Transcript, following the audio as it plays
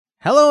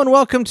Hello and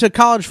welcome to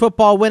College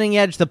Football Winning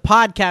Edge, the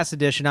podcast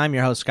edition. I'm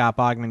your host, Scott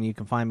Bogman. You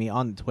can find me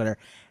on Twitter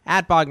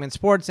at Bogman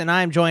Sports, and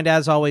I'm joined,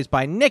 as always,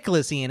 by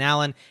Nicholas Ian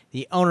Allen,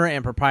 the owner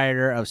and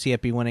proprietor of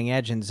CFB Winning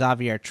Edge, and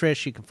Xavier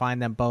Triche. You can find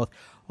them both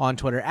on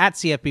Twitter at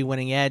CFB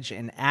Winning Edge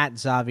and at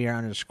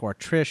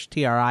Xavier_Triche,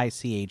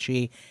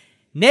 Triche.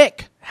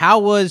 Nick, how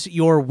was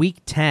your Week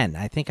 10?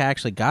 I think I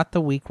actually got the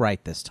week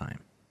right this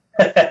time.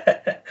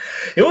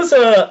 It was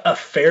a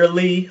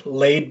fairly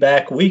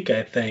laid-back week,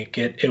 I think.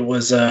 It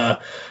was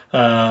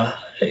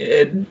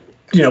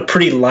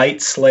pretty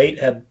light slate.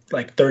 Had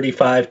like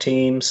 35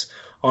 teams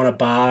on a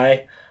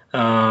bye.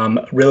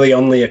 Really,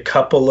 only a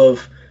couple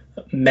of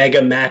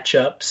mega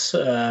matchups,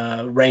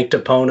 ranked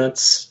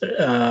opponents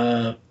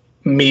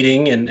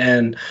meeting,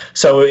 and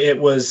so it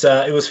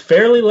was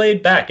fairly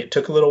laid back. It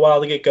took a little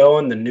while to get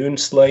going. The noon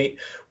slate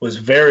was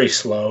very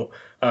slow.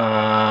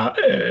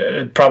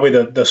 Probably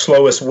the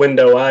slowest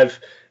window I've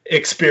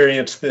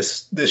experienced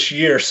this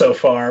year so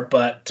far,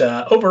 but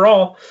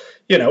overall,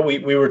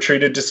 we were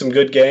treated to some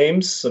good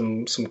games,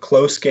 some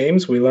close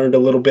games. We learned a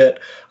little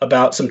bit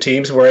about some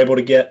teams. We're able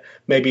to get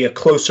maybe a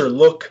closer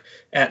look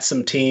at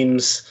some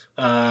teams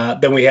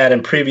than we had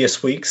in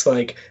previous weeks,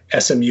 like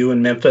SMU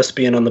and Memphis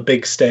being on the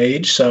big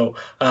stage. So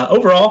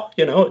overall,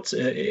 it's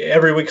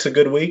every week's a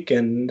good week,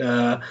 and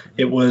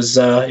it was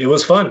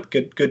fun.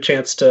 Good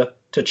chance to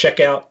check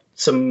out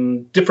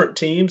some different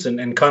teams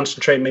and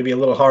concentrate maybe a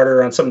little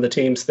harder on some of the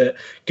teams that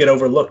get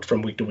overlooked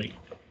from week to week.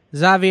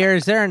 Xavier,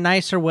 is there a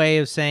nicer way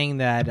of saying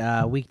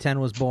that Week 10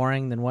 was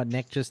boring than what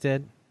Nick just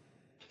did?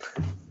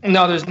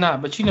 No, there's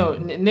not. But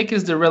Nick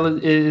is the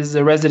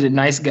resident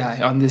nice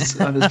guy on this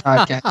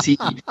podcast.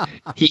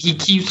 He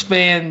keeps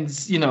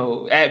fans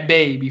at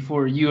bay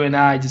before you and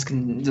I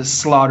can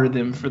slaughter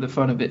them for the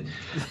fun of it.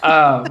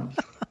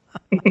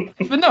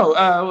 But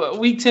no,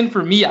 Week 10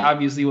 for me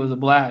obviously was a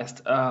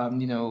blast. Week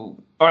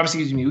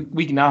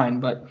 9.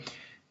 But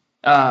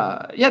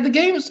the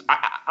games,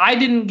 I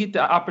didn't get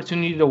the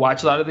opportunity to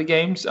watch a lot of the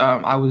games.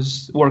 I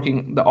was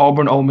working the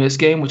Auburn-Ole Miss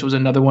game, which was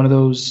another one of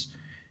those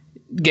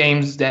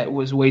games that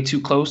was way too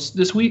close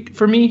this week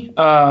for me.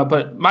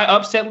 But my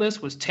upset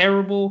list was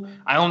terrible.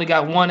 I only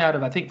got one out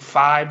of, I think,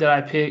 5 that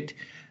I picked.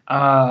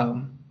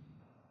 And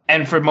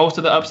for most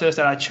of the upsets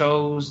that I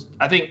chose,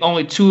 I think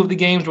only 2 of the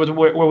games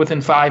were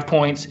within 5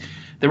 points.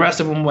 The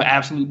rest of them were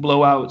absolute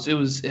blowouts. It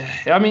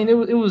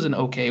was an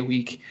okay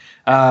week.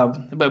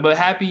 But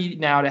happy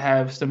now to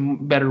have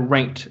some better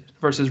ranked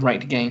versus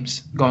ranked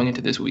games going into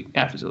this week.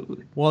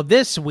 Absolutely. Well,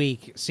 this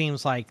week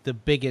seems like the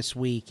biggest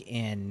week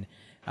in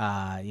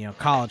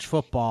college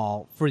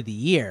football for the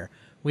year.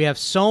 We have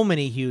so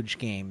many huge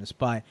games,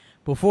 but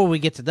before we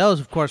get to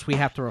those, of course, we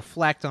have to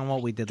reflect on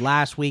what we did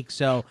last week.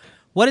 So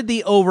what did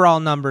the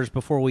overall numbers,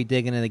 before we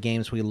dig into the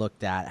games we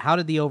looked at, how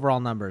did the overall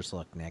numbers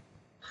look, Nick?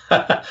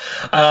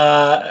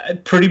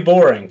 Pretty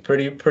boring,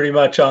 pretty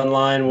much on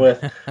line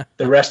with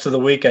the rest of the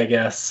week, I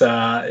guess.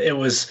 It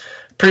was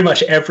pretty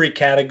much every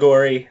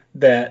category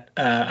that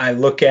I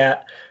look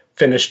at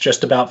finished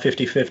just about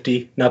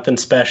 50-50, nothing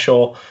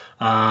special.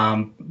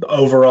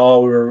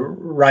 Overall, we were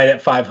right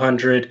at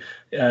 500.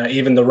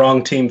 Even the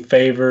wrong team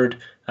favored.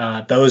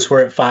 Those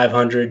were at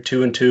 500,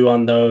 2-2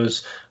 on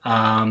those.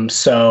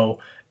 So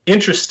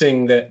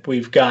interesting that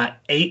we've got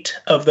 8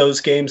 of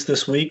those games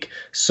this week.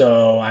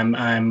 So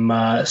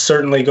I'm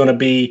certainly going to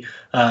be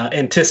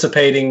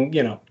anticipating,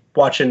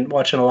 watching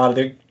a lot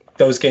of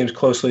those games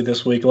closely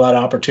this week. A lot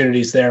of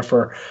opportunities there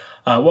for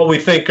what we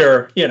think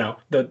are,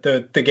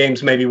 the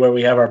games maybe where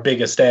we have our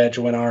biggest edge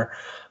when our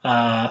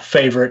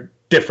favorite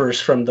differs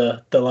from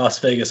the Las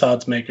Vegas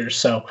odds makers.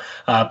 So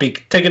be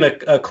taking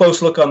a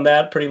close look on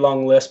that. Pretty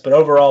long list, but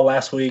overall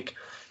last week,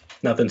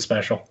 nothing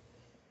special.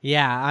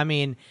 Yeah,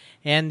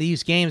 and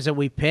these games that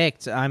we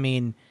picked,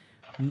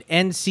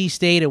 NC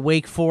State at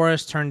Wake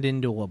Forest turned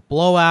into a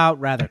blowout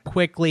rather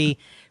quickly.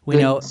 We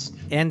know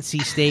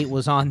NC State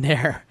was on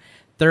their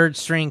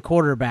third-string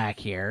quarterback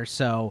here.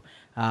 So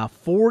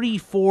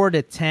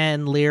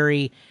 44-10,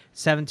 Leary,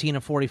 17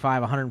 of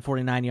 45,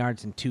 149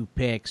 yards and 2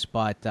 picks.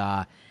 But,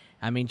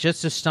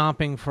 just a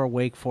stomping for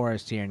Wake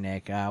Forest here,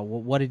 Nick.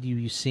 What did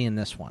you see in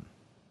this one?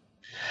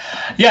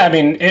 Yeah,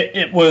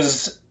 it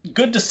was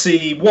good to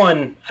see.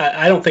 One,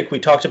 I don't think we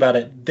talked about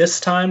it this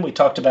time. We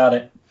talked about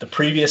it the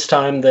previous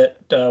time that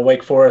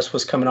Wake Forest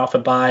was coming off a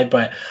bye.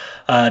 But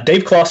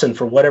Dave Clawson,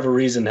 for whatever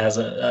reason, has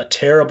a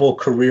terrible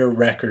career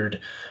record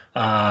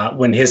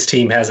when his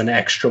team has an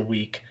extra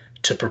week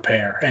to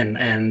prepare.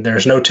 And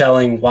there's no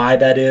telling why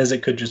that is.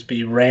 It could just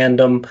be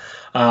random.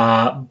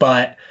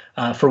 But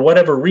for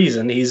whatever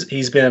reason,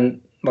 he's been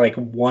like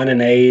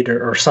 1-8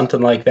 or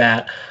something like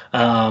that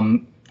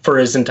for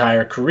his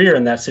entire career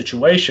in that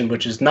situation,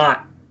 which is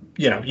not,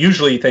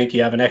 usually you think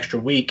you have an extra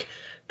week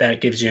that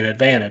gives you an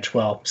advantage.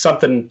 Well,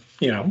 something,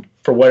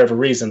 for whatever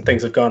reason,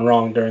 things have gone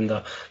wrong during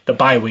the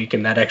bye week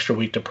and that extra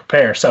week to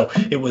prepare. So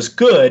it was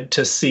good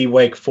to see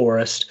Wake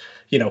Forest,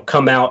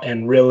 come out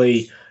and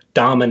really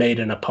dominate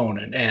an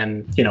opponent.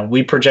 And,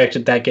 we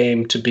projected that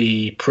game to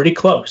be pretty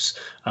close.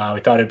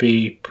 We thought it'd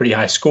be pretty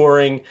high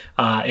scoring.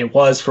 It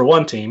was for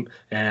one team.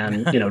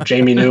 And,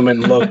 Jamie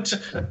Newman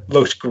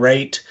looked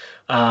great.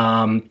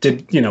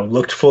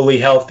 Looked fully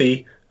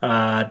healthy.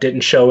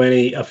 Didn't show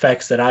any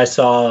effects that I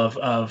saw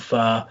of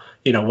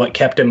what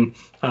kept him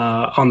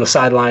on the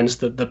sidelines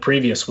the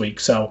previous week.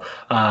 So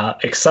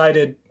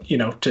excited,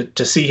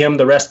 to see him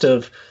the rest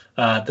of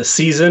the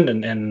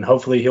season, and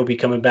hopefully he'll be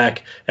coming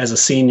back as a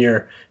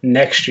senior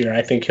next year.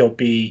 I think he'll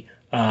be,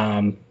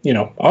 on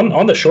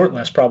the short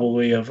list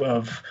probably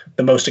of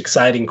the most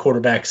exciting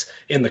quarterbacks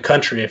in the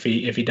country if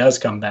he does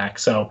come back.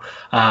 So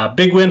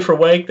big win for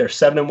Wake. They're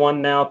 7-1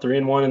 now,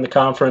 3-1 in the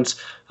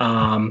conference.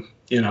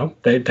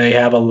 They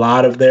have a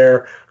lot of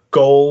their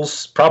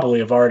goals probably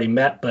have already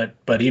met,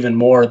 but even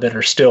more that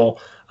are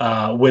still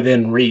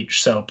within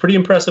reach. So pretty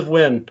impressive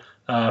win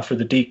for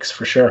the Deacs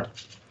for sure.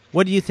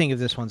 What do you think of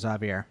this one,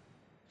 Xavier?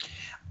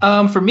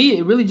 For me,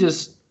 it really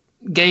just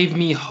gave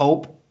me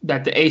hope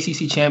that the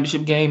ACC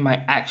championship game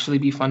might actually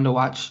be fun to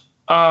watch,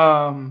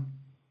 and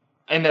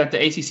that the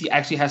ACC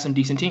actually has some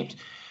decent teams.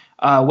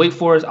 Wake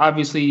Forest,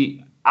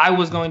 obviously, I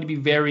was going to be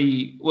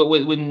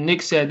when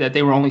Nick said that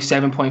they were only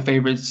 7-point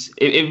favorites,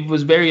 it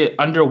was very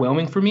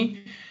underwhelming for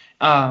me.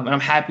 And I'm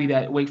happy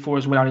that Wake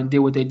Forest went out and did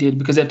what they did,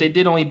 because if they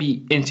did only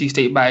beat NC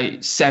State by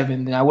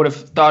 7, then I would have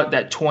thought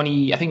that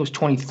I think it was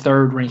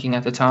 23rd ranking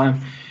at the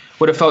time,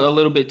 would have felt a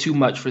little bit too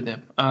much for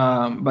them.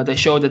 But they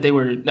showed that they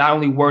were not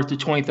only worth the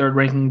 23rd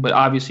ranking, but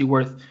obviously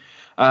worth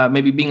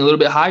maybe being a little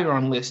bit higher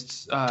on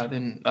lists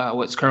than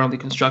what's currently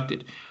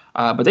constructed.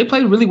 But they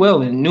played really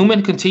well, and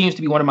Newman continues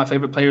to be one of my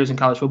favorite players in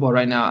college football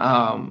right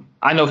now.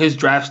 I know his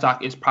draft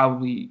stock is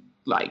probably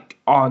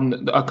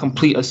on a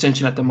complete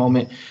ascension at the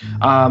moment.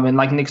 And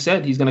like Nick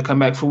said, he's going to come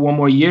back for one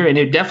more year, and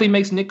it definitely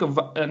makes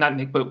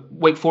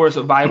Wake Forest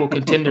a viable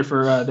contender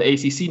for the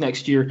ACC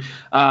next year,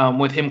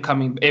 with him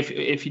coming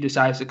if he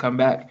decides to come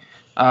back.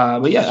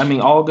 But yeah, I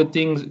mean, all good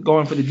things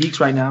going for the Deacs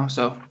right now.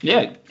 So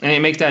yeah, and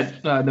it makes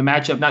that the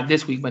matchup not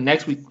this week but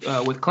next week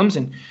with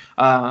Clemson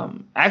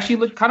actually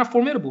look kind of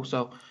formidable.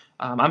 So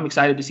I'm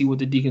excited to see what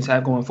the Deacons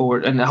have going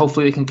forward, and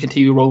hopefully they can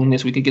continue rolling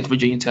this week against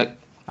Virginia Tech.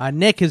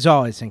 Nick is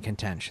always in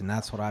contention.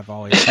 That's what I've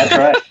always said. That's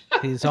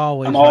right. He's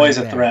always I'm always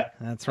right a there. threat.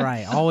 That's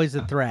right. Always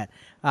a threat.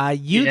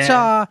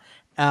 Utah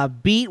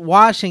beat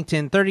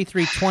Washington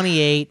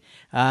 33-28.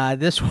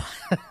 This one,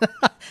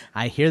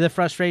 I hear the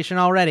frustration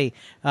already.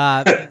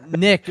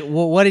 Nick,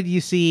 what did you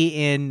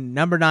see in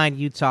number 9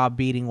 Utah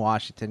beating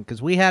Washington?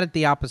 Because we had it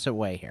the opposite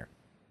way here.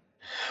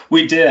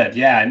 We did,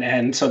 yeah.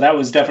 And so that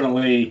was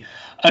definitely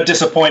a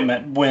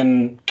disappointment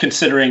when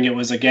considering it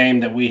was a game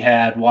that we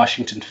had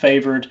Washington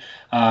favored.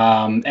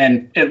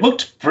 And it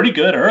looked pretty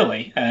good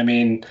early. I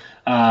mean,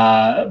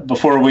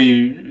 before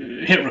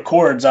we hit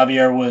record,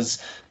 Xavier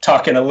was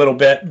talking a little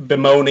bit,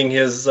 bemoaning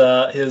his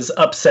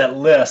upset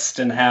list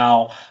and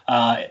how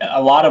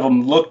a lot of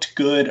them looked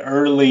good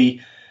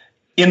early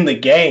in the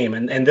game.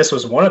 And this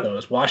was one of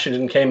those.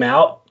 Washington came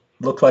out,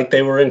 looked like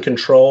they were in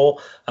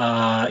control,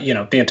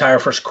 the entire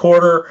first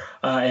quarter,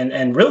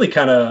 and really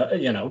kind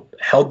of,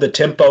 held the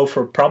tempo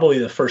for probably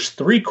the first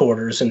 3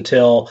 quarters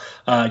until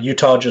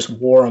Utah just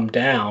wore them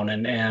down.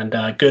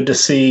 And good to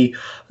see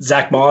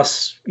Zach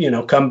Moss,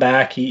 come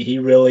back. He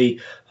really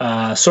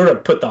sort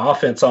of put the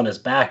offense on his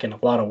back in a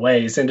lot of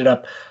ways. Ended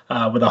up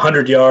with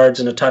 100 yards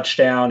and a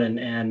touchdown,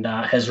 and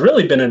has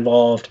really been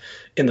involved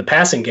in the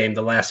passing game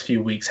the last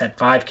few weeks. Had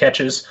 5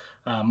 catches,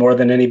 more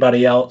than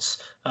anybody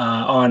else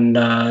on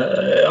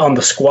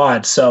the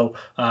squad. So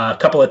a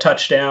couple of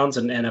touchdowns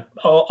and an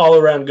all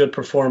around good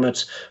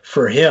performance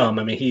for him.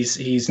 I mean,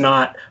 he's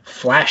not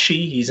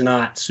flashy, he's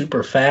not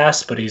super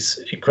fast, but he's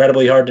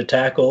incredibly hard to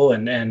tackle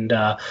and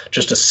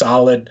just a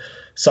solid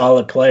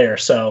player.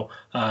 So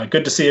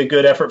good to see a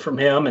good effort from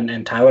him,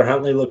 and Tyler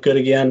Huntley looked good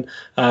again,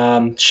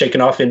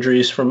 shaking off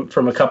injuries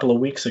from a couple of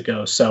weeks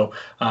ago. So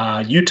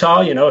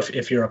Utah,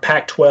 if you're a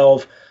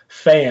Pac-12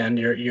 fan,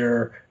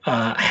 you're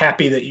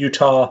happy that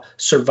Utah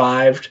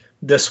survived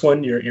this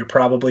one. You're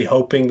probably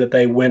hoping that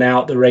they win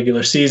out the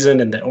regular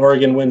season and that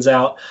Oregon wins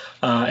out,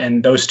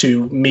 and those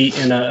two meet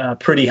in a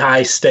pretty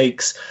high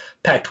stakes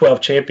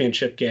Pac-12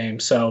 championship game.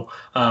 So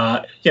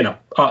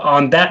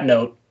on that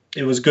note,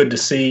 it was good to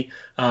see,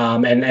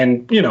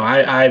 and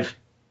I've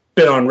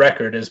been on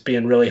record as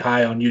being really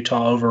high on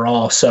Utah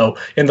overall. So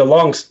in the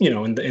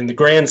in the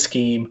grand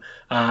scheme,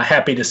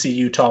 happy to see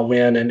Utah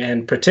win,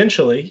 and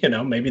potentially,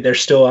 maybe they're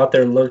still out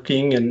there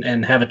lurking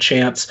and have a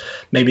chance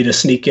maybe to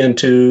sneak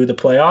into the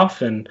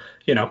playoff. And,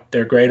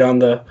 they're great on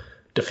the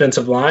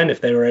defensive line.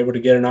 If they were able to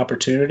get an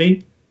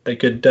opportunity, they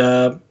could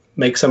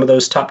make some of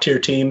those top tier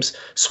teams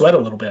sweat a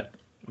little bit.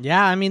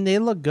 Yeah. I mean, they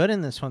look good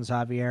in this one,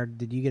 Xavier.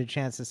 Did you get a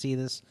chance to see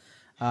this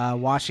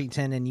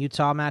Washington and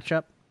Utah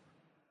matchup?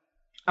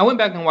 I went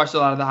back and watched a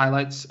lot of the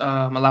highlights,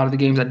 a lot of the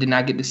games I did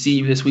not get to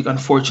see this week,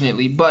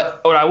 unfortunately.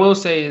 But what I will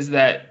say is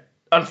that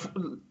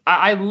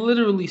I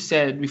literally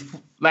said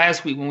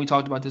last week when we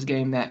talked about this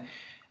game that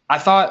I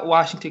thought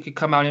Washington could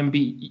come out and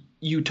beat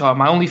Utah.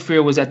 My only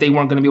fear was that they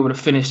weren't going to be able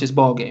to finish this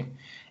ball game.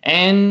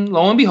 And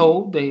lo and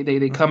behold,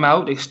 they come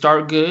out, they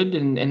start good,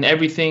 and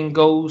everything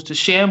goes to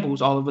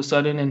shambles all of a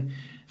sudden, and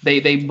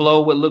they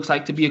blow what looks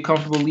like to be a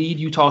comfortable lead.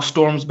 Utah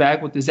storms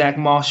back with the Zach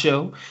Moss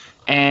show,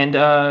 and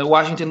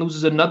Washington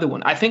loses another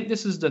one. I think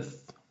this is the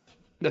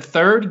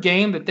third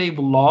game that they've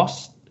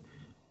lost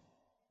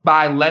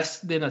by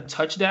less than a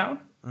touchdown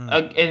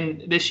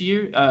in this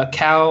year.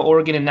 Cal,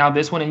 Oregon, and now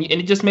this one. And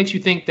it just makes you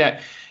think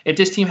that if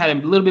this team had a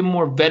little bit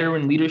more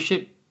veteran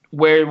leadership,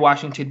 where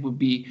Washington would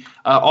be.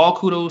 All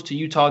kudos to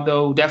Utah,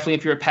 though. Definitely,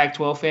 if you're a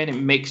Pac-12 fan,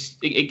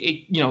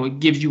 it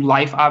gives you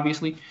life,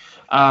 obviously,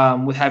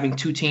 with having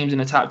two teams in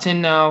the top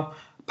 10 now,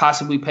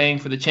 possibly paying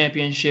for the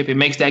championship. It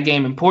makes that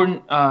game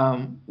important,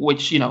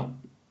 which,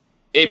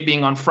 it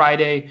being on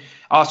Friday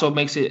also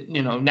makes it,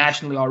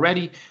 nationally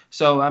already.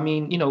 So, I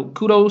mean,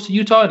 kudos to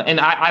Utah.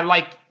 And I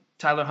like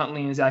Tyler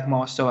Huntley and Zach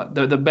Moss. So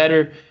the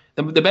better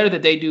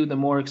that they do, the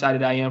more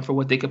excited I am for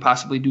what they could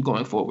possibly do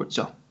going forward.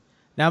 So.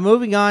 Now,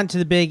 moving on to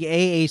the big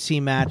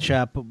AAC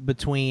matchup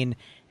between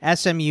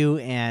SMU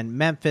and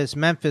Memphis.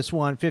 Memphis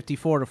won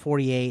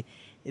 54-48.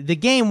 The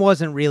game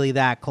wasn't really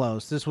that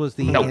close. This was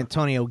the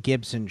Antonio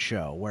Gibson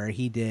show where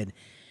he did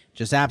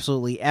just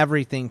absolutely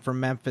everything for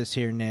Memphis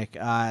here, Nick.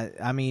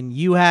 I mean,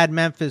 you had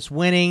Memphis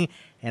winning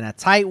in a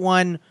tight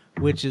one,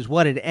 which is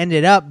what it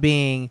ended up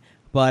being,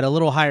 but a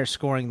little higher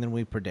scoring than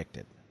we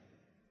predicted.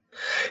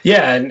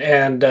 Yeah,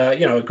 and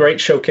a great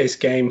showcase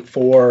game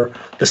for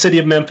the city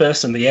of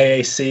Memphis and the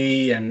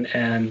AAC,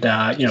 and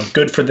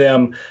good for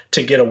them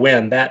to get a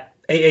win. That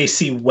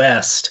AAC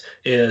West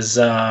is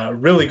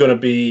really going to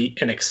be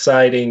an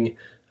exciting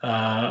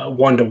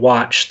one to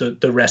watch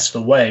the rest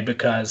of the way,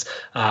 because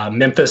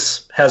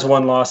Memphis has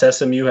one loss,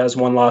 SMU has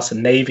one loss,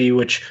 and Navy,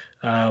 which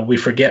we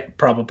forget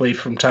probably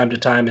from time to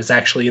time, is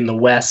actually in the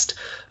West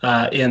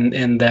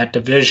in that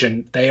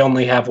division. They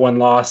only have one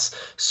loss,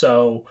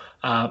 so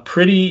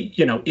pretty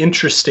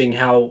interesting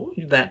how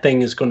that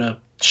thing is going to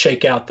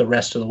shake out the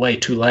rest of the way.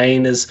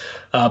 Tulane is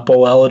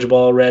bowl eligible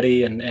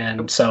already,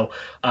 and so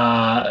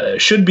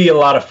should be a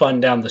lot of fun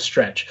down the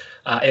stretch.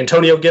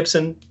 Antonio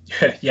Gibson,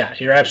 yeah,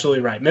 you're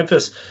absolutely right.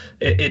 Memphis,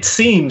 it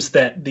seems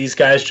that these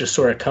guys just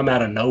sort of come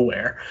out of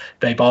nowhere.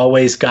 They've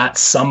always got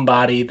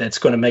somebody that's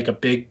going to make a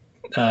big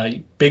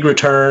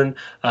return,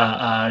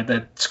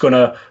 that's going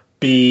to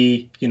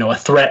be a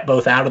threat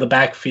both out of the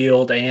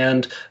backfield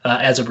and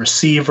as a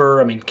receiver.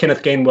 I mean,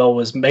 Kenneth Gainwell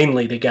was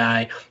mainly the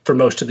guy for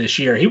most of this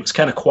year. He was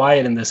kind of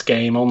quiet in this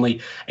game,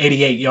 only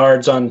 88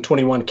 yards on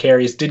 21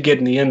 carries, did get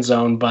in the end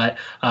zone, but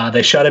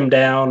they shut him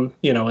down,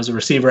 as a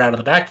receiver out of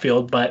the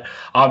backfield. But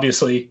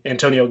obviously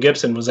Antonio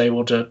Gibson was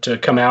able to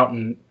come out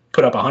and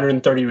put up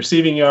 130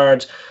 receiving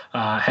yards,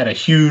 had a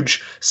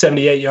huge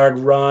 78-yard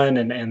run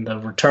and the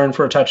return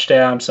for a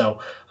touchdown. So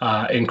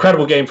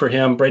incredible game for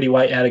him. Brady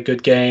White had a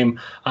good game.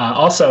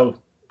 Also,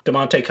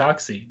 DeMonte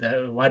Coxey,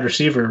 the wide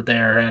receiver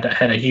there,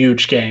 had a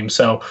huge game.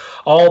 So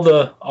all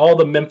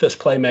the Memphis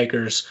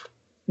playmakers,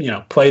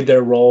 played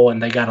their role,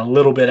 and they got a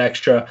little bit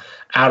extra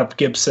out of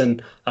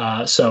Gibson.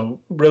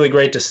 So really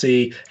great to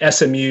see.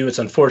 SMU, it's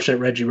unfortunate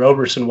Reggie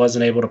Roberson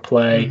wasn't able to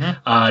play.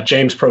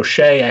 James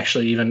Prochet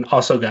actually even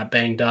also got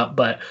banged up,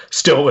 but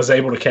still was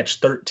able to catch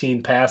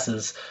 13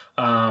 passes.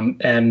 And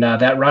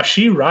that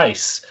Rashee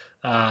Rice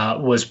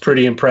was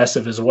pretty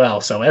impressive as well.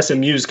 So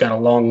SMU's got a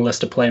long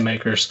list of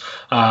playmakers.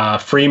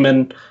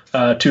 Freeman,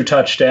 2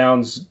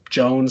 touchdowns.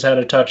 Jones had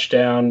a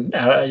touchdown,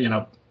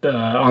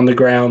 on the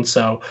ground.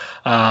 So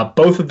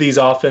both of these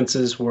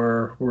offenses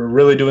were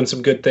really doing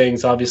some good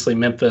things. Obviously,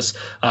 Memphis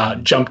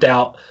jumped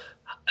out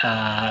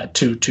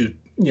to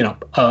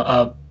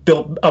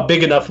built a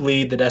big enough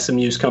lead that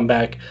SMU's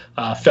comeback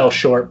fell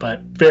short,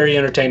 but very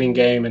entertaining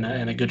game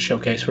and a good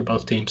showcase for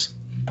both teams.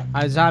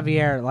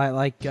 Xavier,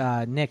 like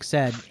Nick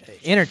said,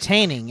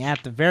 entertaining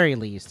at the very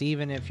least,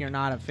 even if you're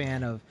not a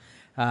fan of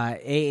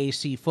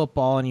AAC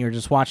football and you're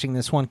just watching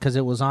this one because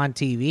it was on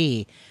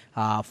TV.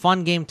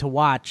 Fun game to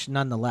watch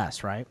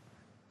nonetheless, right?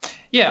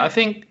 Yeah, I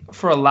think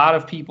for a lot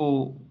of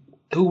people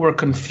who were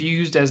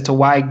confused as to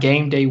why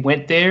game day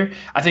went there,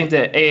 I think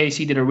that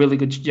AAC did a really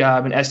good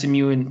job, and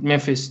SMU and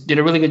Memphis did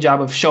a really good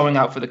job of showing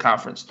out for the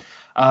conference.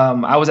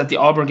 I was at the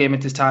Auburn game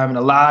at this time, and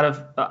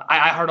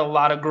I heard a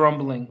lot of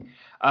grumbling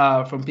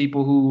from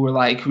people who were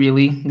like,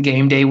 really,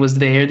 game day was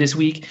there this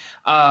week?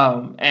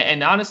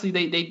 And honestly,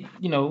 they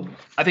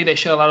I think they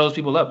shut a lot of those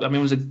people up. I mean,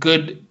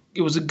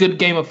 it was a good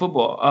game of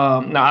football.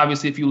 Now,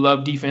 obviously, if you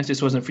love defense,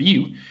 this wasn't for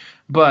you.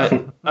 But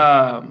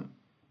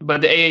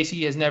the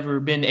AAC has never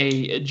been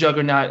a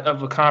juggernaut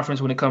of a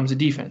conference when it comes to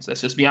defense.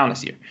 Let's just be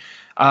honest here.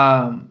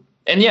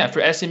 And yeah,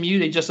 for SMU,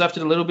 they just left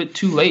it a little bit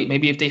too late.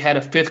 Maybe if they had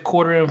a fifth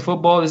quarter in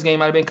football, this game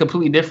might have been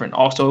completely different.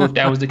 Also, if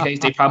that was the case,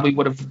 they probably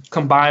would have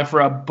combined for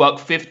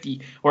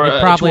 $150 or they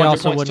probably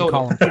also points wouldn't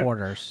total. call them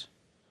quarters.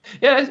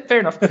 Yeah, fair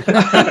enough.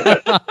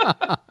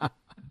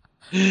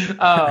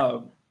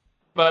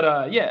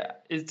 Yeah,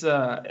 it's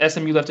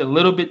SMU left it a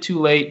little bit too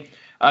late.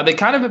 They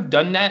kind of have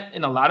done that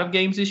in a lot of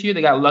games this year.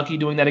 They got lucky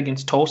doing that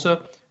against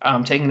Tulsa,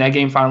 taking that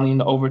game finally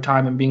into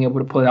overtime and being able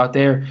to pull it out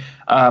there.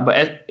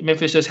 But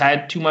Memphis just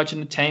had too much in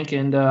the tank,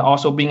 and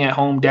also being at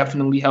home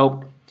definitely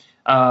helped.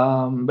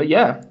 But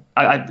yeah,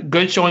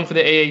 good showing for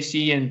the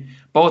AAC, and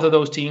both of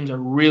those teams are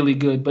really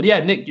good. But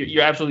yeah, Nick,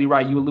 you're absolutely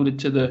right. You alluded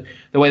to the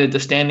way that the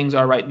standings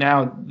are right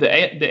now. The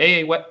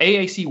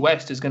AAC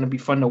West is going to be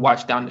fun to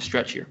watch down the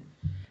stretch here.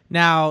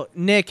 Now,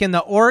 Nick, in the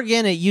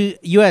Oregon at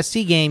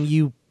USC game,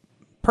 you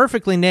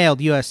perfectly nailed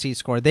USC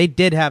score. They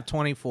did have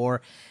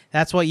 24.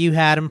 That's what you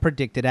had them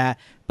predicted at.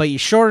 But you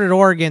shorted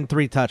Oregon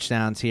 3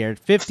 touchdowns here.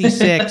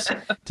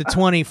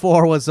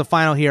 56-24 was the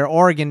final here.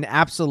 Oregon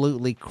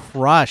absolutely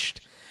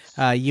crushed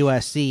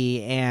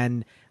USC,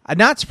 and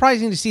not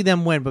surprising to see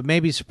them win, but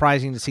maybe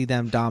surprising to see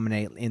them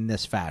dominate in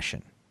this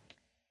fashion.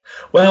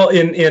 Well,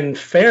 in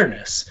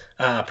fairness,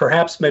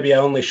 perhaps maybe I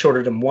only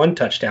shorted them 1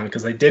 touchdown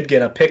because they did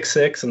get a pick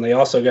 6 and they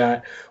also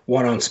got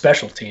 1 on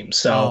special teams.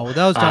 So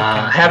those don't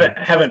count.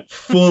 haven't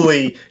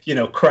fully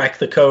cracked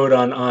the code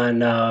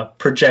on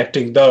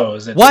projecting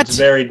those. It's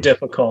very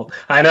difficult.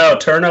 I know,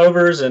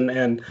 turnovers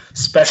and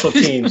special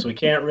teams. We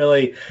can't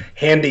really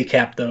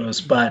handicap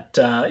those, but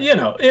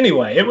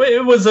anyway,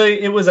 it was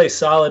a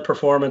solid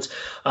performance.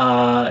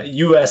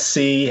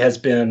 USC has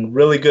been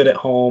really good at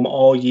home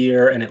all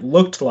year, and it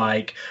looked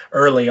like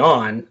early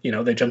on,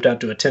 they jumped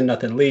out to a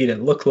 10-0 lead.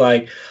 It looked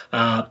like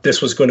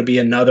this was going to be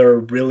another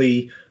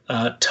really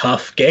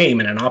tough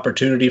game and an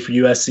opportunity for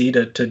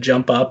USC to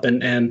jump up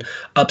and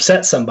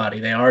upset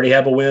somebody. They already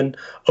have a win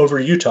over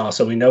Utah,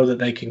 so we know that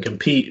they can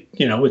compete,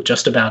 with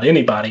just about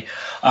anybody.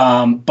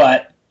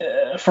 But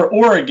for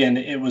Oregon,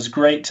 it was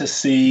great to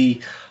see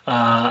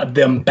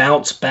them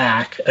bounce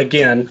back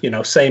again.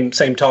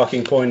 Same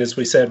talking point as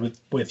we said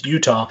with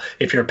Utah.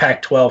 If you're a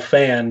Pac-12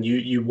 fan,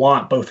 you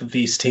want both of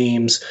these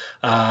teams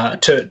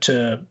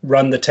to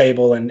run the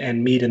table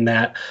and meet in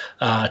that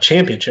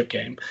championship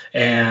game.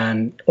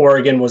 And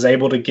Oregon was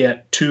able to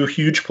get 2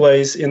 huge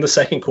plays in the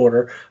second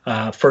quarter.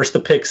 First the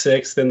pick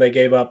 6, then they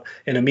gave up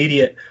an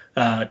immediate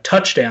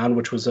touchdown,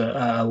 which was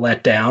a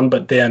letdown,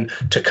 but then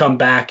to come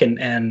back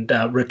and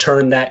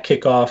return that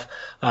kickoff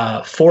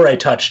for a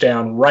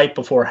touchdown right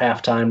before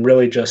halftime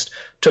really just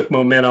took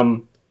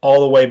momentum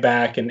all the way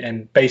back,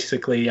 and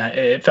basically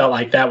it felt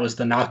like that was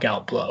the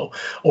knockout blow.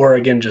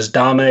 Oregon just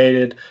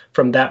dominated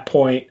from that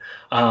point.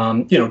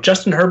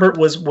 Justin Herbert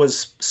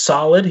was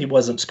solid. He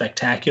wasn't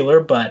spectacular,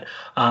 but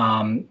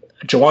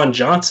Juwan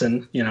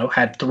Johnson,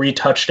 had 3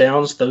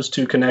 touchdowns. Those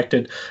 2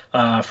 connected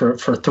for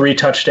 3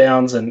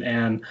 touchdowns,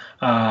 and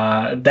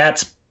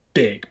that's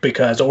big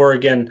because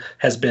Oregon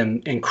has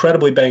been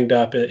incredibly banged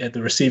up at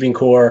the receiving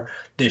corps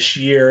this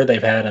year.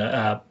 They've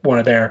had one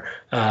of their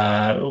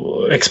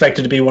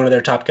expected to be one of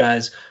their top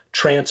guys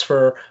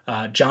transfer.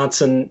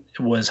 Johnson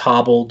was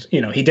hobbled.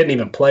 He didn't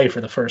even play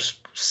for the first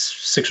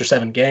 6 or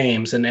 7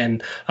 games,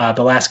 and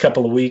the last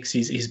couple of weeks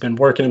he's been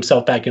working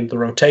himself back into the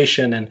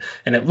rotation, and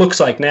it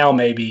looks like now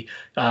maybe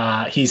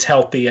he's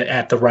healthy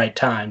at the right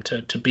time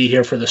to be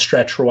here for the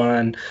stretch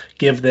run,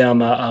 give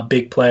them a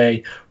big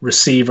play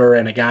receiver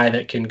and a guy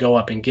that can go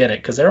up and get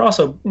it, because they're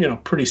also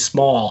pretty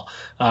small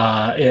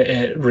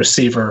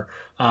receiver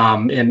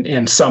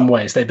in some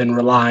ways. They've been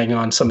relying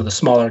on some of the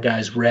smaller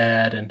guys,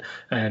 Red and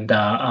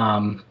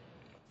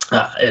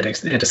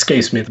it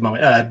escapes me at the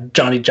moment.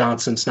 Johnny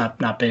Johnson's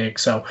not big,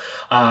 so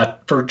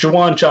for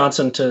Juwan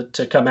Johnson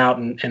to come out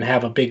and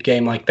have a big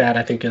game like that,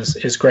 I think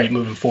is great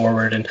moving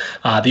forward. And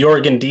the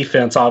Oregon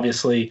defense,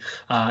 obviously,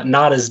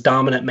 not as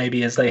dominant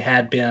maybe as they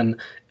had been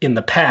in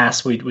the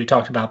past. We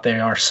talked about they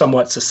are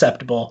somewhat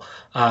susceptible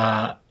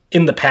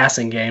in the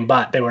passing game,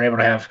 but they were able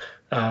to have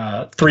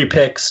 3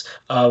 picks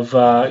of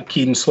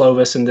Keaton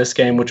Slovis in this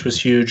game, which was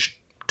huge.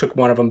 Took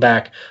one of them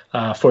back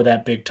for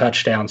that big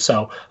touchdown.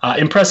 So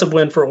impressive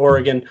win for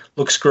Oregon.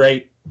 Looks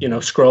great.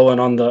 Scrolling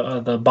on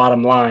the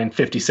bottom line,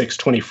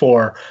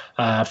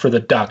 56-24 for the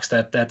Ducks.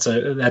 That's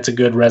a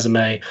good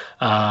resume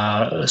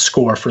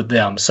score for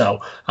them. So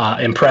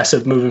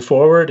impressive moving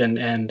forward.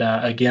 And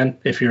again,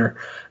 if you're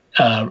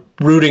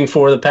rooting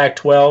for the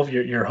Pac-12,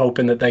 you're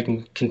hoping that they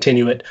can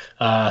continue it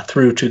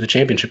through to the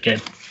championship game.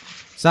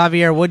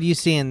 Xavier, what do you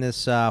see in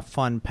this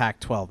fun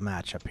Pac-12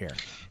 matchup here?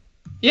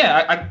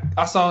 Yeah,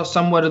 I saw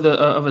somewhat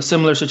of a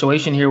similar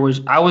situation here, which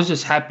I was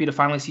just happy to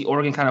finally see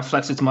Oregon kind of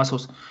flex its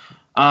muscles.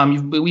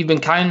 We've been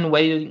kind of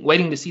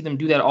waiting to see them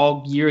do that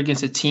all year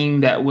against a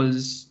team that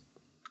was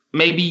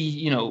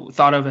maybe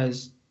thought of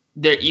as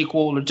their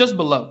equal or just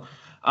below.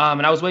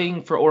 And I was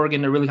waiting for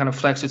Oregon to really kind of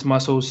flex its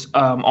muscles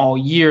all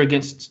year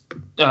against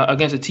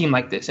a team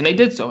like this, and they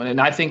did so. And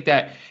I think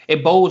that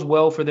it bodes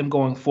well for them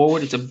going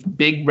forward. It's a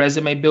big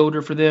resume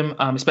builder for them,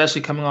 especially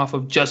coming off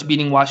of just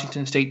beating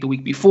Washington State the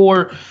week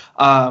before.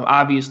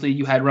 Obviously,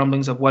 you had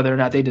rumblings of whether or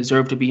not they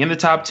deserve to be in the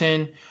top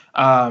 10.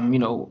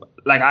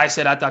 Like I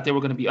said, I thought they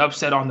were going to be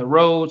upset on the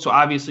road. So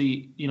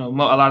obviously, a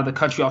lot of the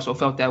country also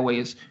felt that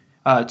way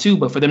too.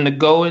 But for them to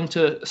go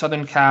into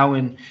Southern Cal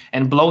and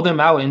blow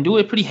them out and do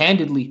it pretty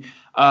handedly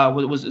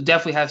was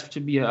definitely has to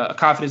be a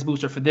confidence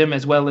booster for them,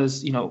 as well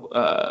as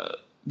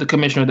the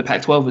commissioner of the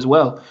Pac-12 as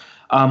well,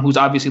 who's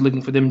obviously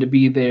looking for them to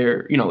be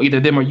their either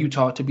them or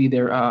Utah to be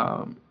their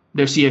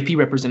CFP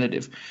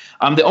representative.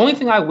 The only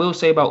thing I will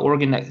say about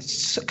Oregon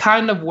that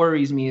kind of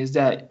worries me is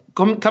that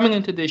coming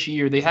into this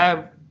year, they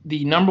have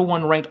the number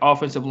one ranked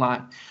offensive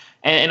line.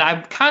 And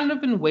I've kind of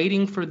been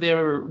waiting for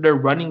their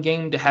running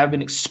game to have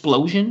an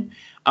explosion.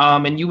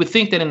 And you would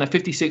think that in the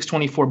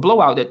 56-24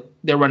 blowout that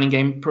their running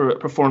game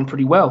performed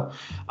pretty well.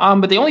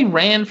 But they only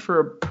ran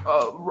for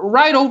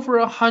right over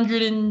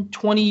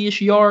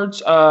 120-ish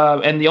yards.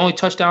 And the only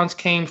touchdowns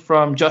came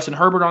from Justin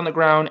Herbert on the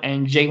ground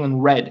and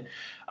Jalen Redd.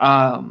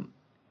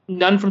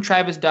 None from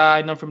Travis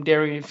Dye, none from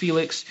Darian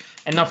Felix,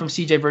 and none from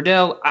C.J.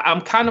 Verdell. I'm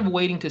kind of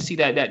waiting to see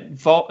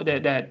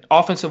that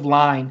offensive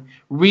line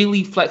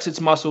really flex its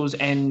muscles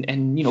and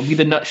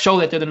show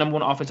that they're the number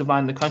one offensive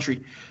line in the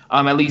country.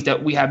 At least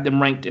that we have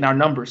them ranked in our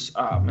numbers.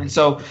 And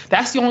so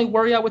that's the only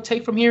worry I would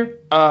take from here.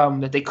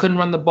 That they couldn't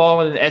run the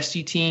ball in the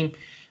SC team.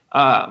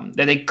 That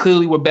they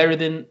clearly were better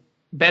than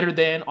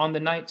on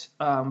the night.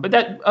 But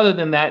other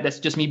than that, that's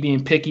just me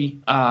being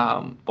picky.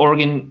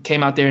 Oregon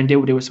came out there and did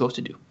what they were supposed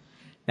to do.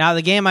 Now,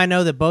 the game I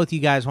know that both you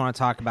guys want to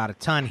talk about a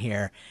ton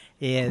here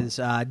is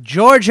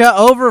Georgia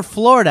over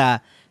Florida,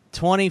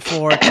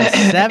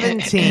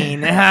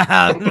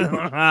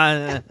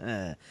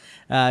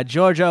 24-17.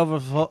 Georgia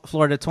over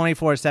Florida,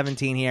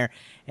 24-17 here.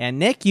 And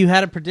Nick, you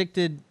had it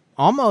predicted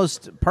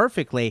almost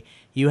perfectly.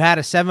 You had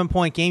a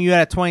 7-point game. You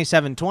had a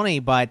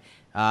 27-20, but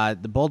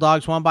the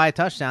Bulldogs won by a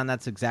touchdown.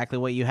 That's exactly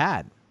what you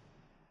had.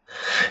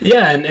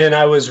 Yeah, and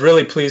I was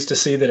really pleased to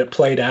see that it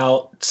played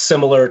out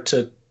similar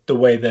to the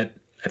way that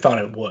I thought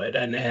it would.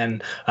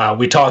 And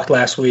we talked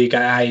last week.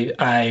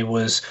 I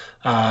was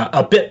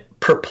a bit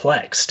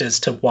perplexed as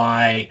to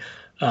why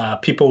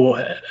people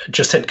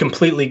just had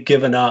completely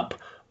given up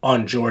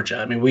on Georgia.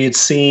 I mean, we had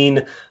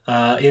seen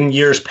in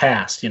years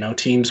past,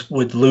 teams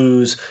would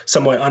lose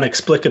somewhat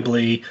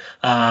inexplicably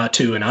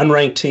to an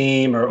unranked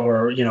team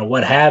or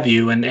what have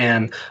you,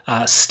 and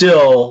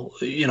still,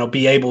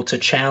 be able to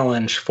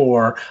challenge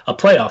for a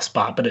playoff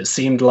spot. But it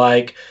seemed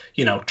like,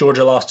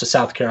 Georgia lost to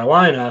South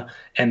Carolina,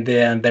 and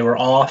then they were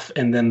off,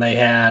 and then they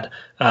had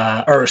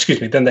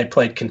then they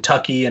played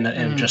Kentucky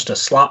in just a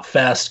slot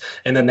fest,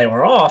 and then they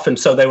were off, and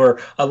so they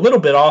were a little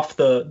bit off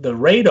the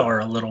radar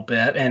a little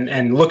bit.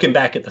 And looking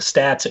back at the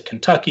stats at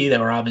Kentucky, they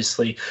were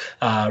obviously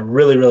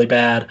really, really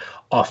bad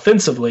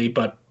offensively,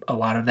 but a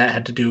lot of that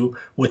had to do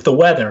with the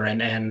weather.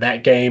 And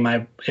that game,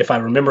 if I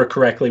remember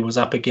correctly, was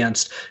up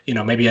against,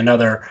 maybe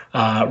another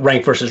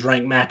rank versus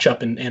rank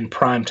matchup in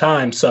prime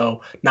time.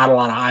 So not a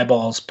lot of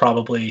eyeballs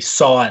probably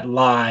saw it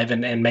live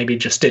and maybe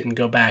just didn't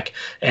go back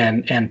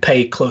and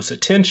pay close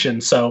attention.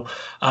 So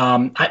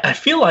I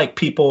feel like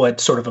people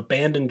had sort of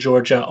abandoned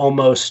Georgia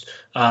almost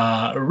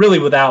really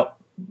without,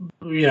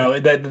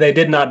 that they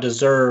did not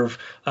deserve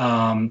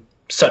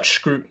such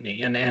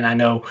scrutiny. And I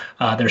know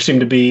there seemed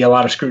to be a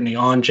lot of scrutiny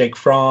on Jake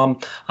Fromm.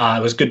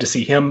 It was good to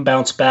see him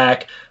bounce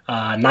back.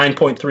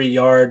 9.3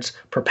 yards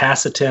per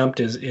pass attempt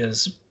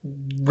is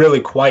really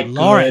quite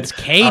Lawrence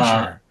good.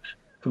 Cager.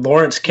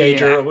 Lawrence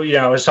Cager,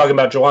 I was talking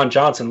about Juwan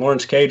Johnson.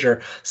 Lawrence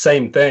Cager,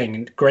 same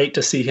thing. Great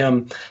to see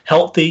him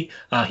healthy.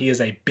 He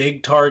is a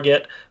big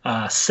target.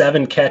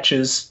 7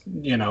 catches,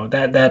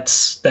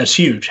 that's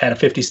huge. Had a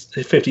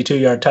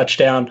 52-yard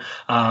touchdown.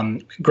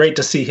 Great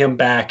to see him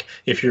back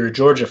if you're a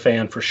Georgia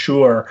fan for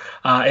sure.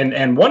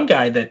 And one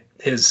guy that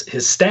his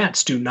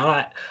stats do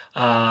not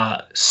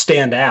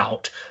stand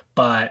out,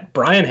 but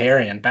Brian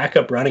Herrien,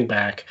 backup running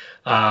back,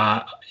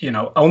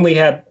 only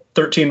had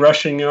 13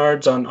 rushing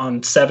yards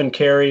on 7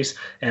 carries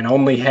and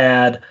only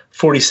had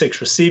 46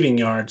 receiving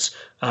yards.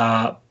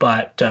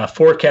 But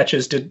 4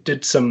 catches,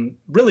 did some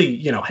really,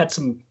 had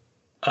some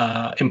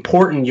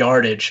important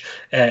yardage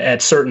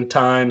at certain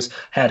times,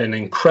 had an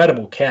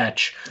incredible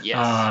catch.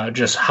 Yes.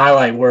 Just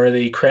highlight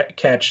worthy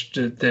catch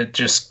that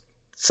just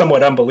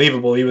somewhat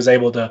unbelievable. He was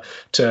able to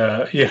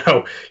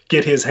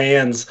get his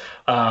hands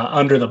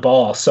under the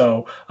ball.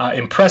 So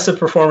impressive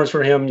performance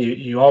for him.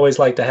 You always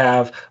like to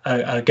have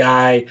a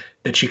guy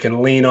that you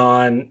can lean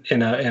on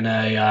in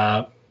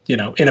a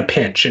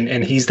pinch,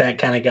 and he's that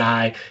kind of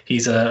guy.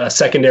 He's a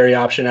secondary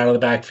option out of the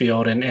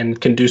backfield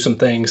and can do some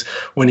things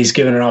when he's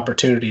given an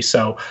opportunity.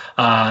 So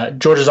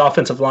Georgia's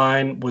offensive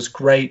line was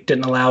great,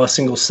 didn't allow a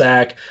single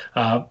sack,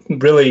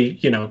 really,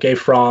 gave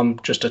Fromm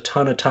just a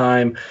ton of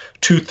time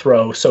to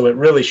throw. So it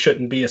really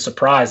shouldn't be a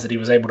surprise that he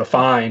was able to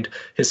find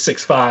his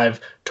 6'5"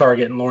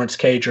 target in Lawrence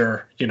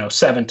Cager,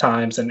 7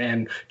 times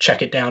and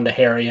check it down to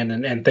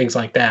Herrien and things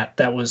like that.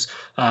 That was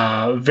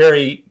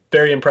very,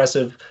 very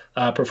impressive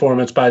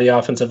performance by the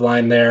offensive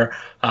line there.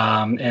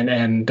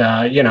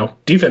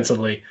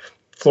 Defensively,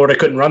 Florida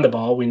couldn't run the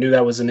ball. We knew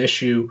that was an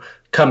issue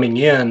coming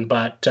in,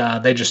 but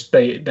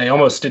they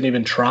almost didn't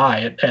even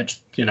try.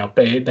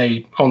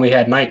 They only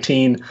had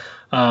 19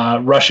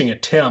 rushing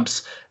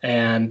attempts,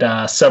 and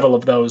several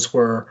of those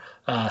were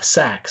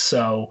sacks.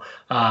 So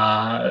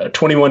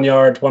 21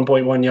 yards,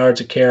 1.1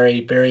 yards a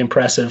carry, very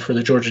impressive for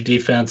the Georgia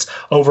defense.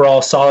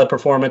 Overall, solid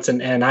performance,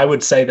 and I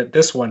would say that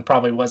this one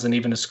probably wasn't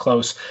even as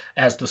close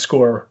as the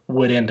score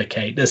would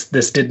indicate.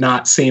 This did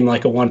not seem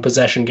like a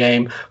one-possession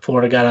game.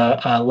 Florida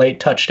got a late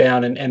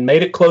touchdown and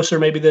made it closer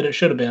maybe than it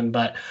should have been,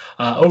 but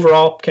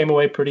overall came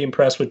away pretty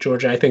impressed with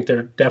Georgia. I think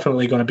they're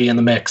definitely going to be in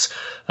the mix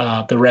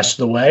the rest of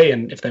the way,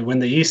 and if they win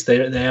the East,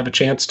 they have a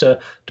chance to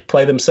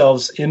play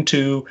themselves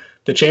into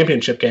the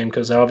championship game,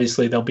 because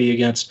obviously they'll be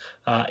against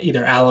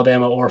either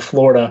Alabama or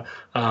Florida,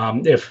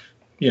 if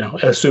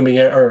assuming,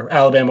 or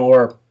Alabama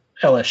or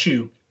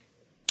LSU,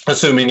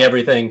 assuming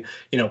everything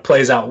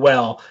plays out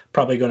well.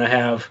 Probably going to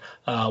have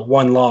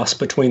one loss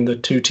between the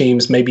two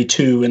teams, maybe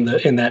two in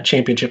that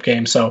championship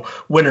game. So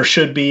winner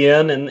should be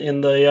in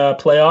the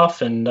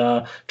playoff,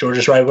 and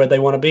Georgia's right where they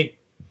want to be.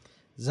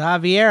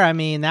 Xavier, I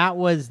mean, that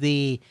was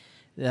the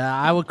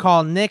I would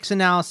call Nick's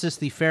analysis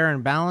the fair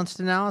and balanced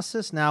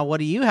analysis. Now, what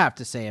do you have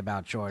to say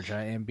about Georgia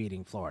and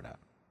beating Florida?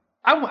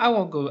 I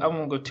won't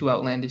go too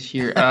outlandish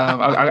here.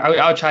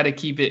 I'll try to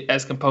keep it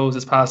as composed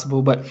as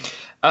possible. But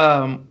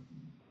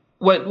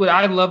what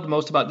I loved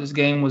most about this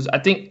game was I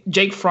think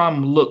Jake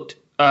Fromm looked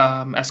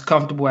as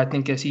comfortable, I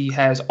think, as he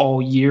has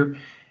all year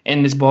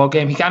in this ball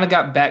game. He kind of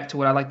got back to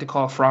what I like to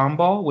call Fromm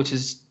ball, which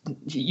is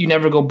you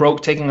never go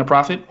broke taking a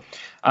profit.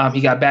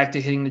 He got back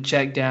to hitting the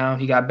check down.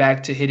 He got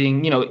back to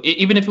hitting,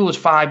 even if it was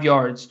 5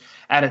 yards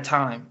at a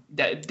time,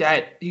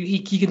 that he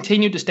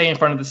continued to stay in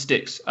front of the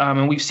sticks.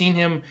 And we've seen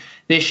him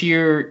this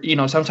year,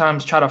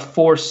 sometimes try to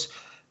force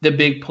the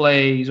big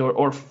plays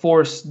or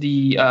force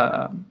the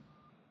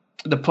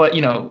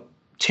play,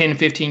 10,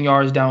 15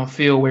 yards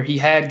downfield where he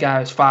had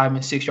guys 5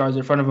 and 6 yards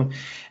in front of him,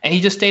 and he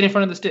just stayed in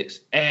front of the sticks,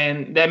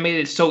 and that made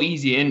it so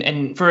easy.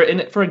 And for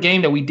a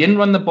game that we didn't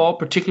run the ball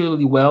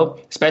particularly well,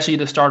 especially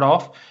to start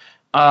off.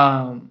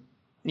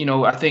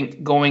 I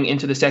think going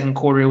into the second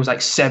quarter, it was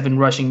like 7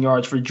 rushing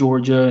yards for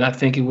Georgia, and I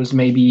think it was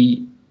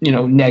maybe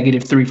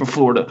 -3 for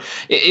Florida.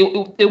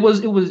 It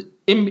was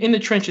in the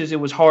trenches. It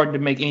was hard to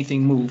make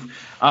anything move,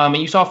 and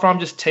you saw Fromm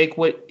just take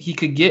what he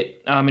could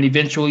get, and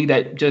eventually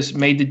that just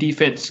made the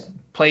defense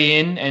play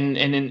in. And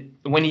then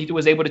when he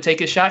was able to take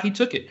his shot, he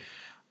took it.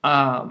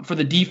 For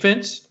the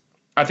defense,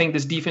 I think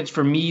this defense,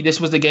 for me,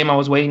 this was the game I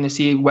was waiting to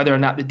see whether or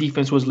not the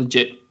defense was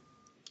legit,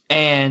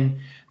 and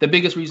the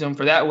biggest reason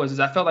for that was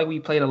I felt like we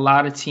played a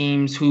lot of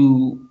teams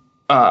who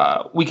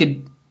we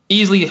could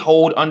easily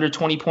hold under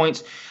 20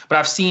 points, but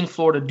I've seen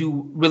Florida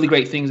do really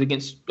great things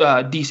against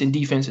decent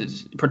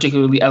defenses,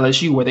 particularly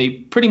LSU, where they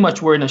pretty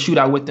much were in a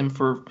shootout with them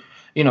for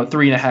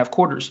 3.5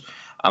 quarters.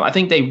 I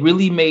think they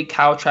really made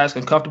Kyle Trask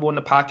uncomfortable in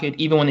the pocket.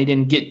 Even when they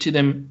didn't get to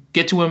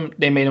him,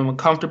 they made him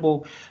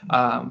uncomfortable.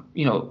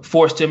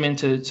 Forced him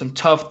into some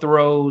tough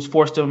throws.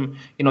 Forced him,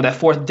 that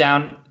fourth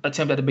down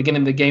attempt at the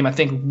beginning of the game, I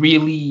think,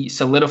 really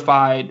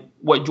solidified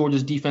what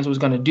Georgia's defense was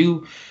going to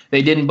do.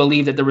 They didn't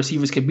believe that the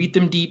receivers could beat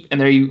them deep,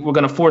 and they were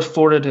going to force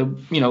Florida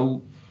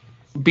to,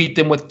 beat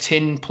them with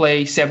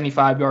 10-play,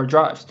 75-yard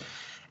drives.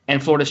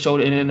 And Florida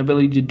showed an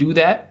inability to do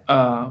that.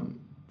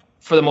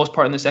 For the most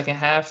part in the second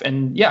half.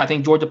 And yeah, I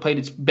think Georgia played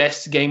its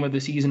best game of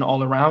the season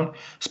all around,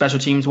 special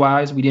teams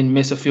wise. We didn't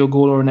miss a field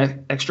goal or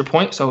an extra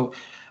point. So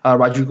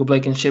Rodrigo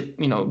Blankenship,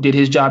 did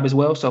his job as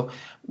well. So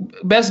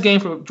best game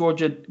for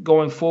Georgia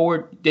going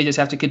forward. They just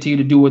have to continue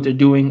to do what they're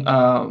doing.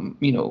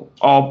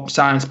 All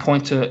signs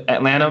point to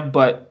Atlanta,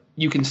 but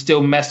you can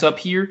still mess up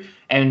here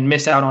and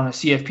miss out on a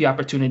CFP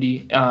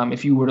opportunity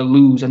if you were to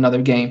lose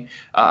another game.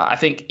 I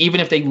think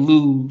even if they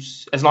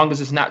lose, as long as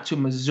it's not to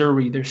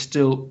Missouri, they're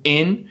still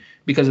in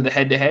because of the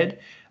head-to-head.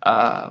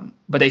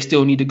 But they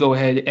still need to go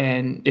ahead,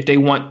 and if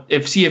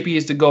CFP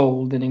is the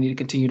goal, then they need to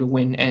continue to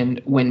win and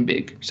win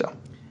big. So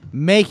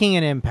making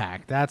an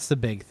impact, that's the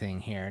big thing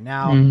here.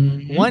 Now,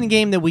 one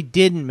game that we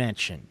didn't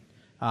mention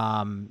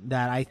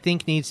that I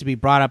think needs to be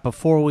brought up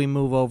before we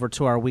move over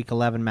to our Week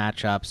 11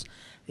 matchups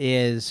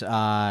is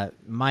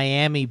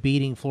Miami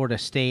beating Florida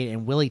State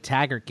and Willie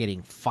Taggart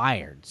getting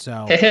fired.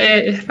 So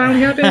it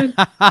finally happened.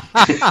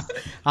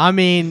 I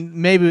mean,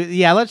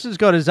 let's just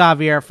go to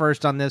Xavier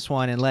first on this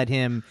one and let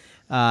him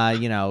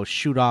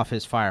shoot off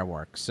his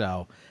fireworks.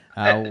 So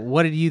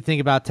what did you think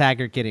about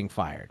Taggart getting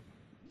fired?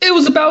 It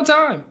was about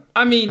time.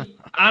 I mean,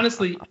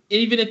 honestly,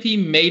 even if he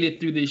made it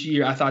through this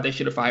year, I thought they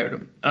should have fired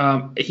him.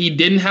 He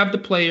didn't have the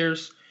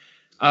players.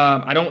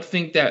 I don't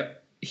think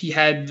that he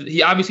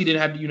obviously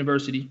didn't have the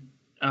university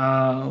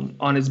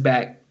on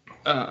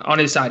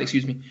his side,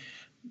 excuse me.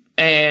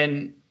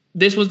 And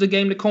this was the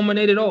game that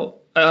culminated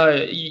all.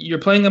 You're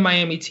playing a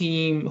Miami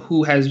team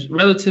who has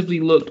relatively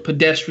looked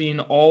pedestrian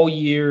all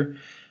year.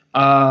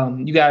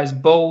 You guys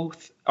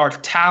both are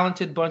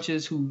talented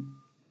bunches who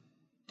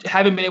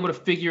haven't been able to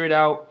figure it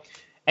out.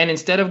 And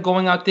instead of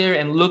going out there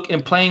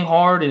and playing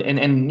hard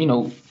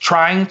and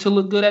trying to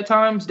look good at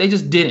times, they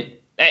just didn't.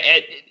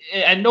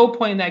 At no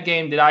point in that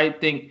game did I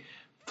think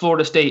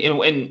Florida State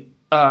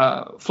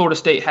Florida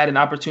State had an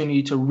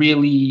opportunity to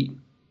really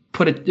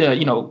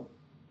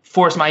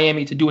force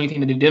Miami to do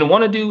anything that they didn't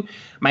want to do.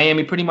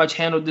 Miami pretty much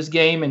handled this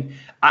game, and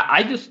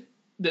I just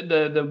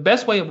the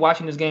best way of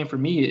watching this game for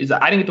me is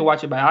I didn't get to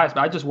watch it by eyes,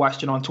 but I just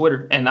watched it on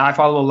Twitter. And I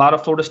follow a lot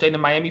of Florida State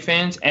and Miami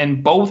fans,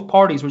 and both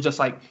parties were just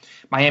like,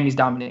 Miami's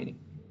dominating.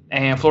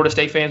 And Florida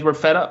State fans were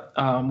fed up.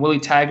 Willie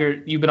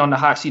Taggart, you've been on the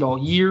hot seat all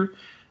year.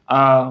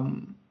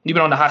 You've been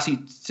on the hot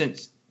seat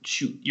since,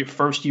 your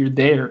first year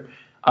there.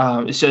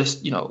 It's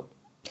just,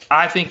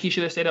 I think he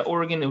should have stayed at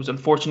Oregon. It was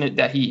unfortunate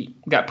that he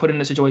got put in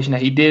the situation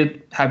that he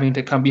did, having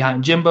to come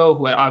behind Jimbo,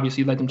 who had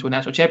obviously led them to a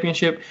national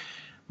championship.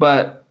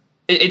 But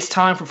it's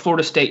time for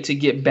Florida State to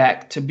get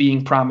back to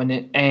being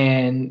prominent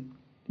and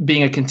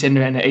being a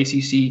contender in the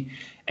ACC.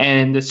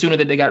 And the sooner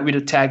that they got rid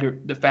of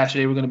Taggart, the faster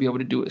they were going to be able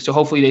to do it. So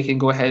hopefully they can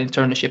go ahead and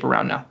turn the ship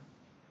around now.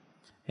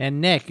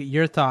 And Nick,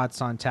 your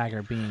thoughts on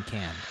Taggart being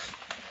canned?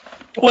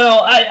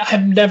 Well,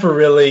 I'm never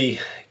really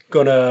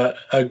going to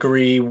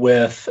agree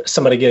with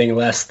somebody getting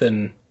less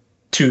than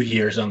 2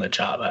 years on the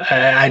job.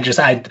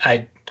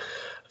 I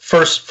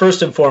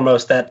first and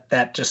foremost,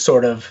 that just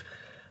sort of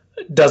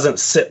doesn't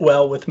sit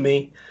well with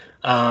me.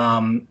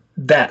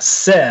 That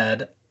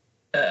said,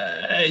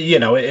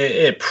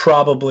 it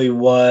probably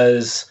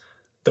was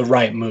the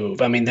right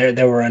move. I mean,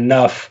 there were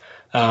enough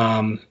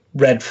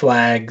red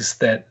flags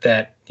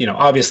that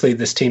obviously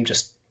this team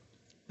just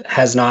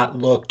has not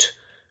looked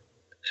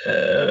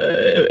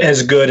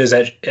as good as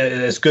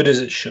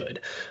it should.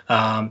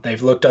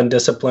 They've looked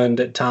undisciplined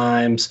at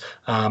times.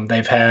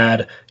 They've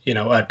had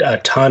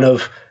a ton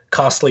of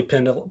costly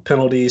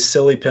penalties,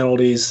 silly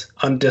penalties,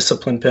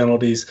 undisciplined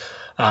penalties.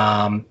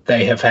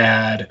 They have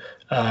had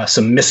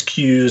some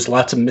miscues,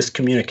 lots of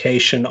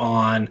miscommunication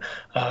on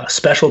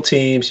special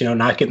teams,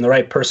 not getting the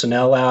right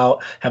personnel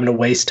out, having to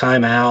waste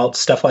time out,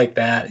 stuff like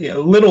that.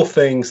 Little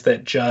things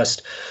that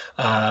just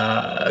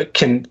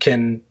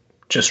can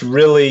just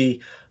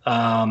really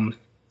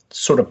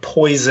sort of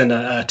poison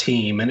a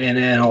team in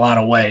a lot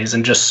of ways,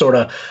 and just sort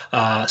of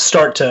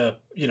start to,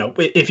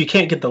 if you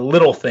can't get the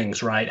little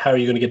things right, how are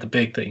you going to get the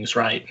big things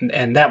right?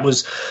 And that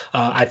was,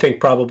 I think,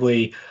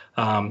 probably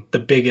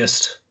the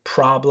biggest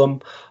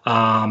problem.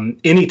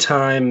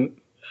 Anytime,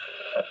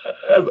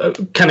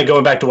 kind of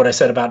going back to what I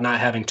said about not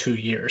having 2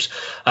 years,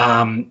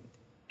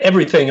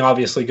 everything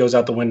obviously goes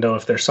out the window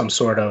if there's some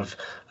sort of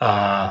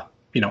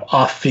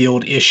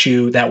off-field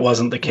issue. That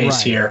wasn't the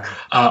case here.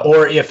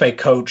 Or if a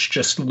coach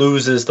just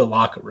loses the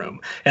locker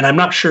room. And I'm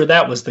not sure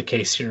that was the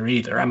case here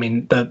either. I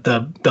mean,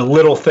 the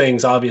little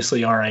things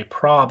obviously are a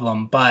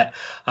problem, but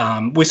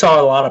we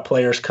saw a lot of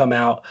players come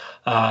out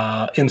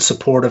in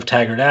support of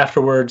Taggart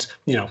afterwards.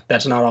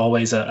 That's not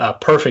always a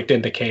perfect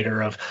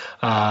indicator of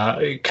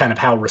kind of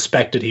how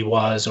respected he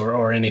was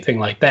or anything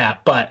like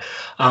that. But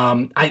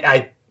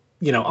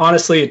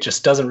honestly, it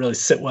just doesn't really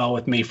sit well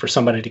with me for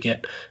somebody to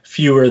get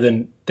fewer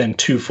than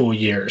 2 full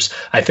years.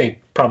 I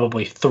think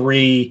probably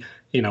 3,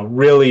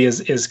 really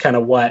is kind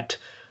of what,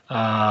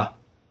 after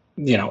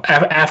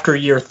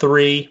year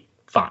 3,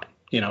 fine.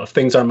 If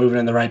things aren't moving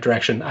in the right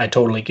direction, I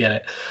totally get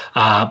it.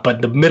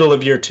 But the middle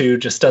of year 2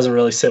 just doesn't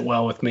really sit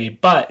well with me.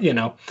 But,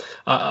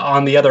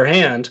 on the other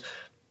hand,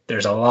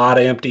 there's a lot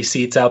of empty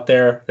seats out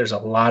there. There's a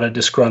lot of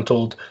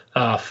disgruntled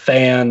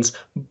fans.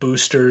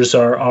 Boosters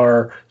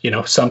are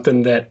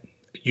something that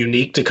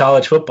unique to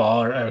college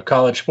football or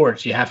college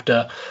sports. You have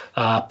to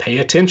pay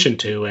attention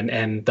to,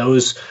 and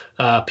those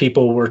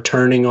people were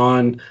turning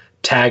on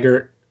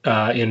Taggart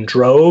in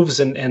droves,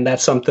 and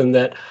that's something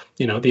that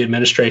the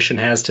administration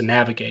has to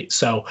navigate.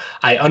 So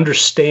I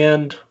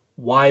understand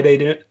why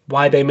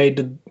they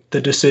made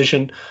the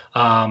decision.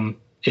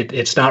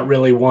 It's not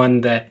really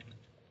one that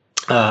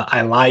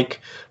I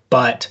like,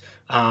 but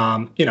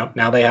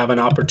now they have an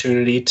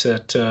opportunity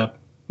to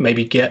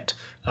maybe get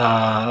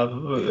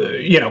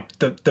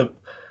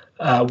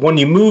when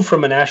you move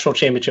from a national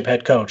championship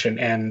head coach,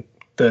 and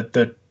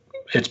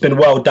it's been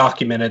well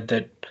documented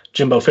that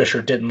Jimbo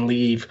Fisher didn't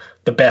leave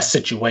the best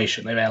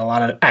situation. They've had a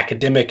lot of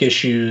academic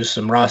issues,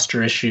 some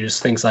roster issues,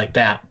 things like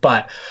that.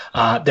 But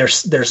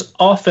there's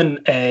often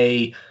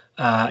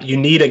you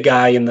need a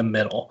guy in the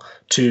middle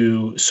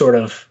to sort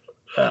of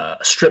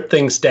strip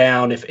things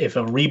down. If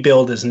a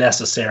rebuild is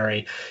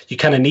necessary, you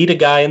kind of need a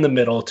guy in the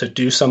middle to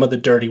do some of the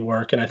dirty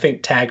work. And I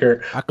think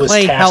Taggart was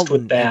tasked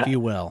with that, if you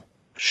will.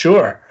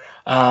 Sure.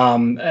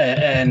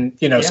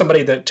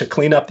 Somebody to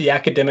clean up the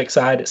academic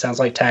side. It sounds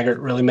like Taggart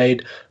really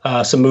made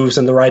some moves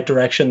in the right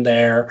direction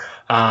there.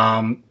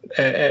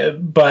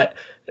 But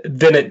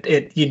then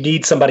you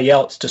need somebody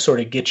else to sort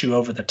of get you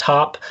over the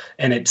top.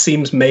 And it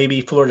seems maybe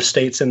Florida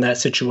State's in that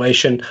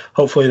situation.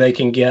 Hopefully they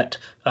can get,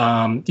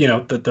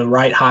 the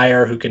right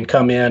hire who can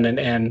come in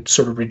and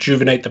sort of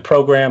rejuvenate the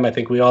program. I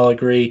think we all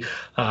agree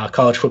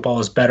college football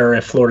is better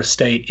if Florida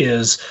State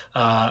is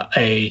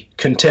a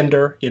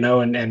contender,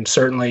 and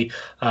certainly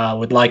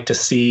would like to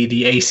see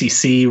the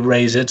ACC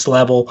raise its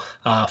level.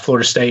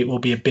 Florida State will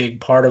be a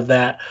big part of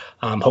that.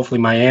 Hopefully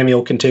Miami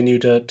will continue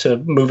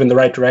to move in the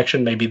right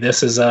direction. Maybe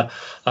this is a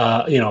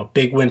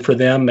big win for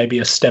them, maybe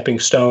a stepping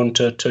stone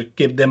to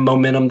give them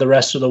momentum the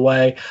rest of the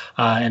way.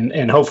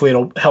 And hopefully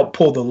it'll help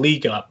pull the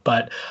league up.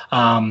 But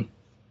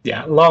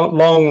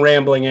long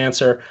rambling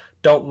answer.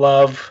 Don't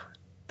love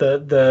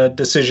the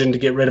decision to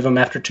get rid of him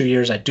after 2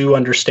 years. I do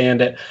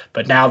understand it,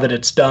 but now that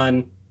it's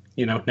done,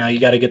 now you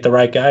got to get the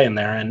right guy in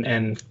there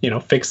and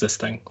fix this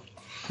thing.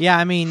 Yeah,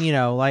 I mean,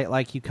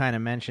 like you kind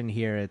of mentioned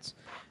here,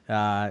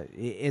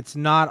 it's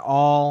not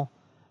all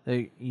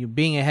you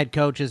being a head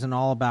coach isn't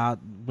all about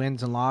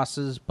wins and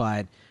losses,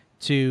 but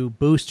to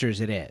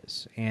boosters it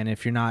is. And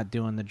if you're not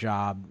doing the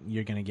job,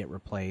 you're going to get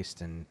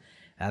replaced, and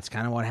that's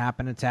kind of what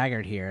happened to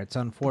Taggart here. It's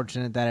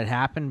unfortunate that it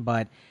happened,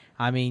 but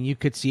I mean, you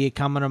could see it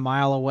coming a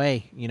mile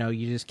away.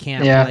 You just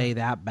can't play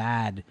that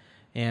bad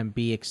and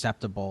be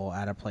acceptable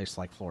at a place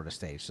like Florida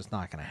State. It's just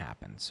not going to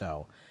happen.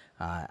 So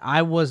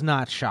I was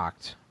not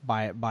shocked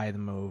by the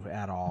move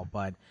at all,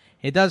 but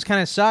it does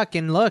kind of suck.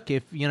 And look,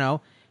 if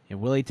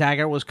Willie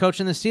Taggart was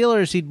coaching the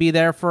Steelers, he'd be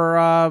there for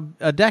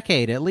a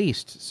decade at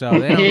least. So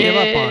they don't give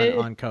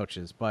up on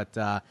coaches, but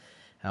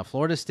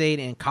Florida State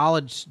and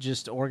college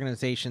just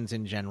organizations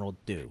in general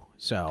do.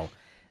 So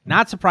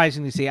not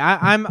surprising to see.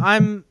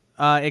 I'm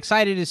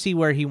excited to see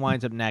where he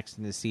winds up next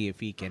and to see if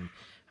he can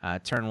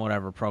turn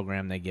whatever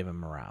program they give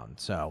him around.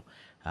 So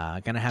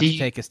going to have to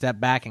take a step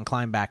back and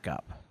climb back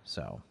up.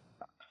 So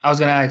I was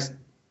going to ask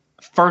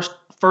first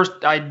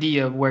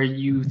idea where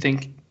you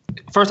think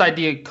first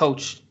idea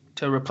coach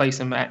to replace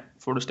him at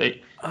Florida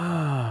State.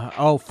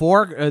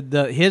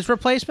 His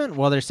replacement?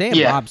 Well, they're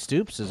saying Bob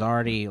Stoops is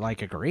already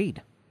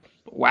agreed.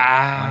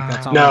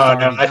 Wow. No.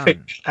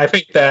 I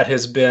think that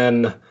has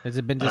been. Has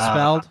it been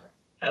dispelled?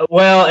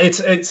 Well,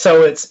 it's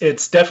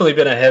definitely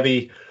been a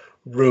heavy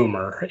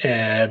rumor,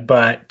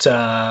 but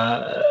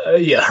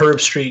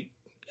Herb Street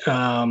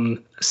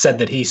said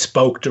that he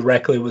spoke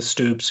directly with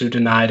Stoops, who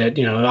denied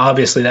it.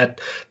 Obviously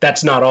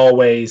that's not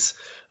always.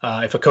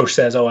 If a coach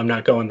says, "Oh, I'm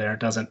not going there," it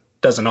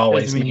doesn't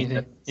always mean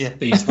that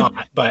he's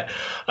not. But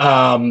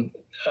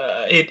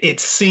it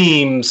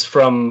seems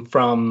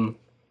from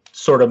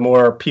sort of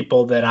more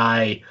people that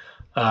I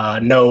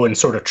know and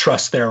sort of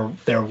trust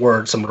their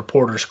word. Some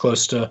reporters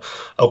close to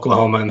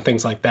Oklahoma and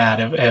things like that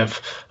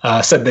have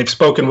said they've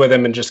spoken with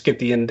him and just get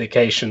the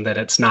indication that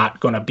it's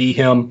not going to be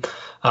him.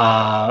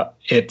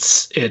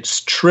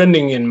 It's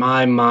trending in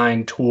my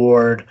mind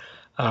toward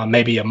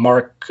maybe a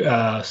Mark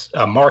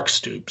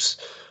Stoops.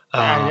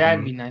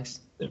 That'd be nice.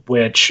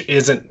 Which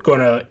isn't going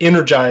to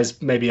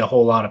energize maybe a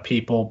whole lot of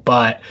people,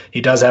 but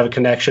he does have a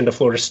connection to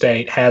Florida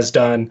State, has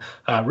done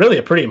really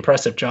a pretty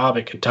impressive job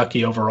at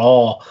Kentucky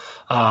overall.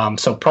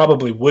 So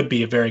probably would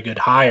be a very good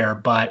hire.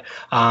 But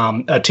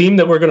a team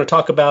that we're going to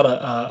talk about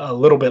a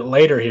little bit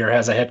later here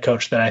has a head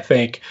coach that I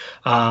think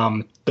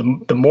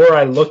the more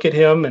I look at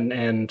him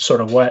and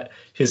sort of what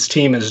his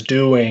team is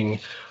doing,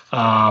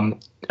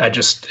 I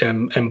just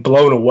am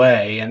blown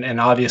away. And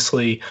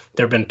obviously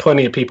there have been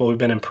plenty of people who've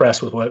been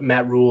impressed with what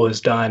Matt Rule has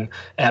done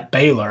at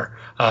Baylor,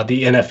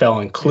 the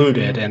NFL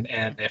included. Mm-hmm.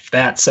 And if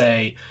that's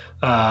a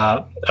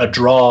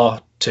draw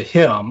to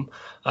him,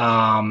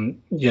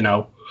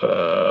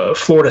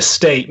 Florida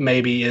State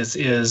maybe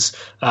is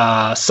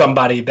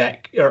somebody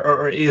that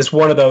or is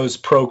one of those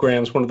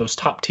programs, one of those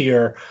top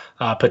tier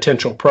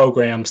potential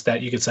programs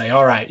that you could say,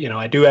 all right,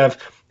 I do have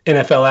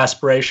NFL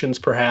aspirations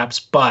perhaps,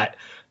 but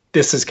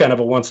this is kind of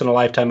a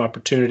once-in-a-lifetime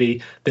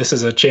opportunity. This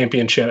is a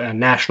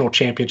national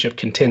championship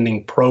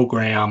contending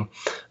program.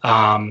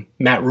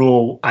 Matt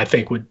Rule, I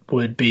think,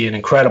 would be an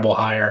incredible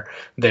hire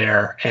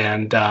there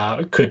and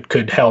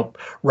could help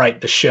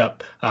right the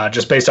ship.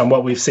 Just based on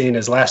what we've seen,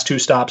 his last two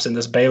stops in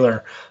this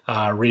Baylor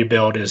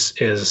rebuild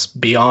is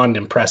beyond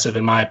impressive,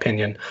 in my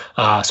opinion.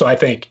 So I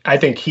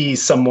think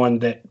he's someone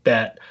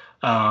that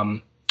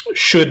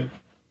should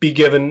be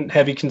given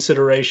heavy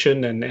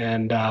consideration,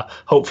 and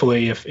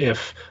hopefully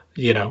if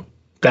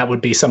that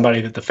would be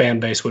somebody that the fan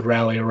base would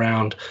rally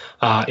around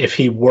if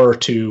he were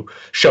to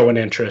show an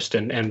interest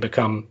and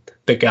become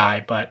the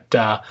guy. But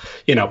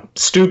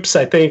Stoops,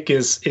 I think,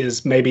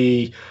 is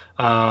maybe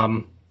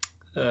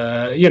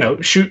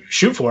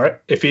shoot for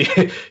it. If he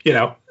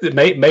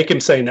make him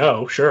say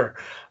no, sure.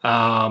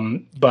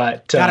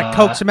 But gotta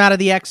coax him out of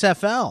the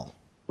XFL.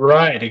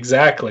 Right.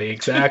 Exactly.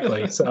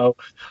 So.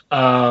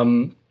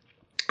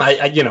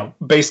 I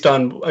based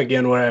on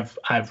again what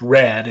I've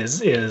read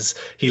is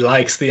he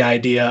likes the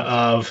idea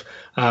of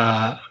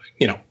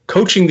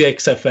coaching the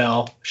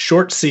XFL,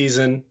 short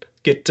season,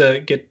 get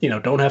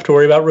don't have to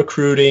worry about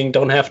recruiting,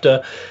 don't have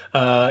to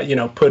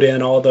put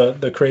in all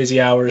the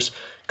crazy hours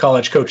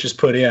college coaches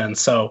put in.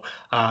 So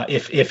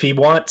if he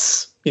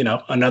wants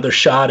another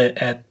shot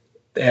at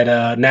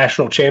a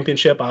national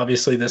championship,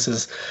 obviously this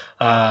is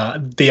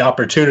the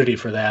opportunity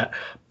for that.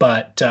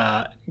 But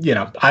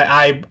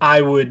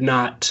I would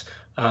not.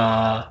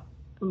 I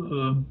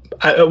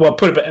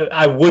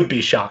would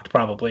be shocked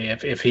probably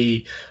if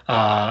he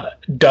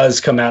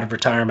does come out of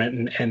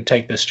retirement and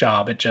take this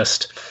job. It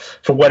just,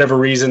 for whatever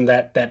reason,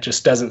 that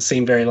just doesn't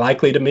seem very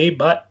likely to me.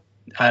 But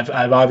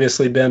I've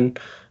obviously been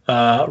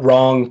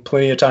wrong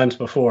plenty of times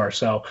before.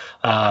 So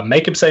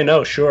make him say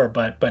no, sure.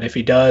 But if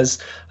he does,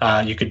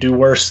 you could do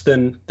worse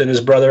than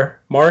his brother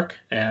Mark,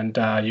 and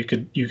you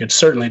could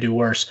certainly do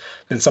worse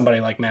than somebody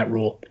like Matt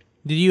Rule.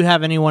 Did you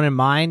have anyone in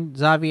mind,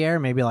 Xavier?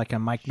 Maybe like a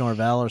Mike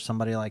Norvell or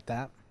somebody like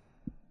that?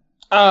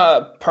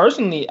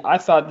 Personally, I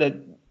thought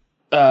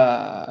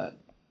that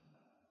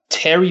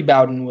Terry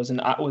Bowden was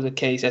a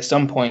case at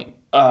some point.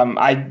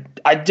 I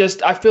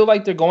feel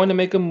like they're going to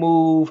make a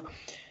move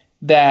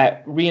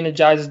that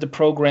re-energizes the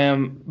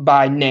program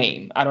by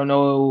name. I don't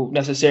know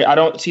necessarily. I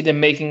don't see them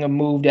making a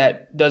move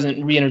that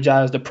doesn't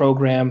re-energize the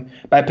program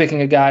by picking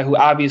a guy who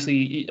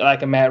obviously,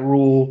 like a Matt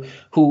Rule,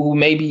 who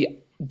maybe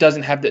who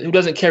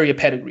doesn't carry a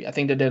pedigree. I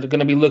think that they're going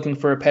to be looking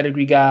for a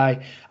pedigree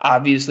guy.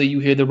 Obviously, you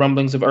hear the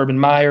rumblings of Urban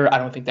Meyer. I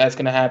don't think that's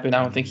going to happen.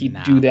 I don't think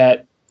he'd do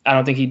that. I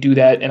don't think he'd do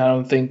that, and I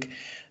don't think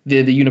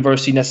the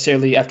university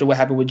necessarily, after what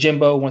happened with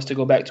Jimbo, wants to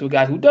go back to a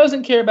guy who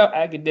doesn't care about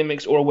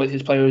academics or what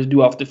his players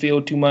do off the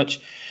field too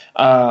much.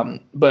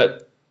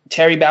 But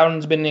Terry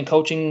Bowden's been in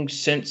coaching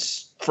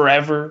since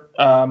forever,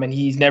 and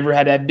he's never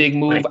had that big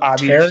move.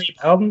 Obviously, Terry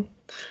Bowden,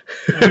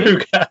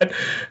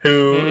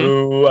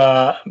 who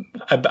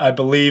I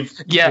believe,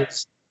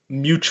 yes,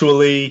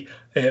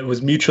 it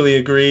was mutually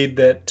agreed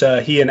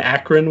that he and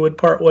Akron would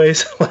part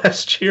ways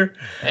last year.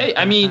 Hey,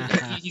 I mean,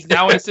 he's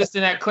now an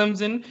assistant at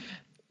Clemson.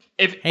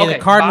 The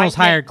Cardinals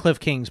hired Cliff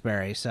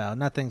Kingsbury, so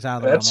nothing's out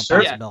of the realm of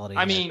possibility. Yeah,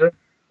 I mean,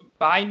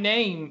 by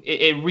name,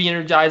 it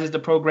re-energizes the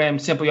program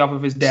simply off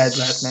of his dad's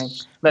last name.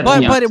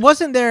 But it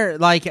wasn't there,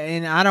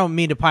 and I don't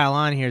mean to pile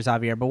on here,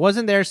 Xavier, but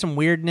wasn't there some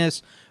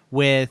weirdness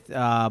with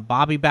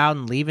Bobby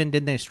Bowden leaving?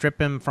 Didn't they strip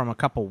him from a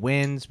couple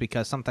wins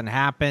because something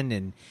happened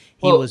and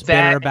he was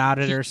bitter about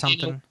it or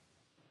something?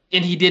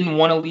 And he didn't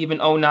want to leave in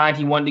 2009.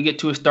 He wanted to get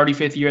to his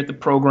 35th year at the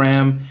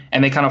program,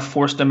 and they kind of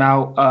forced him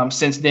out.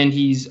 Since then,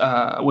 he's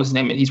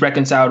he's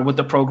reconciled with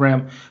the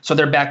program, so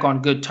they're back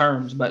on good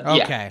terms. But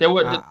okay,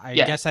 I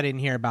guess I didn't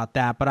hear about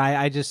that, but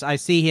I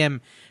see him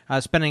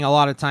spending a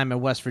lot of time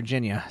in West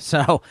Virginia,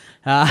 so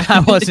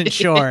I wasn't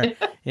sure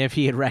if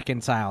he had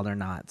reconciled or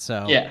not.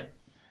 So yeah.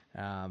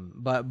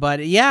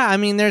 But yeah, I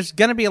mean, there's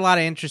going to be a lot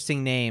of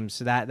interesting names.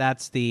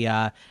 That's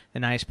the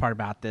nice part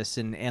about this,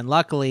 and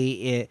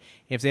luckily,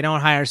 if they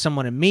don't hire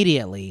someone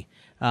immediately,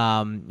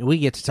 we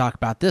get to talk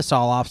about this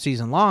all off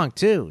season long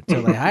too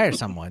until they hire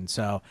someone.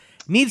 So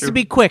it needs to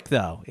be quick,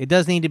 though. It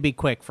does need to be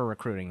quick for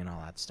recruiting and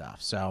all that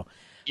stuff. So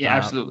yeah,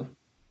 absolutely.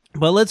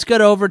 But let's get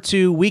over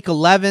to Week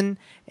 11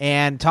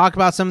 and talk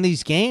about some of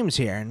these games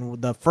here.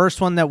 And the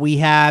first one that we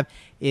have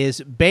is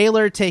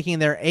Baylor taking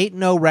their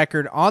 8-0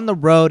 record on the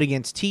road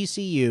against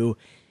TCU.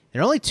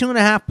 They're only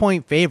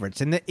 2.5-point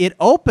favorites, and it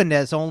opened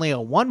as only a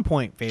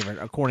 1-point favorite,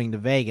 according to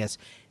Vegas.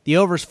 The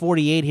over's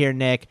 48 here,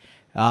 Nick.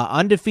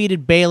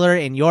 Undefeated Baylor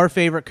and your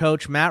favorite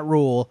coach, Matt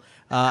Rule,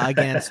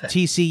 against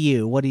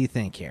TCU. What do you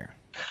think here?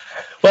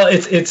 Well,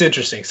 it's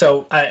interesting.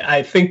 So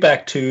I think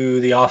back to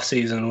the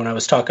offseason when I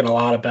was talking a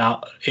lot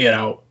about,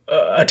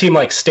 a team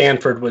like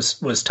Stanford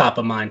was top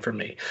of mind for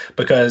me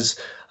because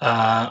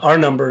our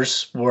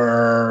numbers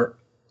were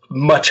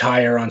much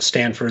higher on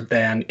Stanford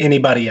than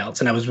anybody else.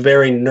 And I was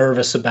very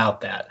nervous about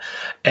that.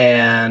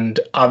 And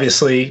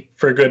obviously,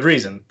 for good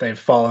reason, they've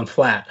fallen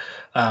flat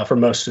for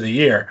most of the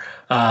year.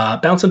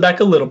 Bouncing back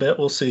a little bit,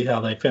 we'll see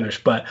how they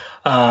finish. But,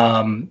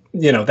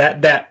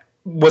 that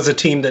was a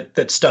team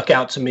that stuck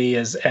out to me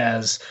as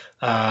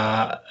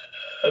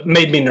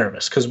made me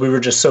nervous because we were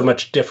just so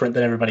much different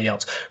than everybody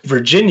else.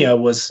 Virginia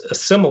was a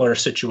similar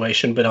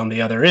situation, but on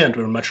the other end,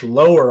 we were much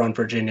lower on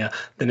Virginia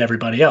than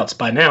everybody else.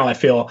 By now, I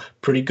feel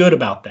pretty good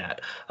about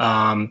that.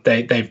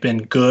 They've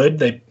been good.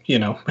 They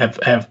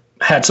have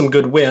had some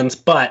good wins,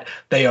 but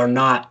they are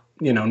not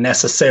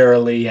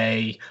necessarily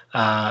a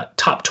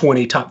top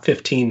 20, top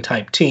 15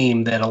 type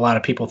team that a lot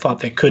of people thought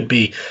they could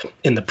be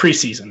in the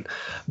preseason.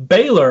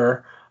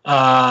 Baylor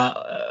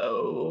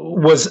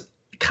was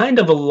kind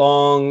of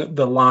along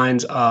the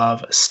lines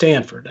of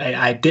Stanford.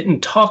 I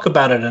didn't talk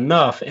about it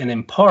enough, and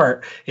in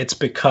part, it's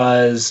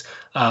because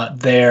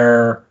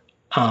their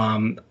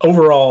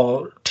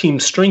overall team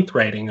strength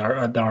rating,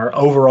 our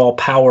overall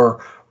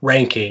power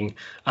ranking,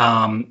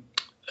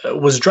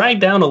 was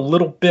dragged down a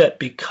little bit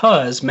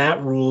because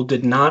Matt Rule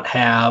did not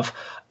have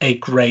a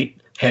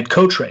great head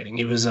coach rating.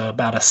 He was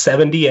about a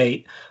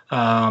 78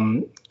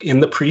 in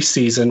the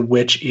preseason,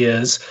 which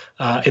is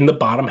in the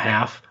bottom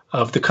half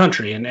of the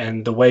country.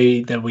 And the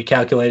way that we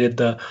calculated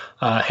the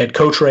head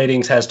coach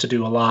ratings has to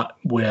do a lot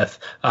with,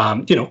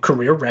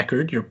 career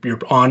record, your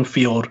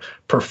on-field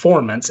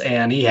performance.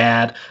 And he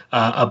had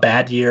a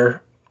bad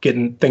year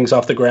getting things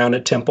off the ground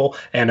at Temple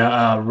and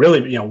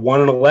really,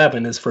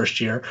 1-11 his first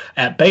year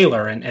at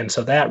Baylor. And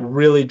so that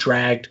really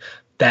dragged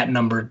that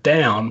number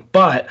down.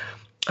 But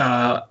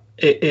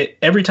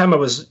every time I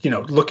was,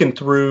 looking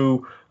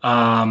through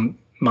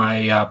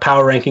my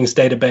power rankings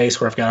database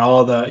where I've got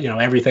all the,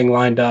 everything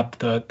lined up,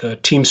 the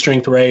team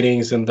strength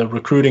ratings and the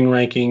recruiting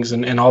rankings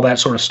and all that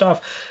sort of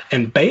stuff.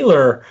 And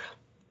Baylor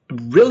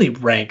really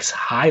ranks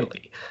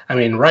highly. I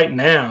mean, right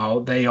now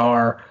they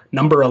are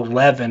number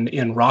 11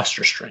 in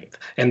roster strength,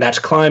 and that's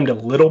climbed a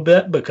little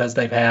bit because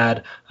they've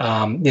had,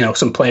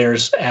 some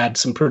players add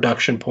some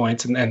production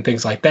points and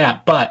things like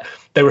that. But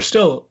they were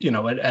still,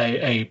 at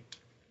a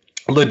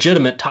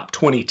legitimate top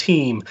 20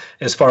 team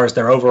as far as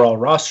their overall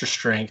roster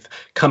strength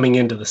coming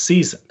into the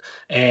season.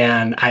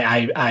 And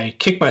I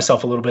kick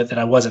myself a little bit that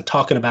I wasn't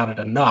talking about it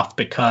enough,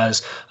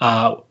 because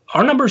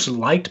our numbers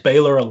liked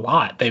Baylor a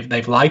lot.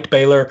 They've liked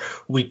Baylor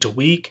week to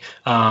week.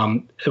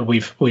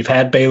 We've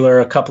had Baylor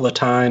a couple of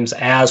times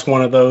as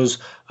one of those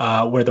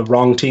where the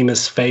wrong team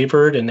is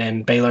favored, and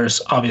then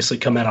Baylor's obviously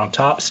come out on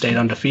top, stayed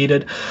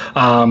undefeated.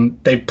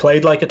 They've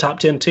played like a top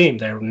 10 team.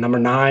 They're number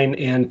 9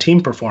 in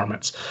team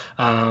performance.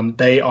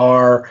 They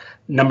are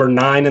number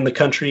 9 in the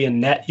country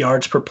in net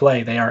yards per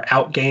play. They are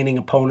outgaining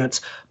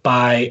opponents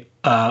by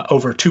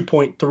over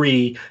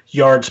 2.3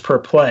 yards per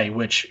play,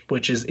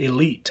 which is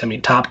elite. I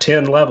mean, top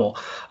 10 level.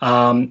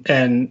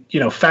 And,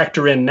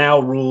 factor in now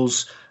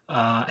Rhule's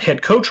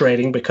head coach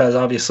rating, because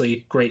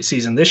obviously great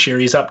season this year.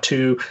 He's up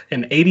to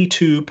an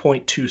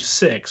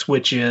 82.26,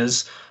 which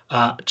is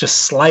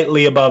just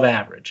slightly above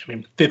average. I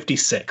mean,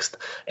 56th.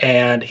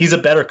 And he's a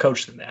better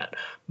coach than that,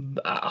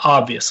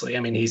 obviously. I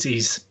mean,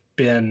 he's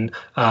been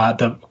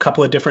the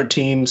couple of different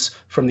teams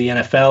from the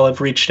NFL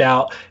have reached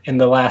out in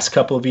the last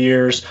couple of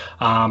years.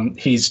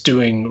 He's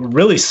doing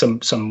really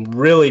some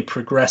really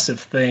progressive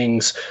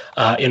things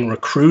in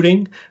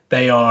recruiting.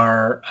 They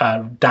are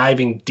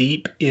diving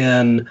deep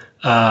in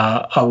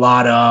a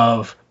lot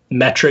of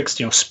metrics,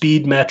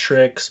 speed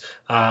metrics.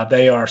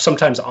 They are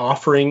sometimes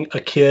offering a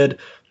kid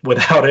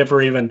without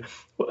ever even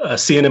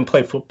seeing him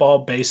play football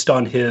based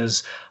on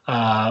his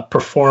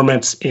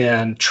performance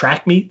in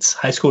track meets,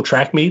 high school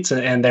track meets,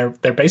 and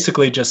they're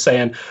basically just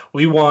saying,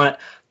 we want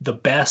the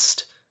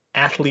best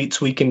athletes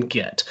we can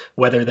get,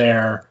 whether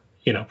they're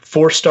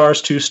 4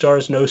 stars, 2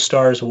 stars, no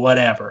stars,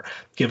 whatever.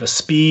 Give us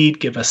speed,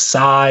 give us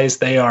size.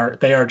 They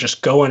are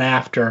just going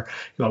after,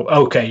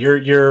 okay,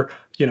 you're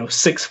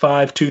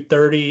 6'5",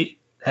 230.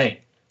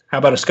 Hey, how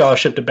about a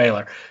scholarship to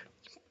Baylor?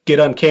 Get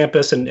on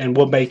campus and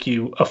we'll make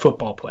you a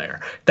football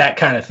player. That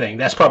kind of thing.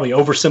 That's probably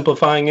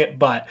oversimplifying it,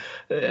 but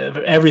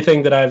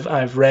everything that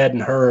I've read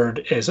and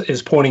heard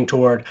is pointing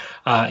toward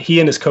he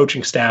and his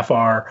coaching staff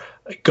are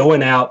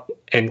going out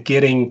and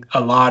getting a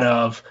lot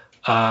of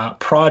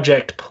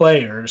project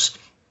players,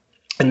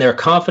 and they're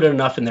confident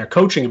enough in their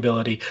coaching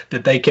ability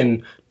that they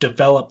can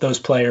develop those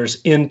players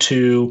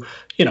into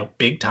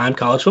big time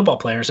college football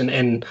players.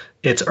 And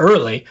it's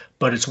early,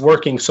 but it's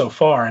working so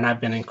far. And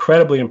I've been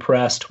incredibly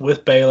impressed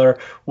with Baylor,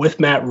 with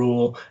Matt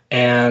Rhule.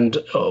 And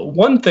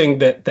one thing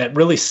that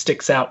really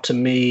sticks out to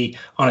me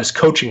on his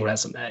coaching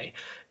resume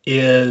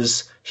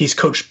is he's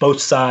coached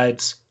both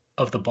sides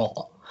of the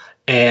ball.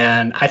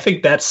 And I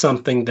think that's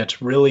something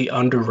that's really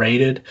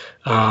underrated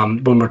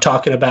when we're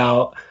talking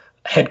about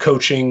head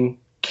coaching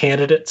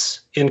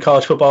candidates in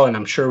college football, and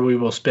I'm sure we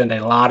will spend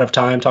a lot of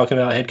time talking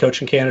about head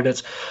coaching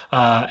candidates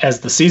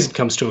as the season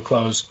comes to a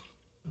close.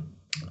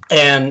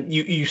 And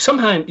you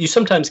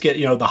sometimes get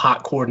the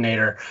hot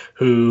coordinator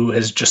who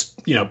has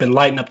just been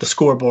lighting up the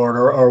scoreboard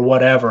or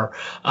whatever,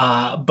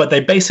 but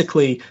they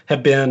basically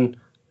have been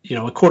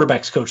a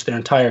quarterback's coach their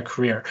entire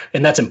career,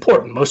 and that's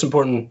important. Most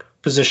important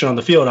position on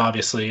the field,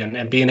 obviously,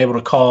 and being able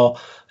to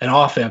call an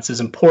offense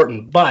is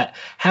important, but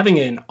having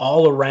an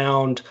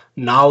all-around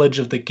knowledge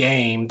of the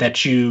game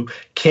that you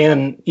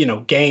can,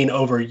 gain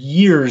over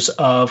years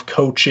of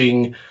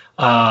coaching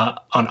on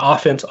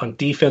offense, on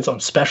defense, on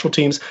special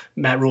teams.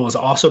 Matt Rhule has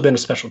also been a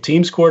special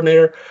teams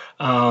coordinator.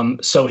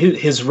 So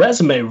his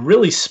resume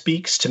really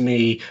speaks to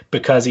me,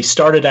 because he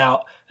started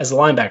out as a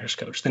linebackers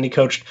coach. Then he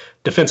coached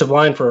defensive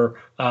line for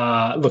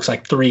looks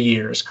like 3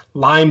 years.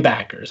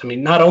 Linebackers. I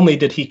mean, not only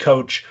did he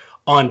coach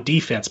on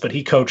defense, but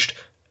he coached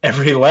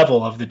every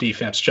level of the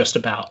defense just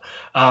about.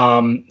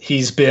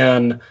 He's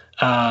been,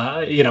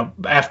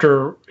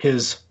 after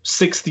his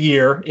 6th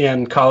year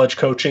in college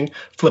coaching,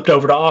 flipped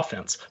over to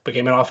offense,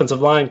 became an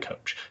offensive line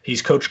coach.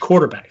 He's coached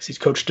quarterbacks. He's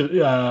coached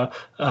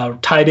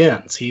tight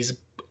ends. He's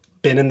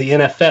been in the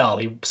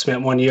NFL. He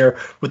spent 1 year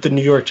with the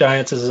New York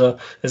Giants as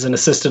an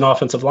assistant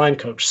offensive line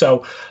coach.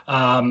 So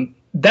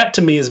that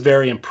to me is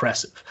very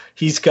impressive.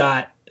 He's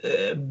got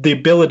the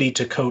ability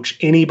to coach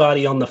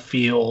anybody on the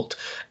field,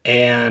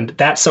 and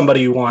that's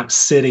somebody you want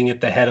sitting at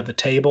the head of the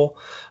table.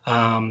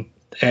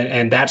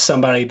 And that's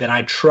somebody that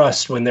I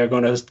trust when they're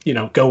going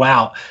to, go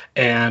out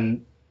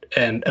and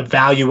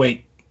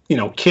evaluate,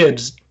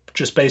 kids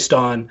just based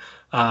on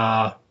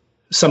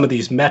some of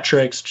these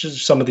metrics,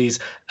 just some of these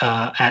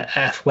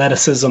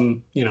athleticism,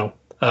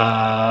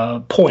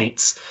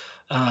 points,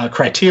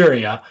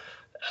 criteria.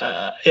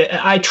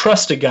 I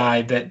trust a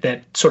guy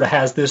that sort of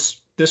has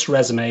this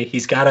resume.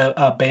 He's got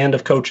a band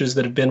of coaches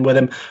that have been with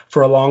him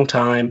for a long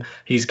time.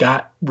 He's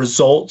got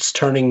results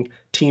turning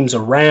teams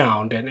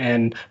around,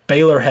 and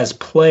Baylor has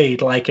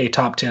played like a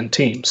top 10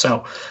 team.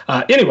 So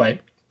anyway,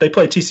 they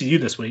play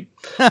TCU this week.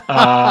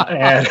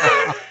 And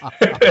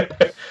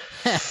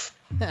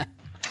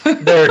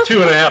they're a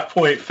 2.5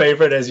 point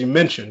favorite, as you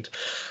mentioned.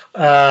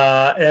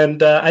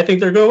 And I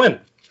think they're going to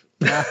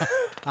win.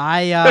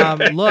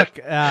 Look,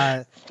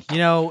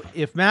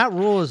 if Matt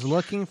Rhule is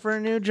looking for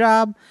a new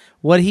job,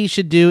 what he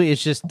should do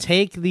is just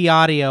take the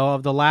audio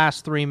of the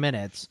last 3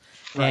 minutes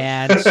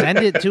and send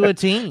it to a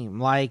team.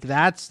 Like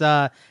that's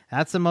the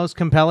most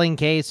compelling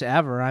case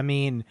ever. I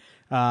mean,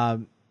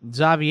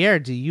 Xavier,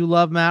 do you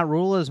love Matt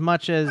Rule as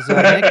much as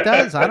Nick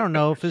does? I don't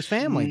know if his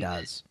family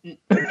does.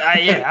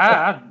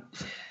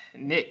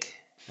 Nick,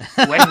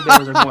 wedding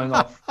bells are going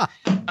off.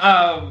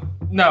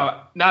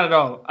 No, not at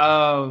all.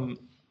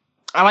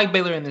 I like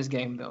Baylor in this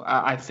game, though.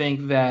 I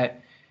think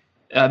that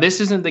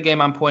this isn't the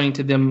game I'm pointing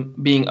to them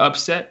being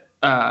upset,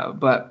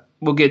 but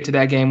we'll get to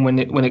that game when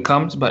it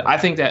comes. But I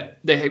think that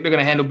they're going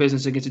to handle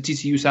business against a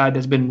TCU side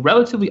that's been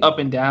relatively up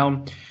and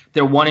down.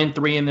 They're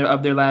 1-3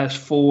 of their last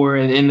 4,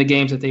 and in the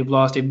games that they've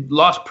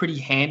lost pretty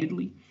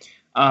handedly.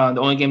 The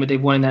only game that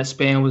they've won in that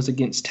span was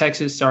against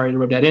Texas. Sorry to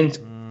rub that in.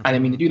 I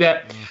didn't mean to do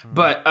that.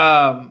 But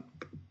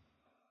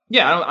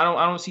yeah,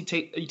 I don't see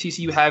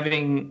TCU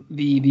having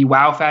the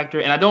wow factor,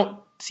 and I don't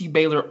see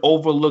Baylor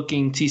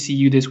overlooking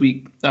TCU this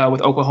week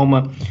with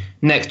Oklahoma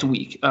next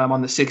week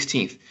on the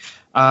 16th.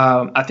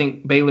 I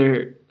think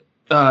Baylor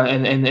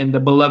and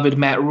the beloved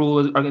Matt Rule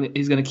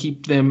is going to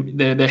keep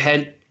their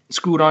head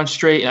screwed on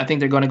straight, and I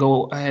think they're going to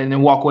go ahead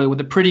and walk away with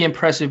a pretty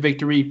impressive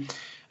victory,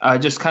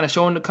 just kind of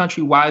showing the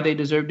country why they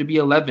deserve to be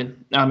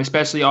 11,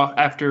 especially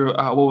after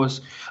what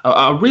was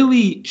a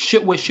really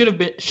should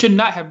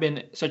not have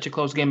been such a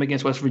close game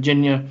against West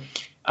Virginia.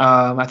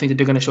 I think that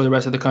they're going to show the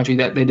rest of the country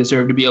that they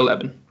deserve to be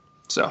 11.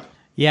 So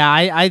yeah,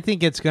 I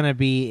think it's going to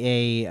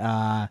be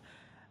I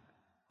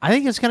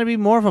think it's going to be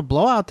more of a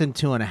blowout than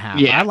 2.5.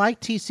 Yeah. I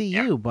like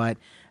TCU, but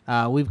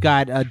we've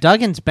got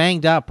Duggan's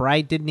banged up,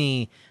 right? Didn't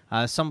he?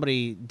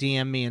 Somebody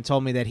DM'd me and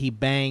told me that he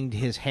banged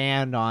his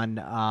hand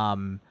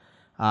on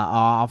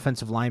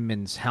offensive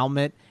lineman's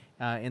helmet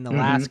in the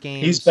last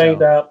game. He's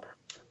banged up.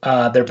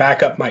 Their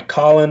backup, Mike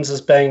Collins,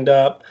 is banged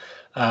up.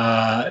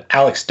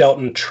 Alex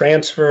Delton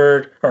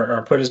transferred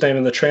or put his name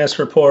in the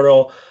transfer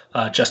portal.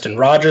 Justin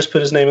Rogers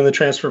put his name in the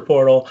transfer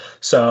portal.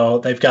 So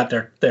they've got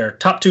their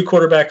top 2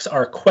 quarterbacks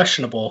are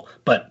questionable,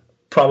 but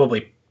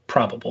probably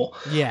probable.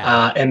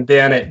 Yeah. And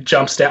then it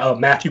jumps down.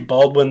 Matthew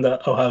Baldwin,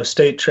 the Ohio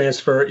State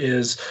transfer,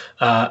 is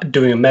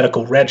doing a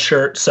medical red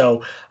shirt.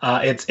 So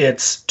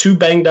it's 2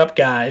 banged up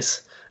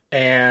guys,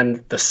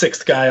 and the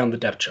 6th guy on the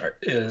depth chart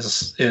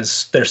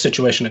is their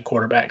situation at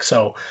quarterback.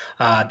 So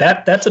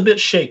that's a bit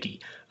shaky.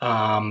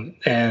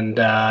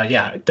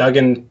 Yeah,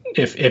 Duggan,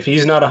 if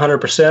he's not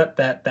 100%,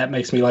 that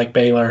makes me like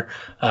Baylor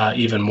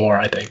even more,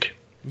 I think.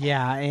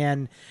 Yeah,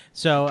 and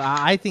so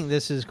I think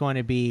this is going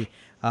to be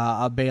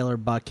a Baylor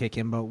butt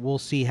kicking, but we'll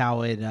see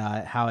how it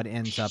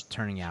ends up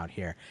turning out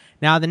here.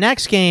 Now the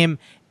next game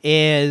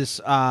is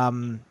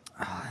how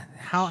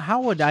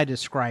would I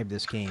describe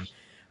this game?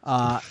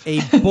 A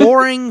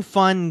boring,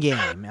 fun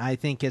game, I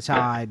think is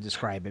how I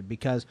describe it,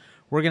 because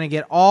we're going to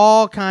get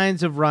all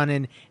kinds of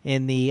running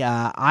in the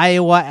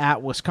Iowa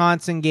at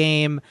Wisconsin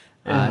game.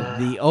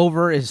 The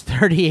over is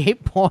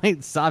 38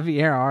 points.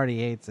 Xavier already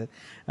hates it.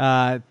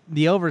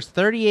 The over is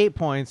 38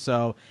 points,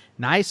 so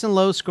nice and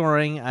low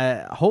scoring.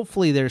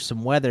 Hopefully there's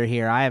some weather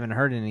here. I haven't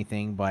heard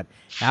anything, but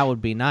that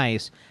would be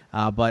nice.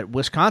 But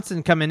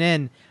Wisconsin coming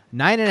in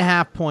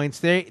 9.5 points.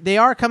 They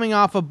are coming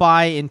off a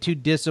bye in 2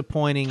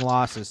 disappointing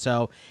losses,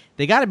 so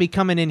they got to be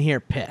coming in here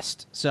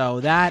pissed. So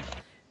that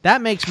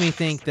makes me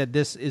think that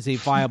this is a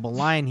viable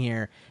line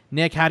here.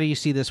 Nick, how do you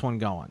see this one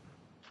going?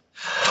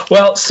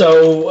 Well,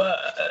 so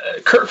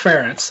Kirk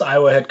Ferentz,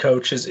 Iowa head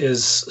coach,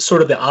 is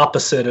sort of the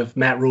opposite of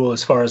Matt Rule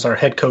as far as our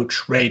head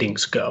coach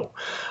ratings go.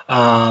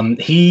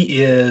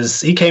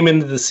 He came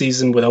into the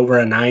season with over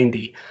a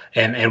 90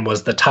 and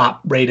was the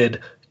top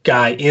rated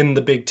guy in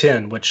the Big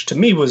Ten, which to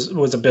me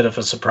was a bit of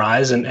a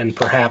surprise, and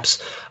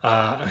perhaps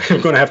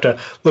I'm going to have to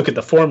look at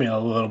the formula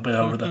a little bit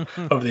over the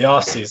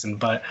offseason.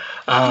 But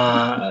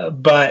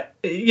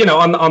you know,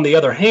 on the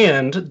other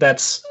hand,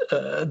 that's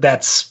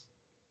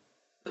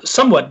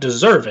somewhat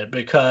deserved,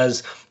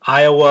 because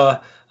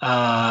Iowa,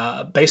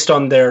 based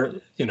on their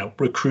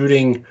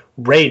recruiting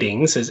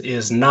ratings,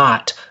 is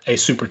not a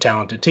super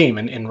talented team.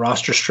 And in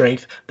roster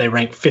strength, they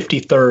rank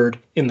 53rd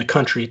in the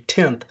country,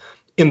 10th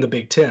in the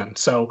Big Ten.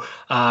 So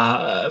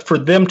for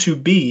them to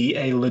be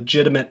a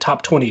legitimate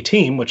top 20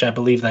 team, which I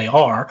believe they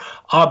are,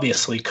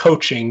 obviously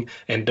coaching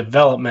and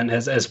development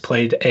has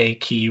played a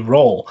key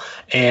role.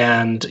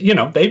 And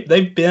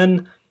they've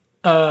been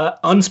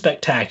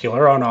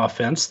unspectacular on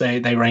offense.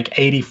 They rank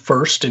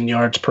 81st in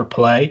yards per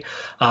play.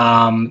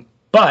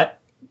 But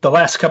the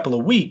last couple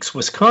of weeks,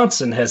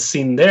 Wisconsin has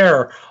seen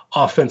their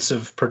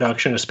offensive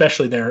production,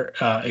 especially their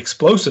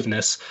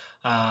explosiveness,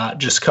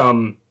 just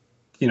come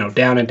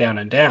down and down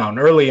and down.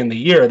 Early in the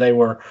year, they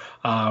were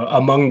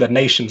among the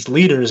nation's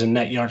leaders in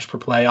net yards per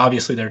play.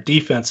 Obviously, their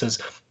defense has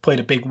played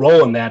a big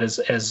role in that,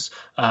 as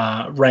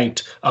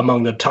ranked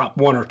among the top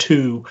 1 or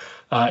 2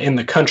 in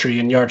the country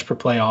in yards per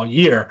play all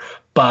year.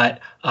 But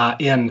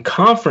in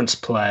conference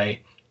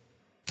play,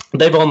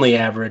 they've only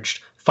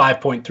averaged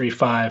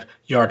 5.35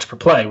 yards per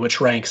play, which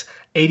ranks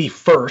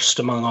 81st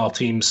among all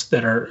teams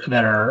that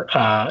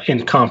are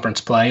in conference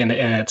play, and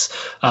it's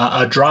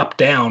a drop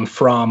down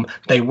from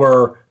they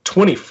were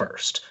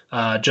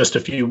 21st just a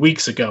few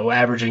weeks ago,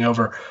 averaging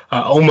over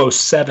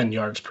almost 7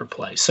 yards per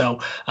play. So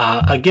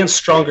against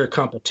stronger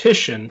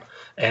competition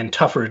and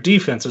tougher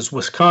defenses,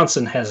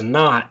 Wisconsin has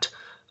not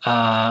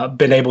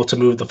been able to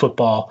move the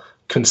football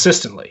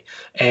consistently.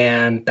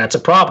 And that's a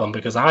problem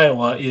because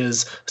Iowa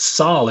is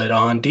solid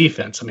on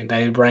defense. I mean,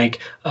 they rank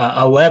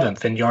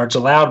 11th in yards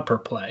allowed per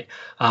play.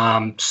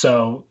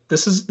 So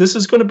this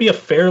is going to be a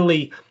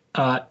fairly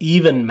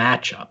even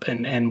matchup.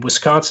 And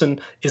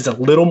Wisconsin is a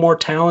little more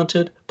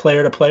talented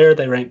player to player.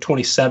 They rank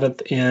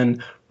 27th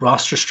in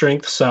roster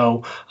strength.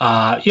 So,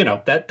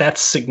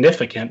 that's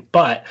significant.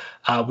 But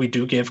we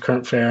do give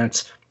Kirk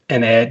Ferentz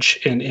an edge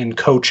in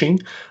coaching.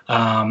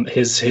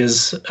 His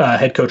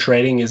head coach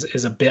rating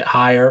is a bit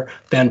higher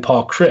than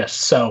Paul Chryst.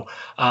 So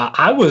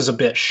I was a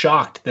bit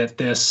shocked that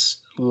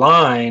this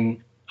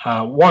line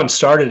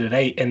started at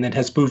 8 and then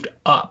has moved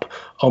up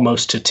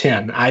almost to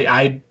 10.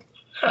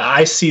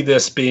 I see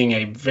this being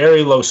a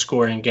very low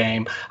scoring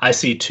game. I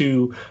see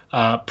two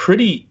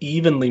pretty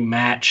evenly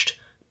matched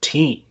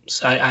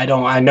teams.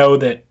 I know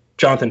that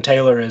Jonathan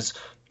Taylor is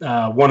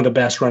one of the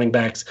best running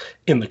backs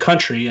in the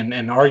country and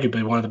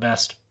arguably one of the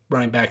best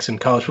running backs in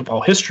college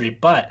football history,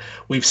 but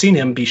we've seen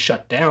him be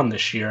shut down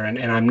this year, and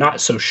I'm not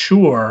so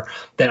sure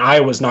that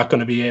Iowa's not going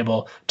to be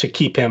able to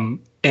keep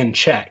him in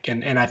check.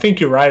 And I think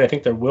you're right. I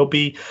think there will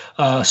be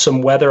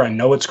some weather. I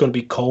know it's going to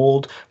be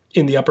cold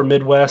in the upper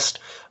Midwest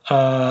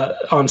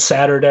on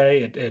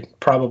Saturday, it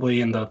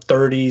probably in the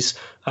 30s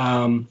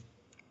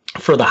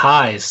for the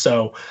highs.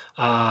 So,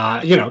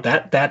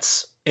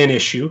 that's an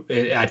issue.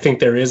 I think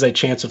there is a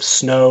chance of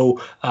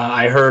snow.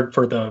 I heard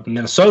for the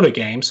Minnesota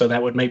game, so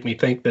that would make me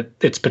think that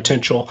it's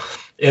potential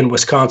in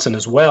Wisconsin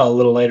as well a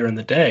little later in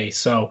the day.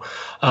 So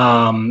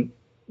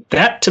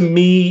that to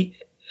me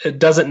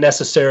doesn't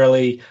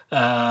necessarily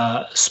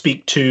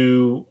speak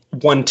to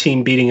one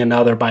team beating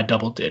another by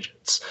double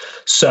digits.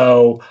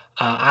 So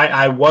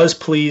I was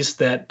pleased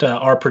that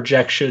our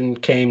projection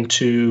came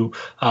to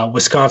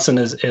Wisconsin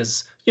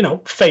as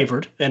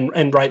favored,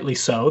 and rightly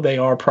so. They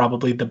are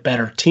probably the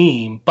better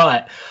team,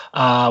 but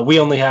we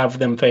only have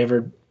them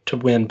favored to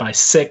win by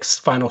 6.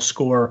 Final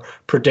score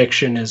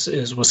prediction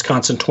is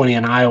Wisconsin 20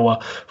 and Iowa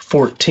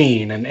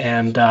 14.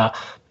 And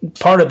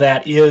part of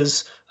that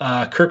is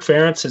Kirk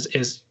Ferentz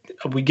is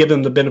we give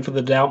him the benefit of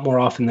the doubt more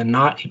often than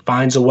not. He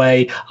finds a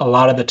way a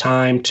lot of the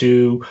time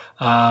to,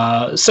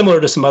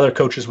 similar to some other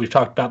coaches we've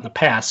talked about in the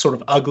past, sort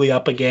of ugly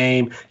up a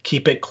game,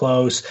 keep it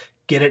close,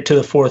 get it to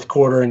the fourth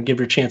quarter, and give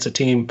your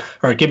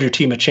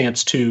team a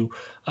chance to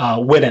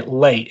win it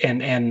late.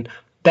 And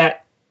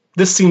that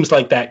this seems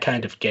like that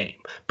kind of game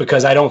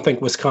because I don't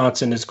think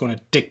Wisconsin is going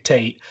to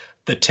dictate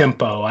the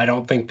tempo. I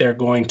don't think they're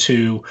going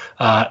to,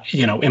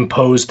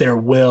 impose their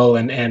will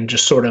and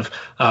just sort of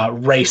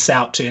race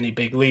out to any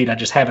big lead. I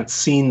just haven't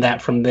seen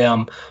that from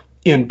them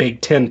in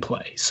Big Ten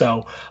play.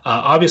 So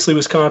obviously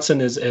Wisconsin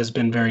has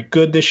been very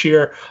good this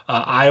year.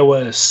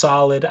 Iowa is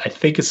solid. I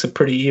think it's a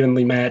pretty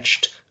evenly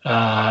matched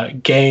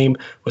game.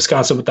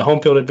 Wisconsin with the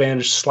home field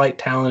advantage, slight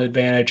talent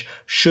advantage,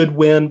 should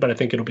win, but I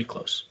think it'll be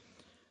close.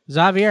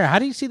 Xavier, how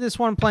do you see this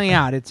one playing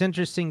out? It's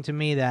interesting to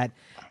me that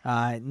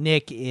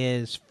Nick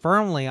is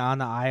firmly on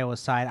the Iowa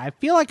side. I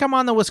feel like I'm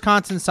on the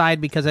Wisconsin side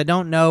because I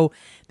don't know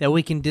that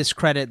we can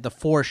discredit the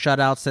 4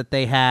 shutouts that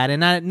they had.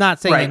 And I'm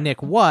not saying that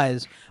Nick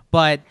was,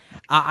 but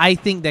I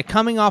think that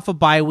coming off a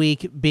bye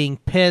week, being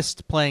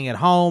pissed, playing at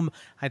home,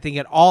 I think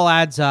it all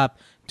adds up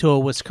to a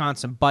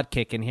Wisconsin butt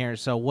kick in here.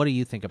 So what do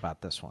you think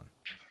about this one?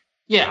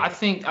 Yeah, I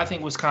think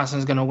Wisconsin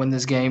is going to win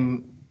this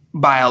game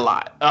by a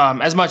lot,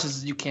 as much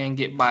as you can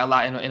get by a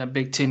lot in a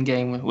Big Ten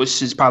game,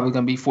 which is probably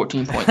going to be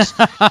 14 points.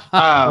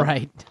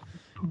 Right.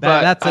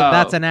 That's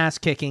an ass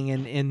kicking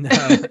in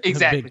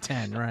exactly. the Big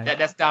Ten, right?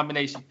 That's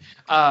domination.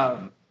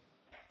 But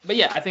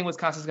yeah, I think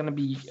Wisconsin's going to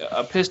be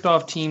a pissed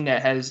off team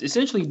that has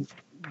essentially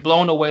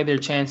blown away their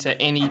chance at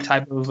any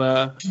type of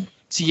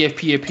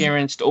CFP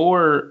appearance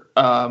or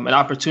an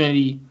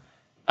opportunity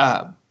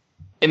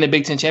in the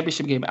Big Ten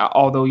championship game.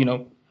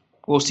 Although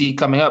we'll see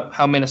coming up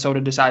how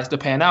Minnesota decides to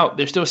pan out.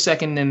 They're still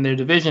second in their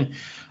division.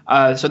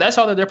 So that's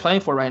all that they're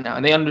playing for right now.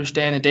 And they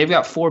understand that they've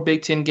got 4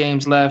 Big Ten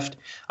games left.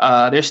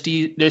 Their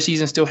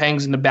season still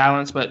hangs in the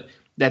balance, but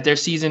that their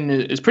season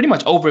is pretty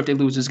much over if they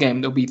lose this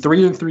game. They'll be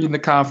 3-3 in the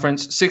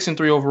conference,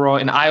 6-3 overall,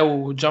 and Iowa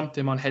will jump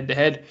them on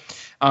head-to-head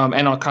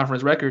and on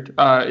conference record,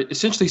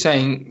 essentially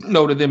saying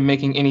no to them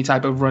making any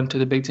type of run to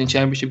the Big Ten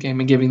championship game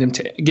and giving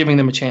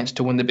them a chance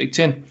to win the Big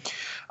Ten.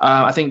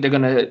 I think they're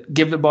going to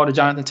give the ball to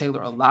Jonathan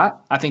Taylor a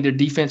lot. I think their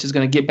defense is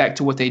going to get back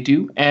to what they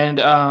do.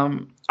 And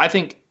I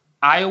think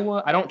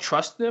Iowa, I don't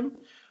trust them.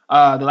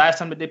 The last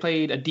time that they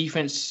played a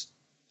defense,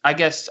 I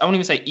guess, I won't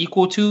even say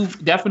equal to,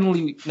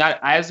 definitely not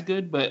as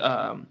good, but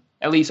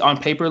at least on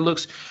paper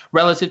looks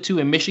relative to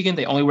in Michigan.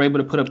 They only were able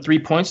to put up 3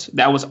 points.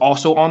 That was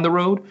also on the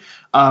road.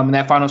 And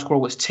that final score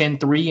was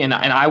 10-3. And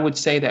I would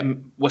say that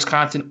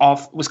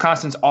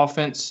Wisconsin's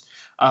offense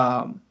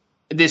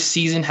this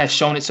season has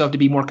shown itself to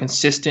be more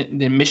consistent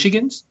than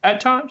Michigan's at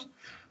times.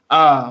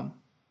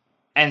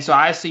 And so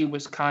I see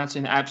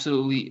Wisconsin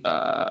absolutely,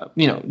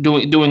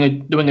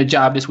 doing a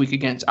job this week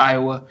against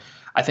Iowa.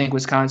 I think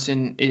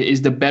Wisconsin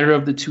is the better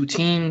of the two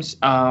teams.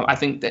 I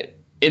think that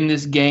in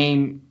this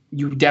game,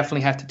 you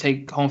definitely have to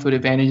take home field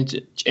advantage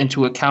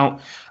into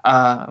account.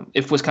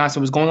 If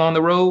Wisconsin was going on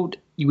the road,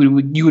 you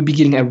would be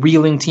getting a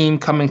reeling team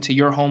coming to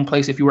your home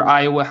place if you were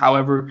Iowa.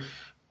 However,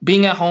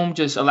 being at home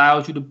just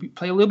allows you to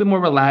play a little bit more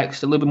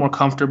relaxed, a little bit more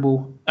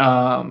comfortable,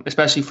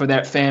 especially for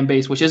that fan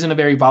base, which isn't a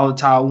very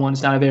volatile one.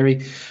 It's not a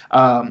very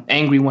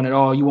angry one at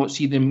all. You won't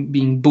see them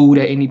being booed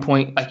at any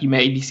point like you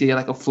maybe see at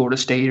like a Florida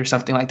State or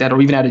something like that,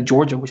 or even out of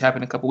Georgia, which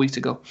happened a couple weeks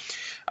ago.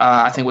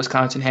 I think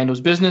Wisconsin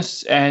handles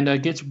business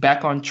and gets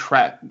back on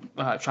track,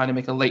 trying to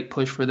make a late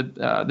push for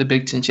the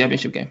Big Ten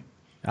championship game.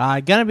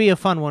 Gonna be a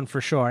fun one for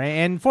sure.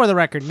 And for the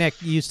record,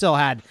 Nick, you still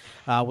had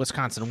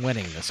Wisconsin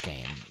winning this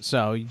game,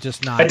 so you're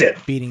just not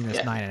beating this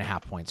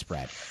 9.5 point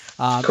spread.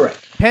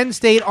 Correct. Penn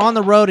State on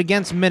the road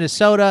against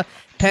Minnesota.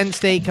 Penn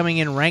State coming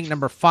in ranked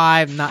number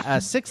 5,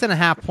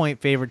 6.5 point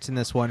favorites in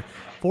this one.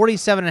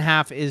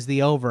 47.5 is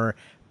the over.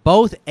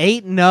 Both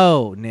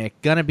 8-0,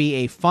 Nick. Gonna be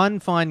a fun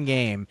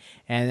game.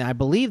 And I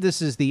believe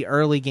this is the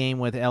early game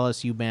with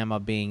LSU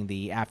Bama being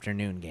the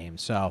afternoon game.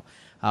 So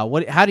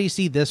how do you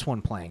see this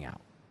one playing out?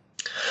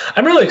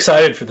 I'm really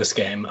excited for this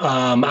game.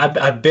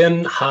 I've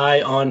been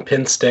high on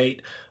Penn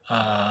State,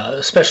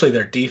 especially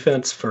their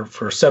defense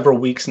for several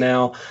weeks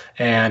now.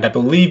 And I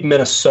believe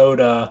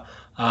Minnesota,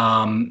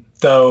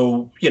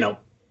 though,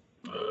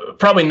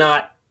 probably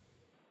not,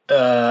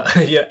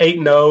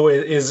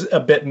 8-0 is a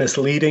bit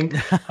misleading.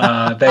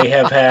 They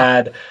have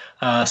had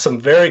some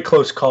very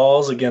close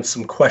calls against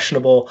some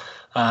questionable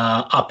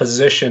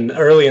opposition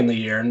early in the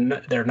year. And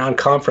their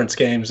non-conference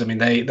games, I mean,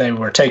 they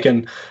were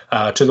taken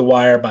to the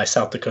wire by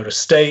South Dakota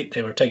State.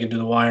 They were taken to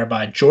the wire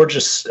by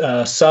Georgia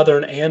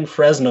Southern and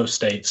Fresno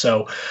State.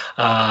 So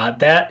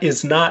that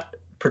is not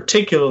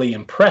particularly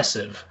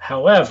impressive.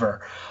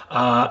 However,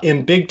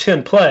 in Big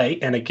Ten play,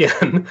 and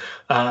again,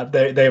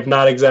 they have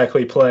not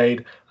exactly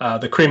played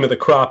the cream of the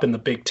crop in the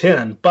Big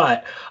Ten,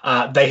 but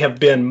they have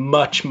been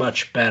much,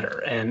 much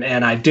better.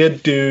 And I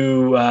did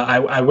do,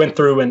 I went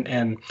through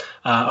and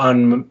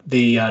on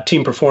the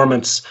team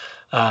performance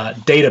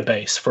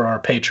database for our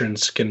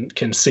patrons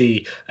can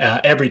see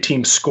every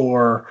team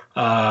score,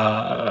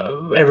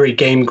 every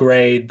game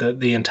grade,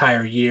 the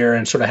entire year,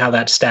 and sort of how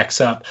that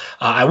stacks up.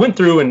 I went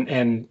through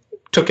and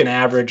took an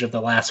average of the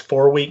last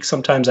 4 weeks.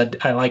 Sometimes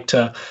I like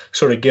to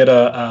sort of get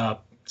a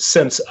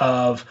sense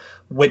of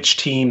which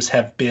teams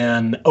have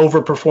been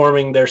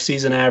overperforming their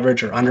season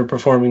average or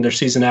underperforming their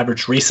season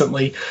average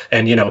recently.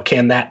 And,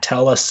 can that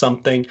tell us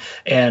something?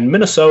 And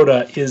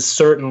Minnesota is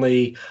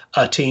certainly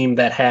a team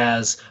that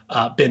has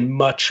been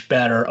much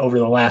better over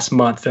the last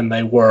month than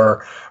they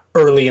were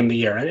early in the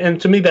year.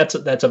 And to me, that's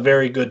a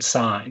very good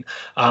sign.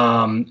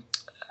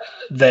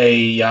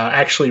 They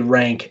actually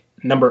rank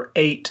number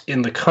 8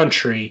 in the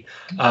country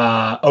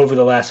over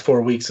the last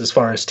 4 weeks as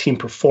far as team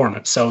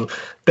performance. So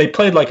they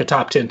played like a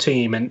top 10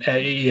 team and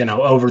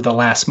over the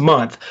last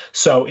month.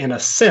 So in a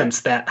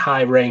sense, that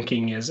high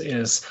ranking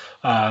is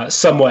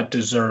somewhat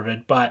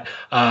deserved. But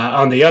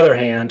on the other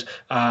hand,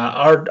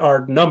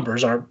 our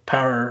numbers, our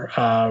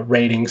power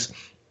ratings,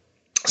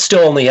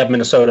 still only have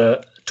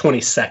Minnesota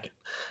 22nd.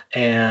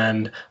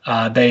 And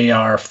they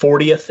are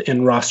 40th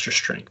in roster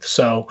strength.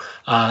 So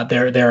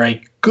they're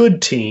a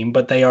good team,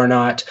 but they are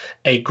not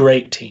a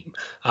great team.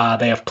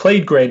 They have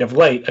played great of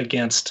late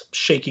against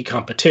shaky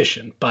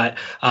competition, but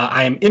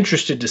I am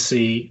interested to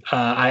see.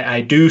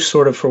 I do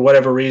sort of, for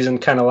whatever reason,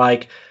 kind of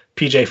like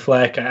PJ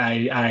Fleck.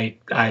 I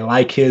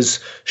like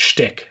his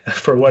shtick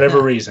for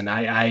whatever reason.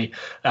 I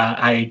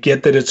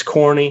get that it's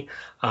corny,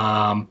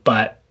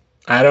 but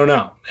I don't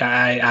know.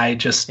 I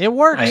just it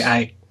works.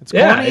 It's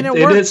corny and it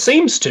works. It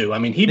seems to. I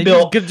mean, he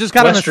got him a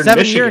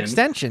 7-year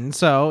extension,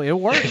 so it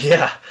works.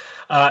 Yeah.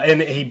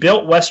 And he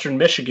built Western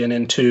Michigan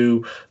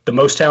into the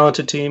most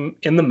talented team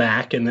in the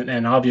MAC,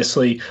 and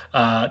obviously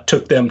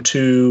took them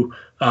to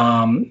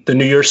the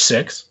New Year's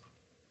Six.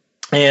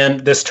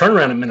 And this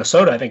turnaround in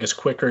Minnesota, I think, is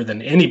quicker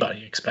than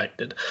anybody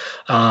expected.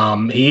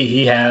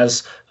 He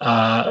has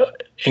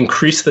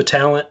increased the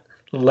talent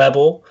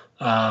level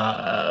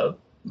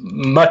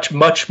much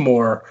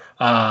more.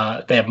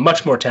 They have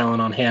much more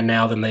talent on hand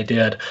now than they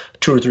did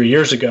 2 or 3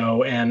 years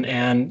ago,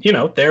 and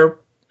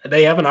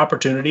they have an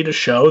opportunity to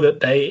show that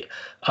they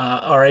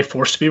are a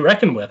force to be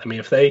reckoned with. I mean,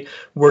 if they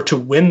were to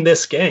win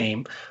this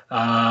game,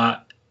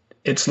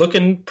 it's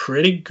looking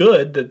pretty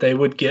good that they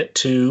would get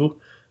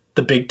to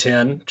the Big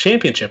Ten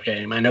championship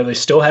game. I know they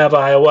still have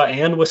Iowa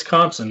and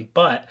Wisconsin,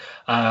 but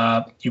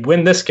you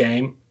win this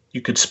game,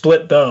 you could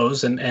split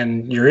those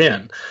and you're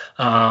in.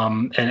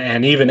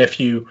 And even if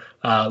you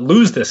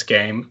lose this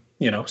game,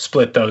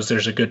 split those,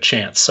 there's a good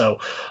chance. So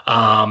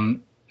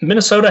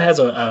Minnesota has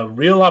a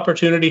real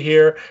opportunity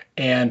here,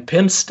 and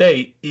Penn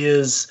State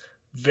is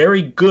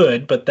very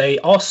good, but they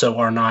also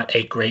are not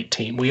a great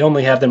team. We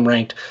only have them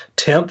ranked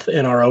 10th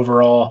in our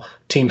overall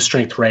team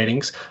strength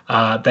ratings.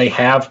 They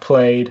have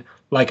played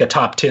like a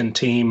top 10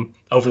 team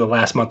over the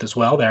last month as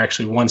well. They're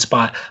actually one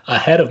spot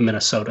ahead of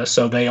Minnesota,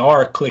 so they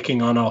are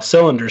clicking on all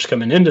cylinders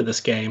coming into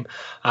this game.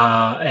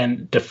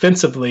 And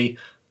defensively,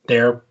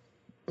 they're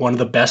one of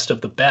the best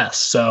of the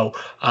best. So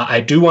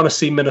I do want to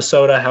see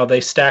Minnesota, how they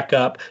stack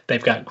up.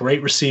 They've got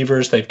great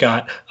receivers. They've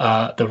got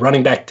the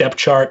running back depth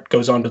chart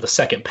goes on to the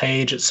second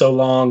page. It's so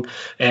long.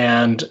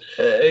 And,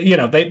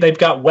 they've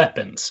got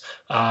weapons.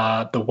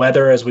 The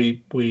weather, as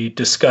we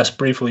discussed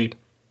briefly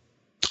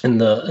in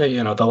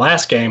the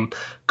last game,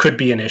 could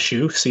be an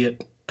issue. See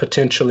it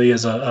potentially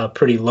as a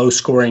pretty low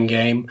scoring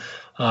game.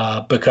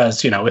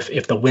 Because,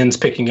 if the wind's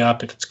picking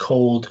up, if it's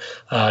cold,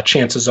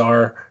 chances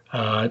are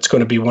it's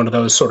going to be one of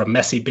those sort of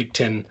messy Big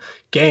Ten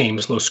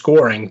games, low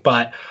scoring.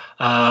 But,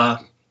 I'm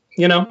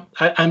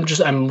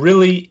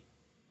really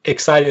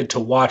excited to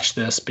watch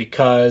this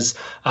because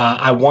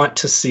I want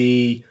to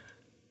see,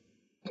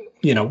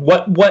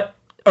 what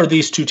are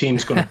these two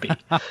teams going to be?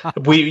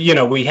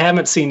 We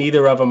haven't seen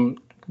either of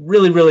them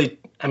really.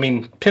 I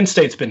mean, Penn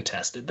State's been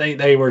tested.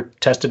 They were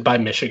tested by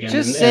Michigan.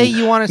 Just say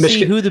you want to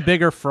see who the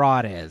bigger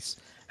fraud is.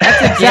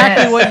 That's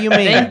exactly what you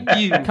mean. Thank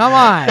you. Come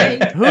on.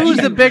 Who's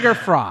the bigger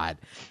fraud?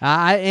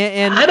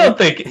 I don't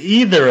think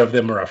either of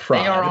them are a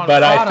fraud,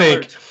 but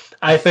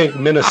I think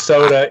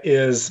Minnesota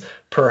is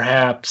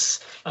perhaps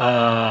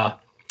more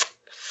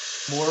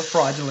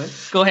fraudulent.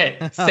 Go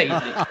ahead, say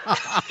it.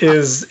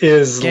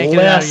 Is can't less, get it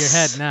out of your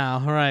head now,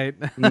 right?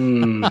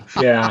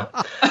 Yeah,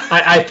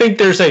 I think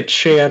there's a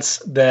chance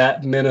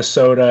that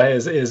Minnesota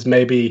is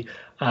maybe.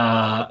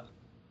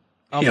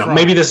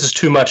 Maybe this is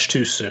too much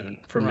too soon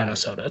for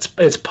Minnesota.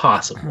 It's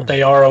possible.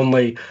 They are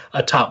only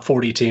a top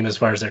 40 team as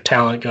far as their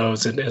talent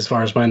goes and as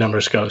far as my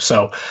numbers go.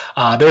 So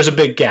there's a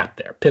big gap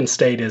there. Penn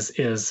State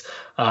is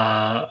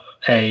a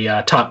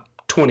top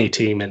 20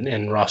 team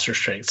in roster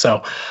strength.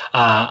 So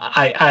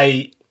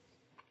I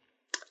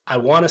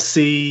want to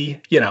see,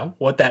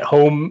 what that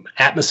home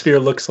atmosphere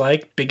looks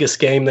like. Biggest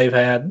game they've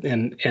had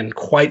in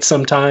quite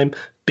some time.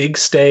 Big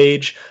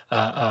stage,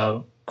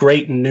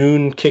 great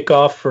noon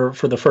kickoff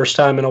for the first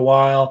time in a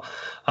while.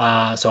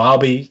 So I'll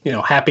be,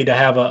 happy to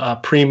have a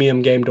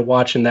premium game to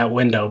watch in that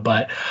window.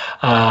 But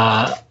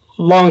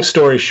long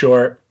story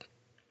short,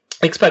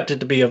 expect it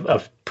to be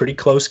a pretty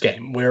close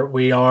game where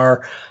we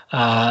are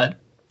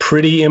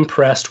pretty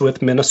impressed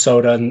with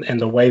Minnesota and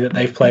the way that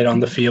they've played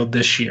on the field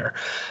this year.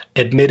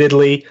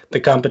 Admittedly, the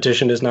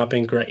competition has not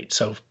been great.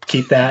 So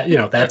keep that,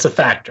 that's a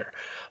factor.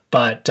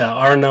 But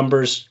our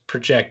numbers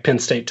project Penn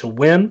State to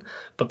win,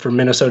 but for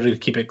Minnesota to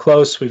keep it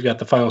close, we've got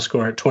the final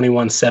score at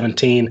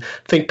 21-17. I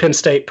think Penn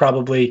State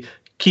probably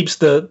keeps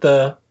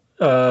the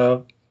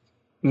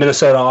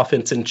Minnesota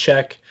offense in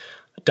check,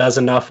 does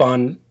enough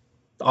on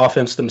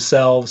offense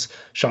themselves.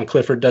 Sean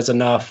Clifford does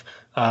enough.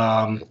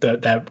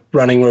 That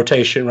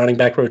running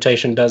back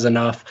rotation does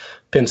enough.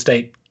 Penn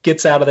State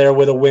gets out of there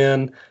with a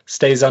win,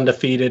 stays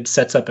undefeated,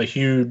 sets up a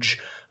huge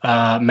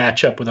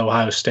matchup with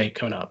Ohio State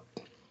coming up.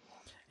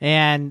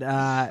 And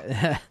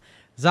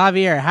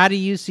Xavier, how do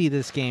you see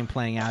this game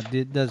playing out?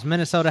 Does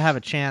Minnesota have a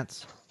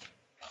chance?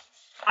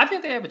 I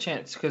think they have a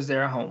chance because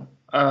they're at home.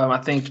 I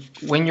think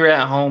when you're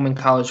at home in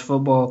college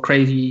football,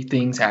 crazy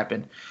things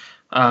happen.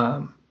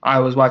 I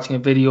was watching a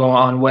video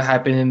on what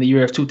happened in the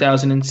year of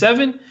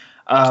 2007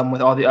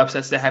 with all the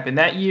upsets that happened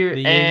that year.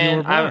 The year you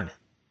were born.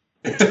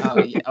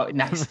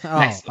 Nice.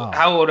 Oh.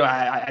 How old am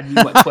I? I knew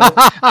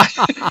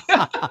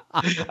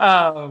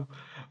 12.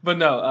 But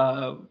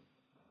no,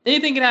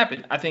 anything can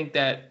happen. I think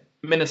that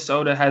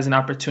Minnesota has an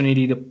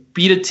opportunity to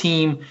beat a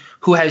team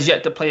who has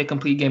yet to play a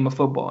complete game of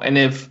football. And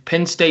if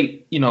Penn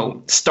State,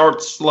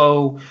 starts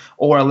slow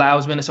or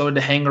allows Minnesota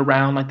to hang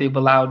around like they've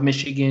allowed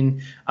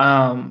Michigan,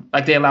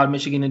 like they allowed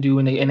Michigan to do,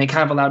 and they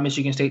kind of allowed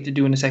Michigan State to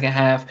do in the second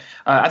half,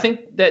 I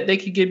think that they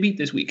could get beat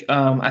this week.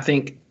 I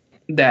think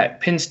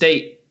that Penn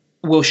State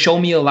will show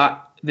me a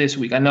lot this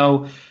week. I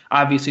know,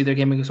 obviously, their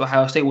game against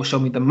Ohio State will show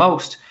me the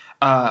most.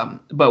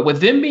 But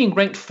with them being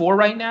ranked 4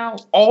 right now,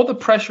 all the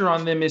pressure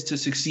on them is to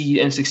succeed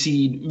and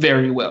succeed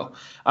very well.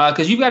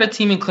 Because you've got a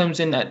team in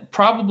Clemson that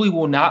probably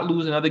will not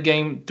lose another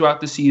game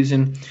throughout the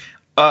season,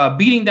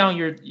 beating down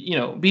your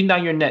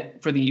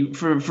net for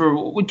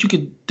what you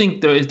could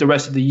think is the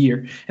rest of the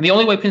year. And the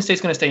only way Penn State's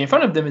going to stay in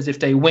front of them is if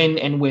they win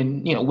and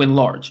win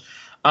large.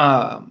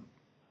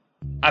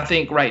 I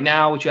think right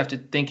now what you have to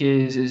think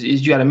is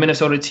you got a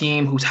Minnesota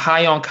team who's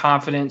high on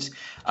confidence.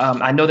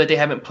 I know that they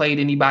haven't played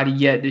anybody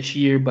yet this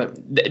year, but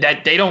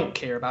that they don't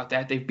care about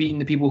that. They've beaten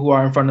the people who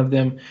are in front of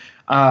them.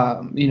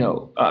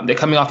 They're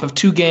coming off of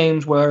 2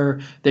 games where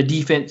their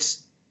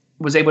defense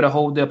was able to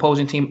hold the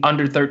opposing team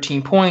under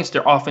 13 points.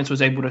 Their offense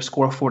was able to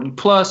score 40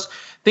 plus.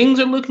 Things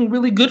are looking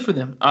really good for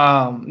them.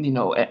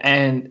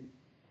 And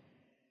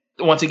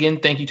once again,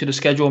 thank you to the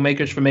schedule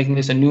makers for making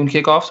this a noon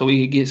kickoff so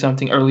we could get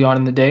something early on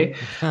in the day.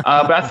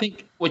 But I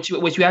think what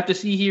you have to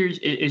see here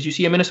is you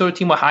see a Minnesota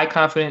team with high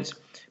confidence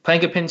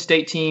playing a Penn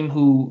State team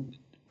who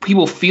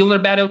people feel are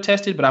battle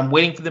tested, but I'm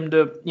waiting for them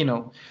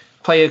to,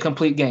 play a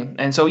complete game.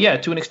 And so,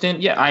 to an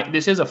extent,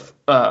 this is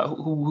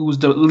who's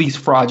the least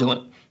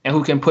fraudulent and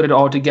who can put it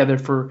all together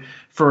for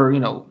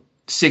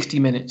 60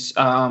 minutes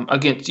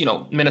against,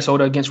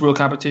 Minnesota against real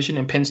competition,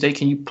 and Penn State,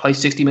 can you play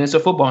 60 minutes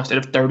of football instead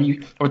of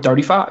 30 or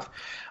 35?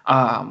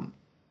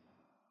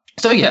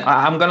 So, yeah,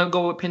 I'm going to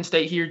go with Penn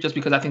State here just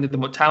because I think they're the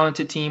more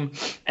talented team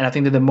and I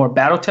think they're the more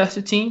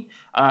battle-tested team.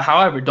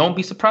 However, don't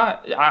be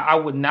surprised. I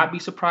would not be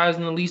surprised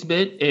in the least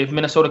bit if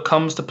Minnesota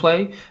comes to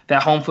play,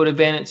 that home field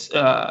advantage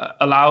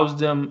allows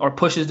them or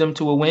pushes them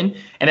to a win,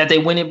 and that they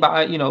win it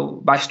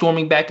by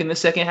storming back in the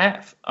second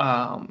half.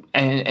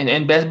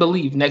 And best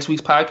believe next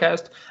week's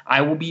podcast,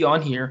 I will be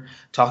on here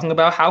talking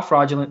about how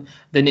fraudulent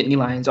the Nittany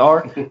Lions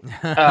are.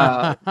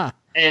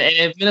 And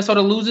if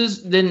Minnesota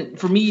loses, then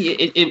for me,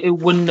 it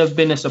wouldn't have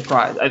been a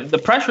surprise. The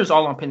pressure is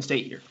all on Penn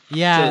State here.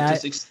 Yeah,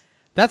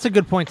 that's a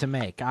good point to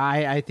make.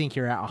 I think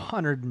you're at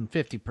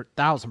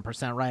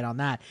 150,000% right on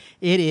that.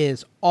 It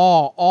is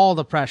all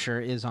the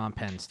pressure is on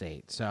Penn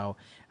State. So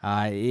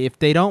if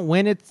they don't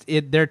win,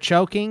 they're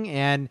choking,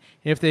 and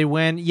if they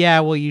win,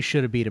 you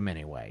should have beat them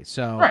anyway.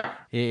 So right.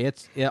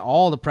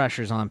 All the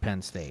pressure's on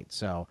Penn State.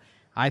 So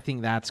I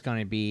think that's going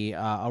to be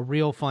a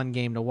real fun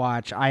game to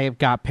watch. I have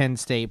got Penn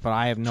State, but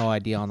I have no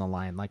idea on the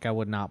line. Like, I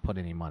would not put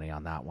any money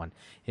on that one.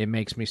 It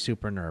makes me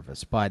super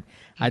nervous. But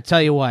I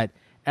tell you what,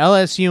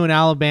 LSU and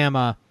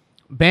Alabama,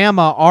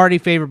 Bama already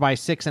favored by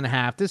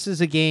 6.5. This is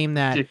a game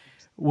that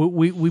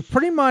we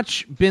pretty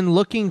much been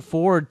looking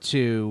forward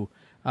to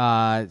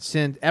ever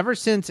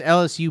since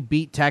LSU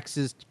beat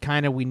Texas.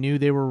 Kind of, we knew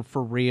they were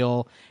for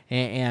real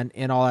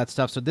and all that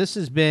stuff. So this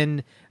has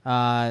been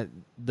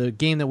the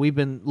game that we've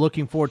been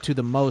looking forward to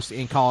the most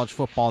in college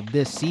football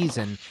this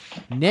season.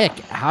 Nick,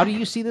 how do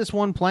you see this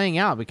one playing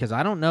out? Because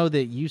I don't know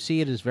that you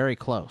see it as very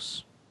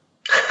close.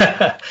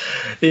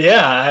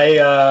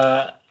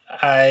 Yeah,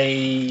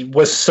 I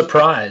was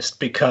surprised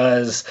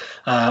because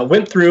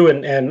went through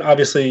and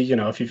obviously,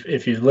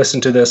 if you've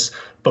listened to this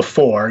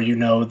before, you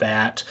know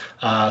that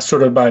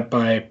sort of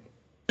my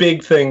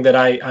big thing that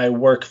I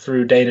work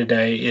through day to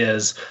day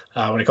is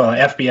what I call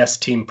FBS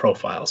team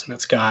profiles, and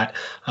it's got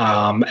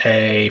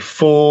a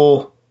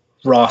full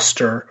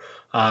roster.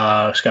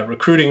 It's got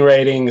recruiting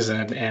ratings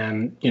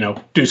and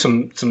do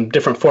some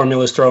different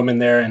formulas, throw them in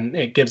there, and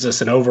it gives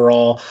us an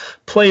overall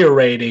player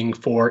rating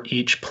for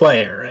each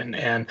player.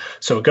 And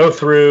so go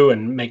through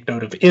and make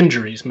note of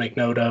injuries, make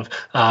note of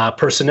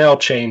personnel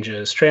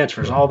changes,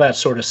 transfers, all that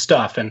sort of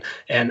stuff. And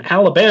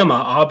Alabama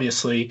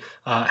obviously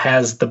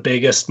has the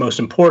biggest, most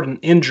important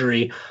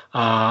injury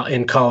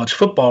in college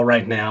football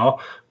right now,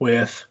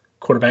 with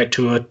quarterback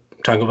Tua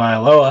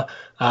Tagovailoa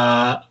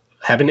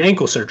having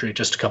ankle surgery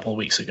just a couple of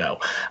weeks ago.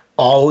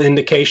 All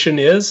indication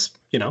is,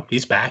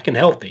 he's back and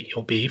healthy.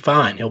 He'll be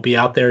fine. He'll be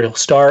out there. He'll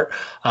start.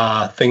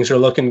 Things are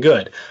looking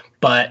good.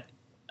 But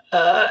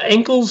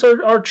ankles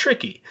are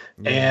tricky.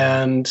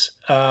 Yeah. And,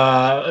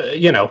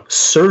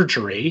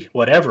 surgery,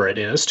 whatever it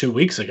is, 2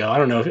 weeks ago, I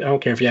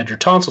don't care if you had your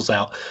tonsils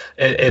out,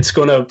 it's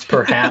going to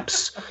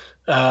perhaps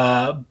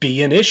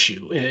be an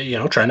issue,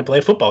 trying to play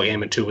a football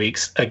game in 2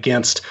 weeks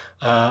against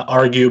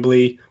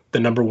arguably the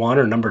number 1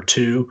 or number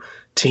 2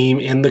 team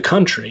in the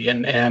country.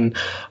 And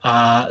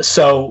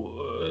so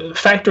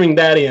factoring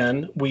that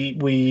in,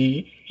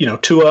 we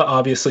Tua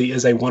obviously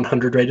is a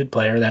 100 rated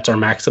player. That's our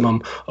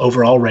maximum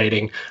overall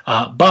rating.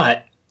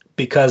 But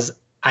because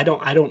I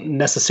don't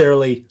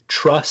necessarily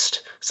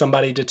trust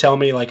somebody to tell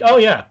me like, oh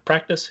yeah,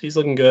 practice, he's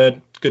looking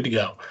good to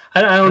go.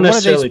 I don't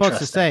necessarily trust. What are they supposed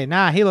to say?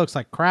 Nah, he looks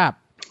like crap.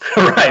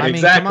 Right,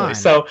 exactly.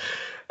 So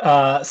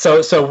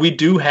we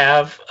do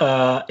have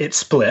it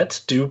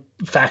split. Do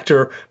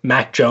factor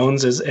Mac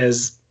Jones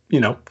as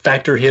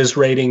factor his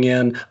rating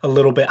in a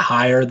little bit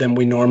higher than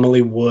we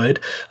normally would.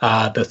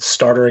 The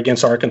starter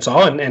against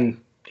Arkansas, and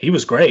he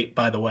was great,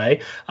 by the way.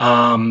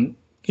 So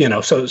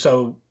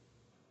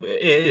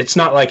it's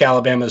not like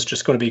Alabama is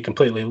just going to be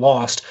completely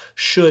lost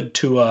should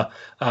Tua,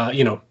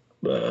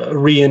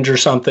 re-injure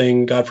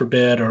something, God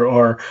forbid,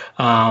 or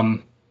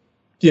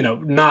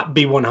not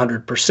be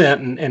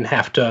 100% and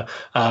have to,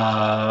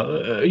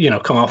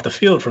 come off the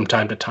field from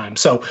time to time.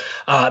 So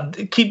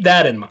keep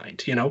that in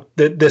mind.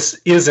 This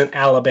isn't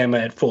Alabama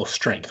at full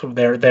strength.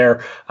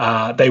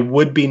 They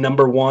would be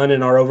number 1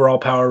 in our overall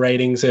power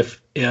ratings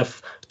if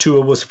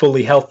Tua was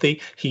fully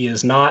healthy. He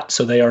is not,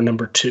 so they are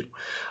number 2.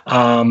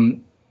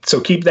 So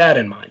keep that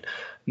in mind.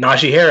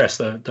 Najee Harris,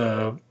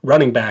 the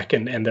running back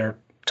and their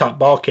top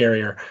ball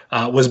carrier,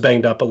 was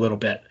banged up a little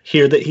bit.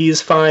 Hear that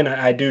he's fine.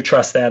 I do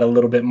trust that a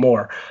little bit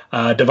more.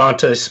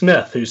 Devonta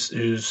Smith,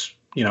 who's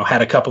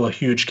had a couple of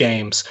huge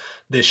games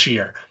this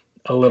year,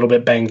 a little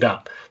bit banged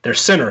up. Their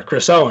center,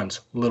 Chris Owens,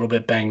 a little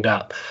bit banged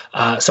up.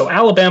 So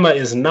Alabama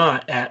is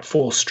not at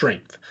full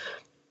strength.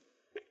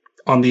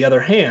 On the other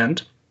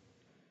hand,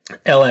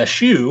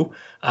 LSU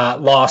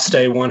lost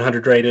a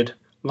 100-rated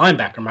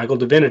linebacker. Michael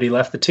Divinity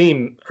left the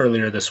team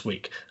earlier this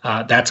week.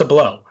 That's a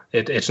blow.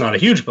 It's not a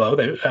huge blow.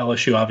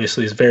 LSU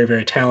obviously is very,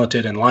 very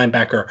talented, and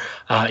linebacker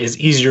is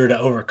easier to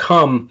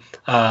overcome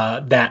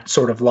that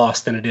sort of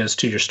loss than it is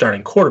to your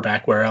starting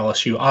quarterback, where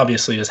LSU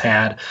obviously has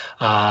had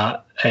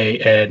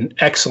an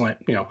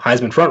excellent,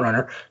 Heisman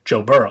frontrunner,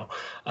 Joe Burrow.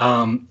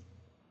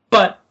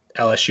 But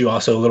LSU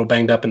also a little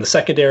banged up in the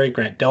secondary.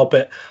 Grant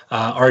Delpit,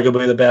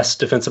 arguably the best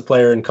defensive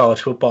player in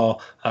college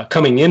football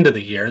coming into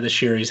the year.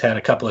 This year he's had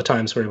a couple of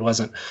times where he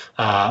wasn't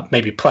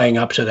maybe playing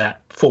up to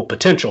that full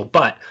potential,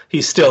 but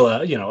he's still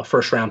a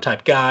first-round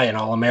type guy, an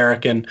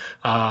All-American,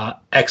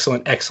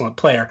 excellent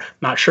player.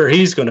 Not sure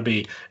he's going to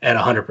be at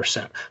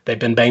 100%. They've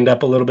been banged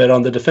up a little bit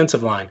on the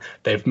defensive line.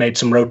 They've made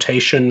some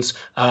rotations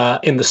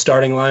in the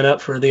starting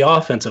lineup for the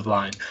offensive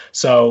line.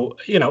 So,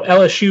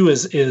 LSU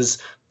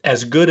is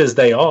as good as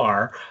they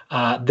are,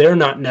 they're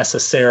not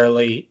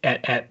necessarily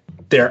at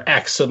their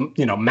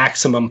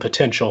maximum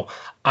potential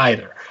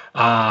either.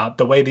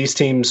 The way these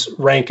teams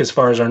rank as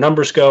far as our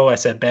numbers go, I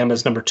said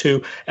Bama's number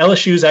 2.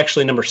 LSU is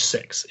actually number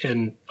 6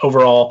 in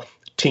overall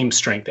team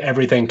strength,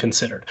 everything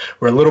considered.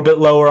 We're a little bit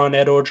lower on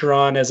Ed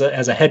Orgeron as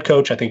a head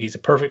coach. I think he's a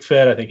perfect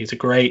fit. I think he's a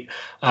great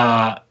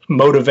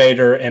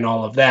motivator and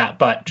all of that.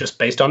 But just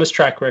based on his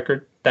track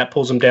record, that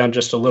pulls him down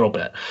just a little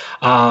bit.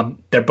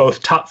 They're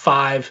both top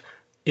 5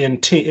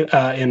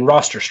 in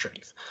roster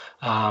strength.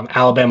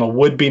 Alabama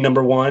would be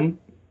number 1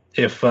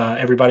 if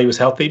everybody was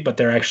healthy, but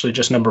they're actually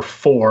just number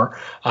 4.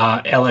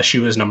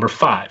 LSU is number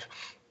 5.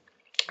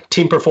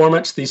 Team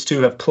performance, these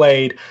two have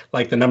played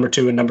like the number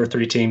 2 and number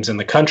 3 teams in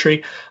the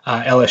country.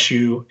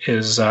 LSU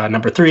is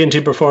number 3 in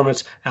team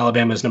performance.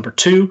 Alabama is number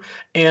 2.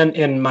 And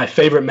in my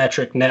favorite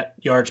metric, net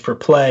yards per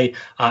play,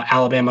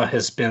 Alabama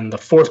has been the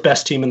 4th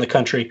best team in the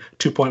country,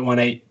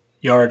 2.18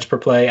 yards per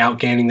play,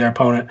 outgaining their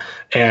opponent,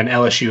 and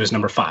LSU is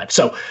number 5.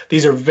 So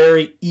these are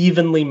very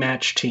evenly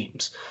matched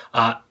teams.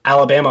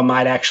 Alabama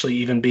might actually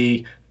even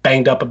be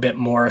banged up a bit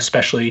more,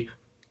 especially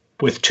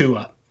with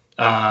Tua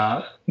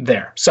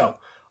there. So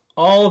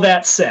all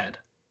that said,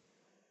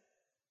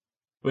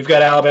 we've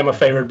got Alabama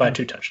favored by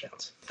 2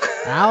 touchdowns.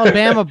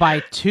 Alabama by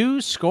 2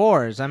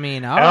 scores. I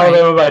mean,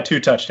 Alabama by 2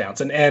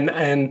 touchdowns.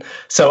 And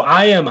so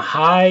I am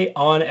high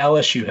on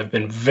LSU, have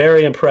been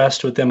very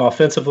impressed with them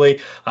offensively.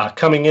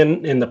 Coming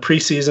in the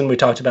preseason, we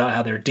talked about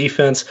how their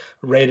defense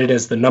rated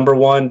as the number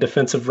 1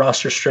 defensive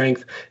roster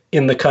strength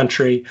in the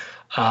country.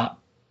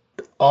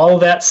 All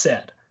that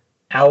said,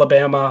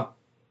 Alabama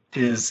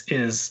is,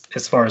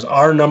 as far as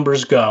our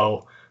numbers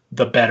go,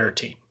 the better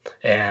team.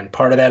 And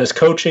part of that is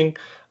coaching.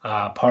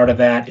 Part of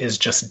that is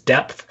just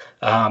depth.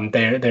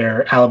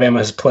 Alabama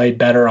has played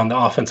better on the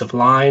offensive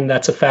line.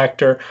 That's a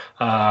factor.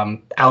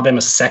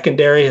 Alabama's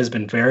secondary has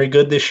been very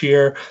good this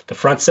year. The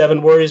front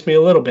 7 worries me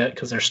a little bit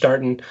because they're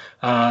starting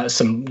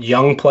some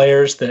young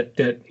players that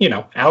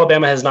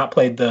Alabama has not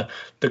played the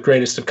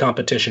greatest of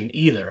competition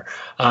either.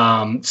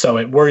 So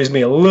it worries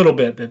me a little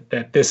bit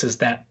that this is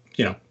that,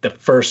 the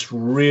first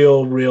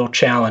real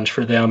challenge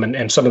for them.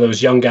 And some of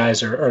those young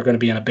guys are going to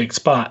be in a big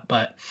spot.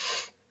 But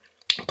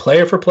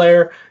player for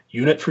player,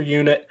 unit for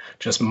unit,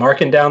 just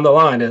marking down the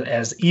line,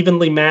 as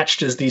evenly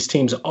matched as these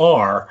teams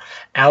are,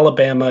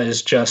 Alabama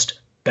is just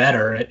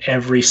better at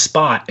every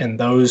spot, and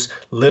those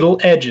little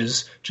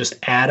edges just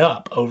add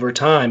up over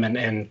time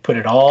and put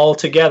it all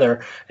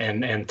together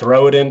and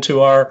throw it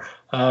into our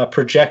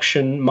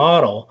projection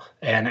model,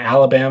 and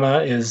Alabama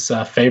is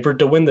favored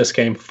to win this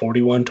game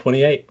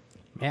 41-28.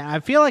 Yeah, I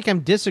feel like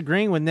I'm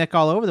disagreeing with Nick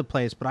all over the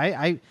place, but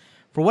I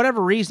for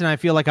whatever reason, I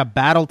feel like a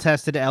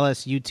battle-tested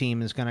LSU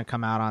team is going to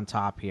come out on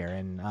top here,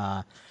 and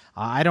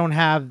I don't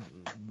have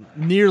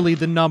nearly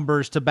the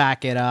numbers to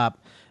back it up.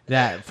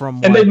 They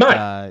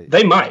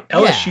might.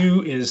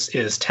 LSU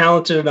is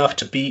talented enough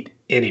to beat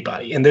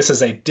anybody, and this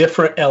is a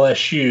different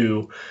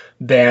LSU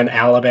than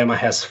Alabama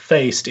has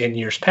faced in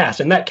years past,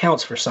 and that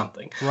counts for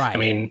something. Right. I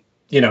mean,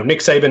 Nick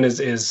Saban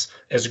is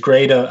as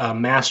great a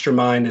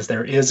mastermind as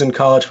there is in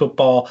college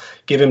football.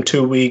 Give him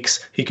 2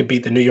 weeks, he could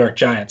beat the New York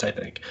Giants, I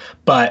think.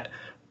 But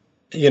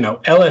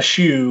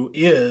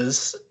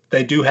LSU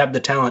they do have the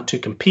talent to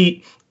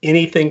compete.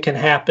 Anything can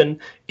happen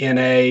in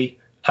a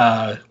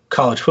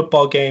college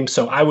football game,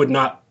 so I would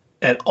not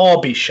at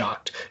all be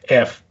shocked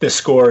if this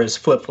score is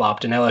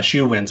flip-flopped and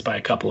LSU wins by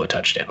a couple of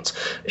touchdowns.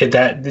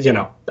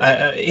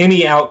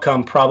 Any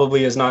outcome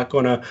probably is not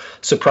going to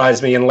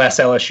surprise me unless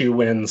LSU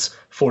wins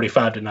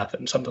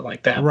 45-0, something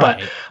like that.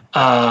 Right.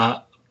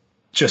 But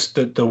just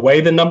the way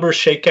the numbers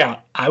shake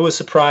out, I was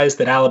surprised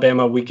that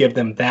Alabama, we give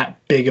them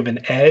that big of an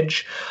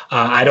edge.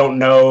 I don't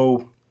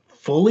know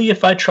fully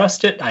if I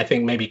trust it. I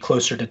think maybe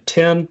closer to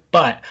 10,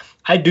 but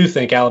I do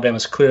think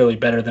Alabama's clearly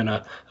better than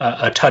a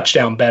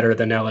touchdown better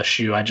than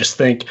LSU. I just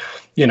think,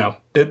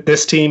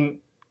 this team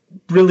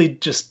really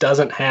just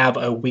doesn't have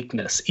a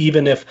weakness.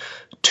 Even if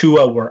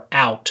Tua were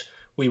out,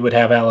 we would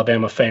have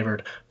Alabama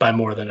favored by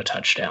more than a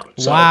touchdown.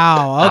 So,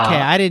 wow.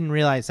 Okay. I didn't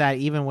realize that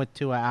even with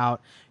Tua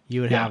out,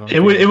 you would have them. It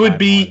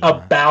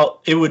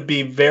would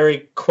be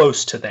very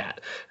close to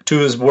that.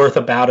 Tua's worth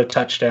about a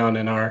touchdown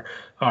in our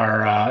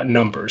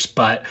numbers,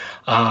 but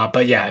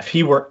yeah, if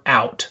he were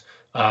out,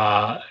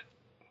 that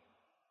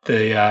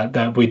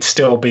we'd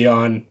still be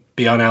on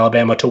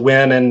Alabama to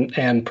win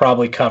and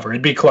probably cover.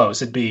 It'd be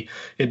close. It'd be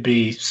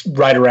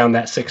right around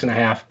that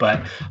 6.5.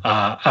 But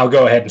I'll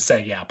go ahead and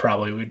say, yeah,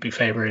 probably we'd be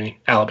favoring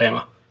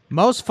Alabama.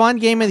 Most fun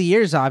game of the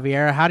year,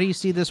 Xavier. How do you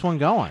see this one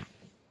going?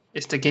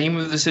 It's the game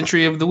of the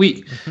century of the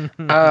week.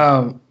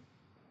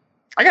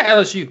 I got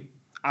LSU.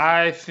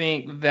 I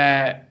think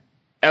that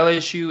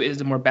LSU is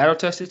the more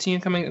battle-tested team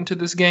coming into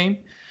this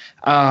game.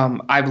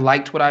 I've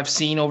liked what I've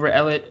seen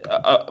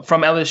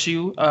from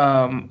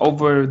LSU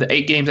over the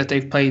 8 games that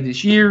they've played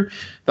this year.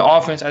 The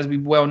offense, as we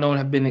well know,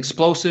 have been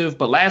explosive.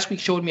 But last week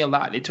showed me a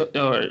lot.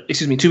 2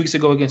 weeks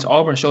ago against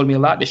Auburn showed me a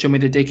lot. They showed me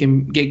that they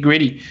can get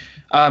gritty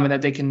and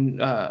that they can,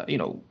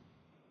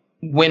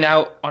 win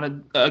out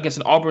against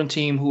an Auburn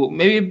team who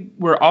maybe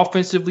were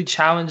offensively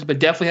challenged, but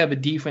definitely have a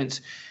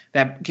defense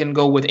that can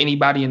go with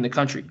anybody in the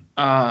country.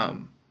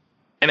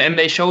 And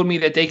they showed me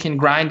that they can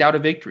grind out a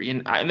victory.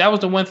 And that was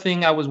the one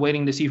thing I was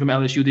waiting to see from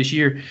LSU this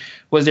year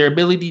was their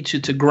ability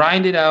to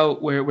grind it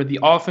out where the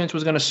offense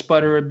was going to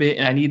sputter a bit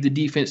and I need the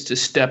defense to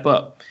step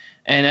up.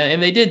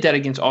 And they did that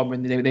against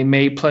Auburn. They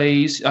made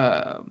plays.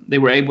 They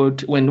were able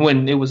to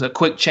when it was a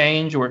quick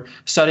change or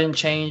sudden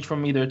change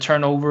from either a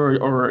turnover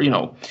or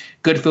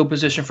good field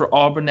position for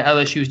Auburn, the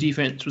LSU's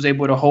defense was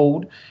able to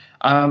hold.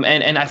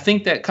 And I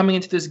think that coming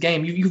into this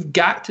game, you've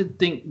got to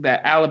think that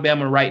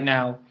Alabama right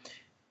now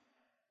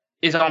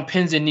is on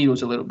pins and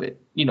needles a little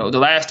bit. The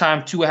last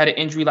time Tua had an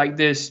injury like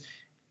this,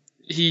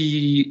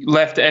 he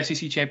left the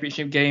SEC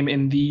championship game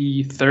in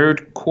the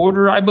third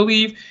quarter, I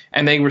believe,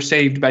 and they were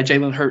saved by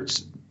Jalen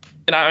Hurts.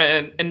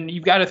 And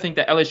you've got to think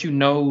that LSU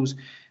knows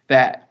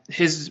that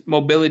his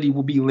mobility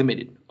will be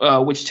limited,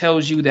 which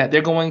tells you that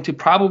they're going to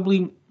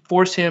probably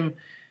force him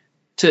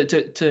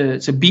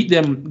to beat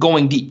them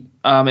going deep.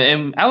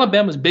 And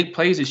Alabama's big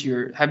plays this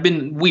year have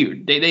been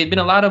weird. They've been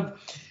a lot of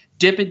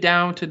dip it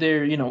down to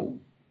their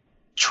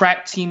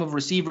track team of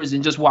receivers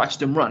and just watch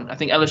them run. I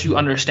think LSU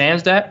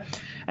understands that,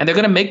 and they're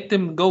going to make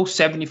them go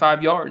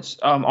 75 yards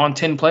on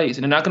 10 plays,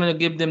 and they're not going to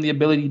give them the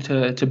ability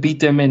to beat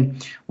them in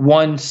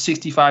one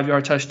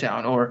 65-yard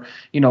touchdown or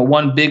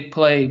one big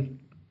play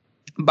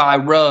by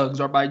Ruggs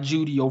or by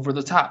Judy over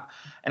the top.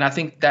 And I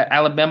think that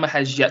Alabama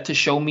has yet to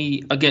show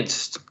me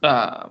against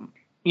a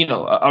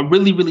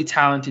really, really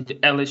talented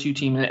LSU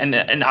team,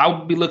 and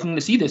I'll be looking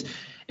to see this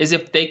is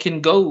if they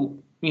can go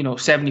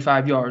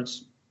 75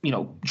 yards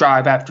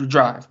drive after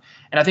drive.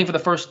 And I think for the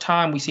first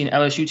time, we see an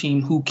LSU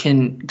team who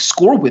can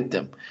score with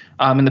them.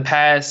 In the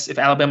past, if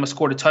Alabama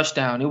scored a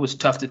touchdown, it was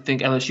tough to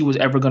think LSU was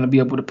ever going to be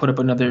able to put up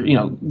another,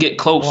 get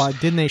close. Well,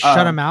 didn't they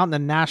shut them out in the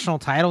national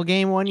title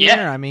game one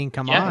year? I mean,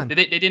 come on.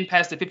 They didn't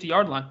pass the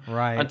 50-yard line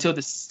until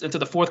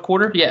the fourth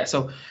quarter. Yeah,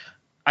 so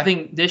I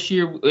think this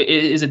year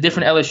is a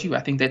different LSU. I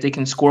think that they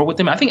can score with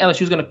them. I think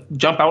LSU is going to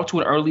jump out to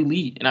an early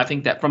lead, and I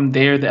think that from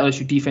there, the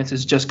LSU defense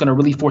is just going to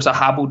really force a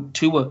hobbled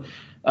Tua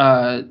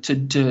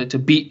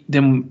to beat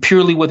them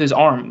purely with his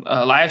arm.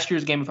 Last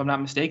year's game, if I'm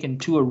not mistaken,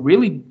 Tua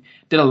really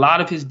did a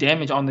lot of his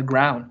damage on the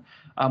ground,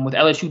 with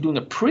LSU doing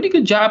a pretty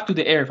good job through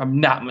the air, if I'm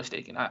not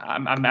mistaken.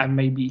 I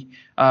may be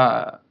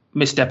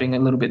misstepping a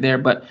little bit there,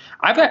 but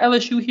I've got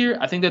LSU here.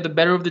 I think they're the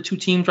better of the two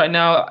teams right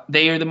now.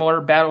 They are the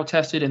more battle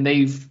tested, and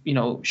they've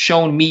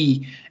shown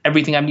me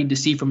everything I need to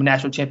see from a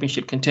national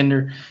championship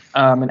contender.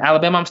 And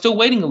Alabama, I'm still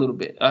waiting a little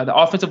bit. The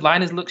offensive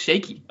line has looked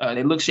shaky.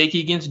 They look shaky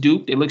against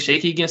Duke. They look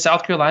shaky against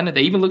South Carolina.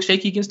 They even look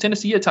shaky against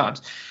Tennessee at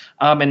times.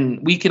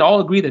 And we can all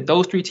agree that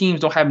those three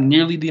teams don't have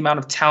nearly the amount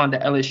of talent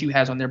that LSU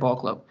has on their ball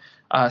club.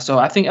 So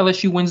I think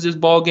LSU wins this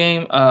ball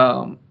game.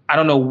 I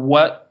don't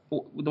know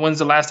when's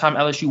the last time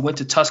LSU went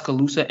to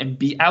Tuscaloosa and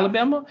beat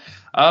Alabama,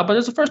 but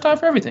it's the first time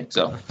for everything.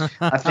 So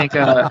I think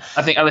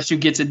LSU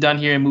gets it done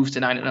here and moves to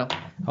 9-0.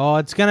 Oh,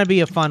 it's going to be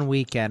a fun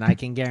weekend. I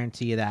can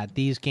guarantee you that.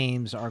 These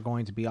games are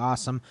going to be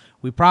awesome.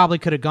 We probably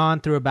could have gone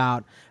through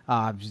about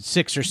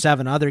 6 or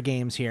 7 other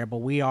games here, but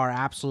we are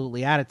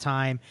absolutely out of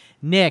time.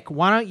 Nick,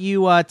 why don't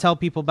you tell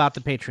people about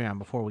the Patreon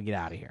before we get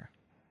out of here?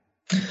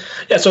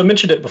 Yeah, so I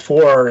mentioned it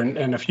before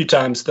and a few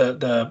times.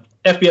 The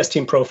FBS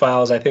team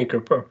profiles, I think, are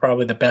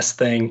probably the best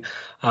thing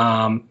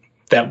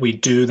that we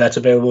do that's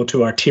available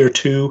to our Tier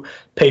 2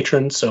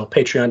 patrons. So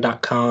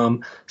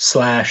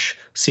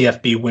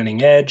patreon.com/CFB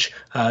Winning Edge.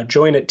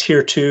 Join at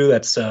Tier 2.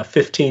 That's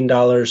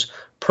 $15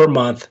 per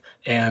month.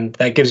 And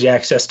that gives you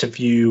access to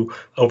view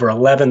over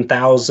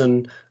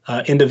 11,000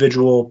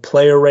 individual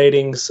player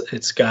ratings.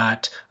 It's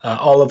got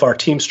all of our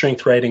team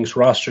strength ratings,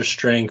 roster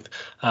strength,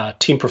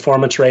 team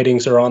performance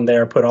ratings are on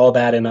there. Put all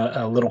that in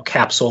a little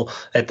capsule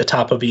at the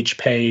top of each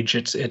page.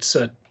 It's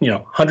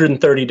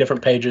 130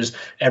 different pages,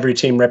 every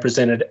team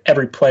represented,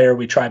 every player.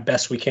 We try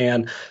best we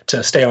can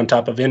to stay on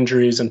top of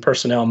injuries and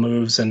personnel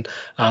moves and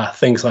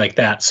things like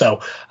that.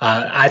 So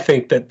I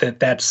think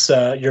that's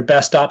your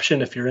best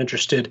option if you're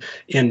interested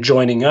in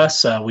joining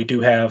us. We do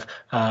have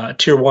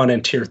Tier 1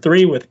 and Tier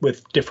 3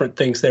 with different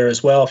things there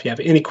as well. If you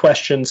have any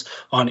questions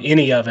on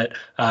any of it,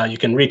 you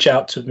can reach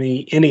out to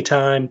me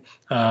anytime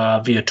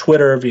via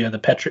Twitter, via the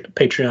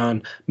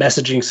Patreon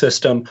messaging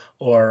system,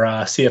 or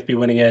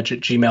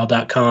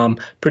cfbwinningedge@gmail.com.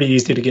 Pretty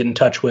easy to get in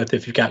touch with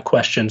if you've got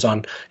questions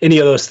on any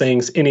of those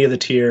things, any of the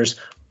tiers,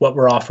 what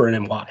we're offering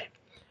and why.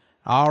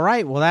 All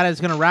right. Well, that is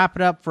going to wrap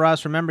it up for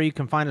us. Remember, you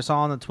can find us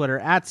all on the Twitter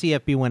at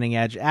CFB Winning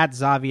Edge, at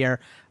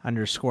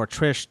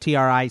Xavier_Triche,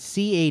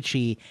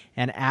 TRICHE,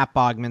 and at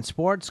Bogman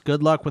Sports.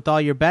 Good luck with all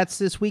your bets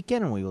this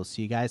weekend, and we will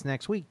see you guys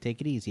next week. Take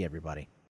it easy, everybody.